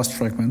the last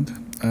fragment,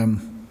 a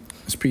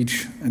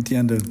speech at the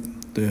end of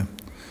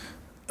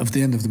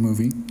the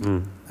movie,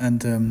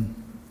 and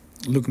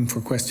looking for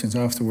questions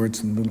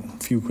afterwards, and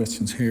a few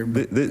questions here.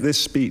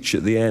 This speech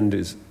at the end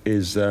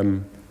is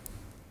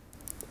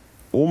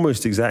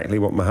almost exactly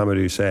what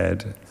Mohamedou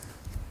said.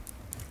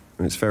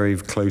 And it's very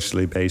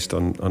closely based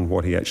on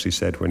what he actually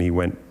said when he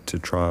went to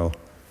trial.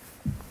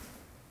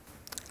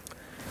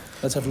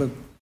 Let's have a look.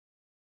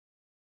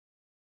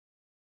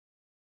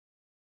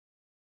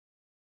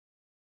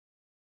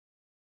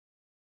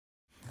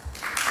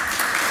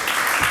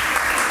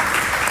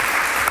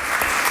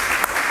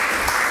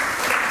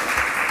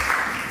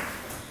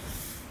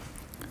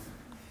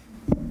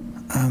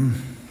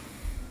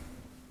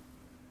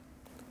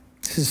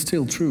 This is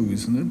still true,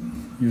 isn't it?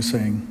 You're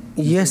saying?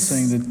 Yes. You're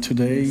saying that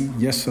today,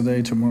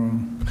 yesterday, tomorrow.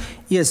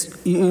 Yes.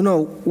 You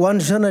know, one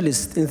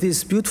journalist in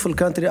this beautiful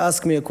country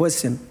asked me a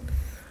question.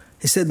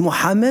 He said,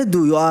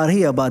 Mohamedou, you are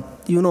here, but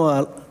you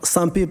know,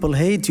 some people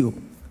hate you.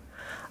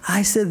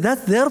 I said,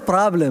 that's their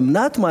problem,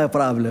 not my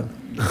problem.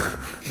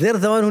 They're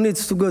the one who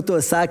needs to go to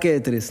a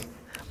psychiatrist.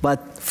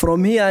 But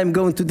from here, I'm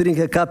going to drink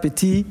a cup of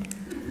tea,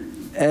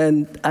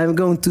 and I'm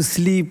going to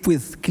sleep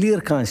with clear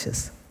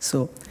conscience.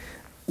 So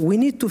we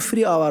need to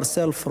free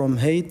ourselves from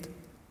hate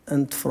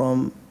and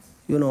from,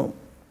 you know,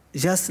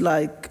 just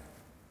like,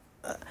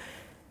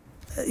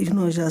 you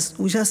know,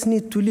 we just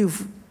need to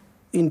live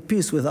in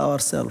peace with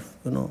ourselves,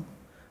 you know,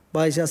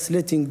 by just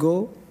letting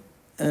go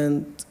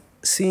and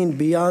seeing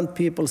beyond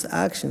people's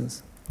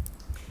actions.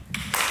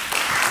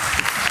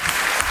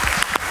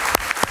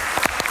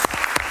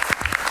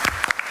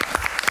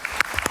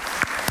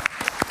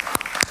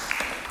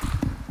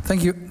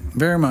 Thank you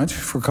very much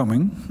for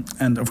coming,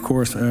 and of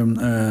course,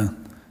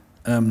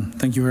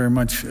 thank you very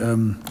much,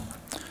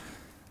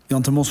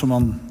 Ianthe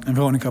Mosselman and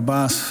Veronica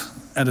Baas,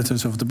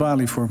 editors of the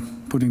Balie, for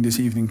putting this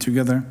evening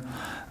together.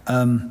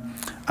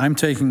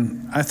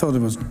 I thought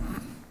it was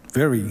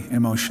very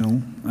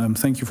emotional.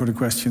 Thank you for the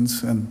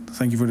questions, and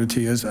thank you for the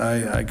tears.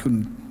 I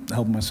couldn't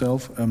help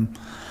myself.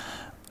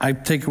 I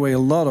take away a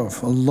lot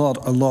of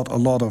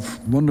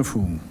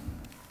wonderful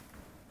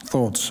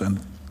thoughts and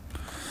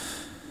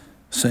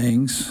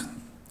sayings.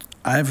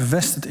 I have a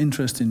vested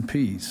interest in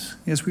peace.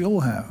 Yes, we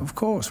all have, of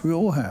course, we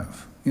all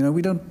have. You know,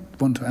 we don't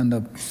want to end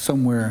up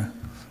somewhere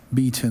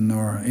beaten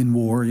or in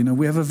war. You know,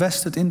 we have a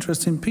vested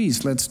interest in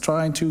peace. Let's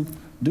try to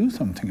do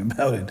something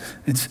about it.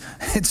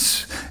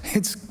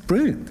 It's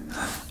brilliant.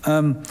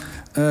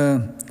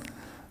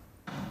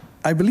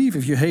 I believe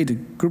if you hate a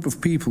group of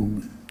people,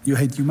 you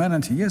hate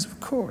humanity. Yes, of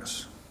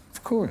course,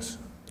 of course.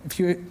 If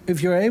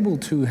you're able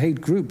to hate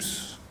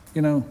groups,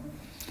 you know,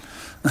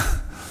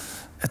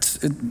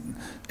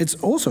 it's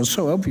also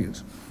so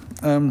obvious.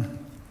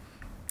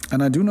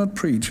 And I do not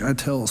preach, I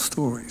tell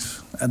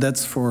stories. And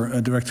that's for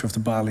a director of the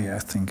Balie, I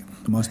think,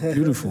 the most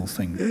beautiful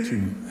thing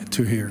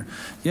to hear.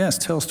 Yes,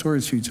 tell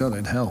stories to each other,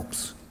 it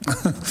helps.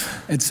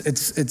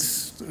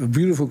 It's a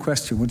beautiful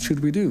question, what should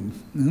we do?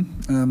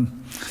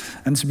 And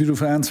it's a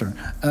beautiful answer.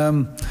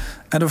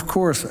 And of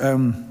course,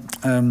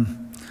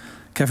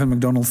 Kevin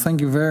Macdonald, thank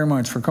you very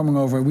much for coming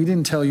over. We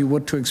didn't tell you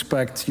what to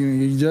expect.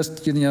 You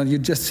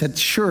just said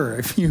sure.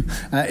 If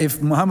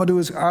Mohamedou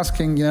was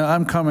asking, you know,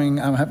 I'm coming,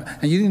 I'm happy,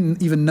 and you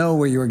didn't even know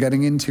where you were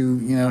getting into.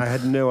 You know, I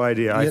had no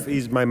idea.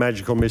 He's my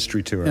magical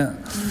mystery tour. Yeah.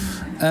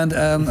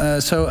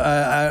 And so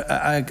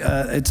I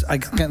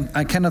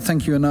cannot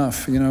thank you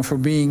enough, you know, for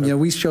being. You know,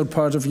 we showed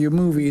part of your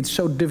movie. It's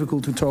so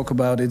difficult to talk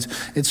about.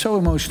 It's so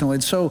emotional.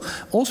 It's so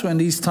also in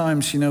these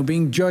times, you know,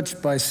 being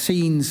judged by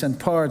scenes and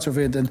parts of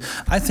it. And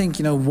I think,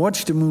 you know,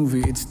 watch the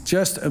movie. It's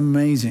just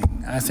amazing.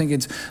 I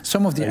think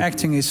some of the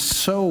acting is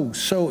so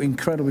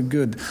incredibly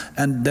good,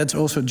 and that's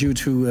also due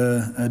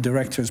to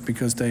directors,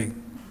 because they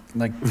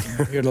like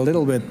heard a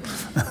little bit.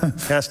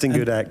 Casting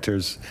good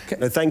actors.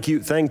 No, thank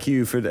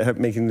you for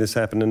making this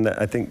happen, and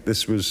I think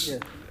this was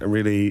a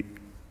really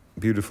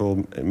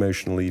beautiful,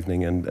 emotional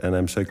evening, and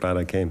I'm so glad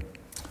I came.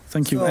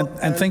 Thank you. So,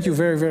 and thank you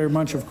very, very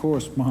much, of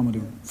course,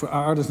 Mohamedou, for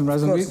our artists in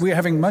residence. We're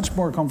having much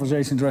more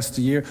conversations the rest of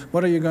the year.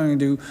 What are you going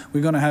to do?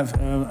 We're going to have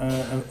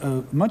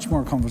much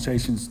more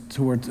conversations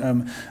toward,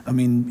 I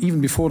mean,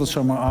 even before the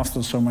summer, after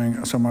the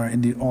summer,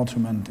 in the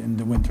autumn and in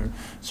the winter.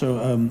 So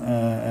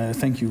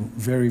thank you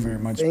very, very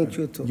much. Thank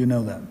you, too. You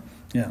know that.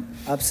 Yeah.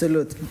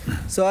 Absolutely.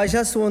 So I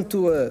just want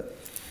to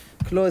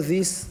close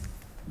this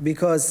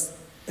because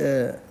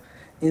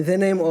in the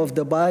name of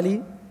the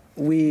Balie,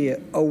 we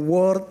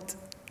award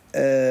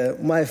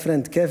my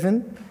friend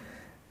Kevin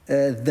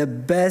the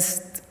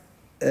best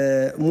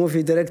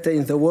movie director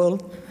in the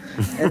world.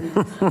 And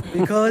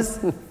because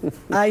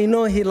I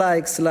know he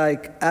likes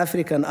like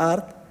African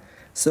art,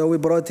 so we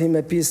brought him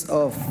a piece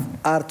of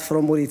art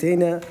from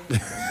Mauritania.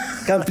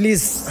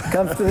 Please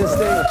come to the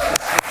stage.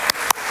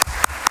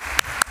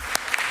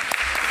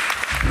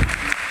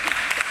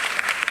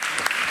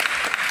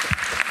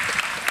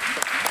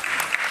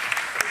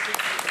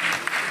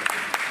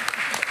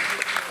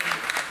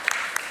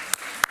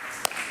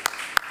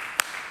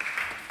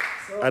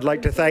 I'd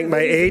like to thank my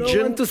agent.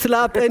 No one to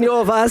slap any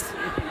of us.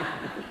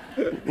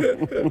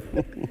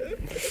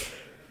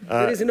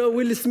 There is no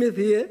Will Smith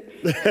here.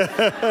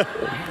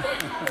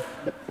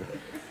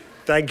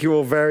 Thank you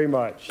all very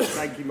much.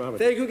 Thank you, Mohamedou.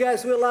 Thank you,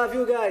 guys. We love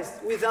you guys.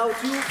 Without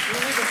you, we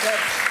wouldn't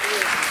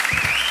have.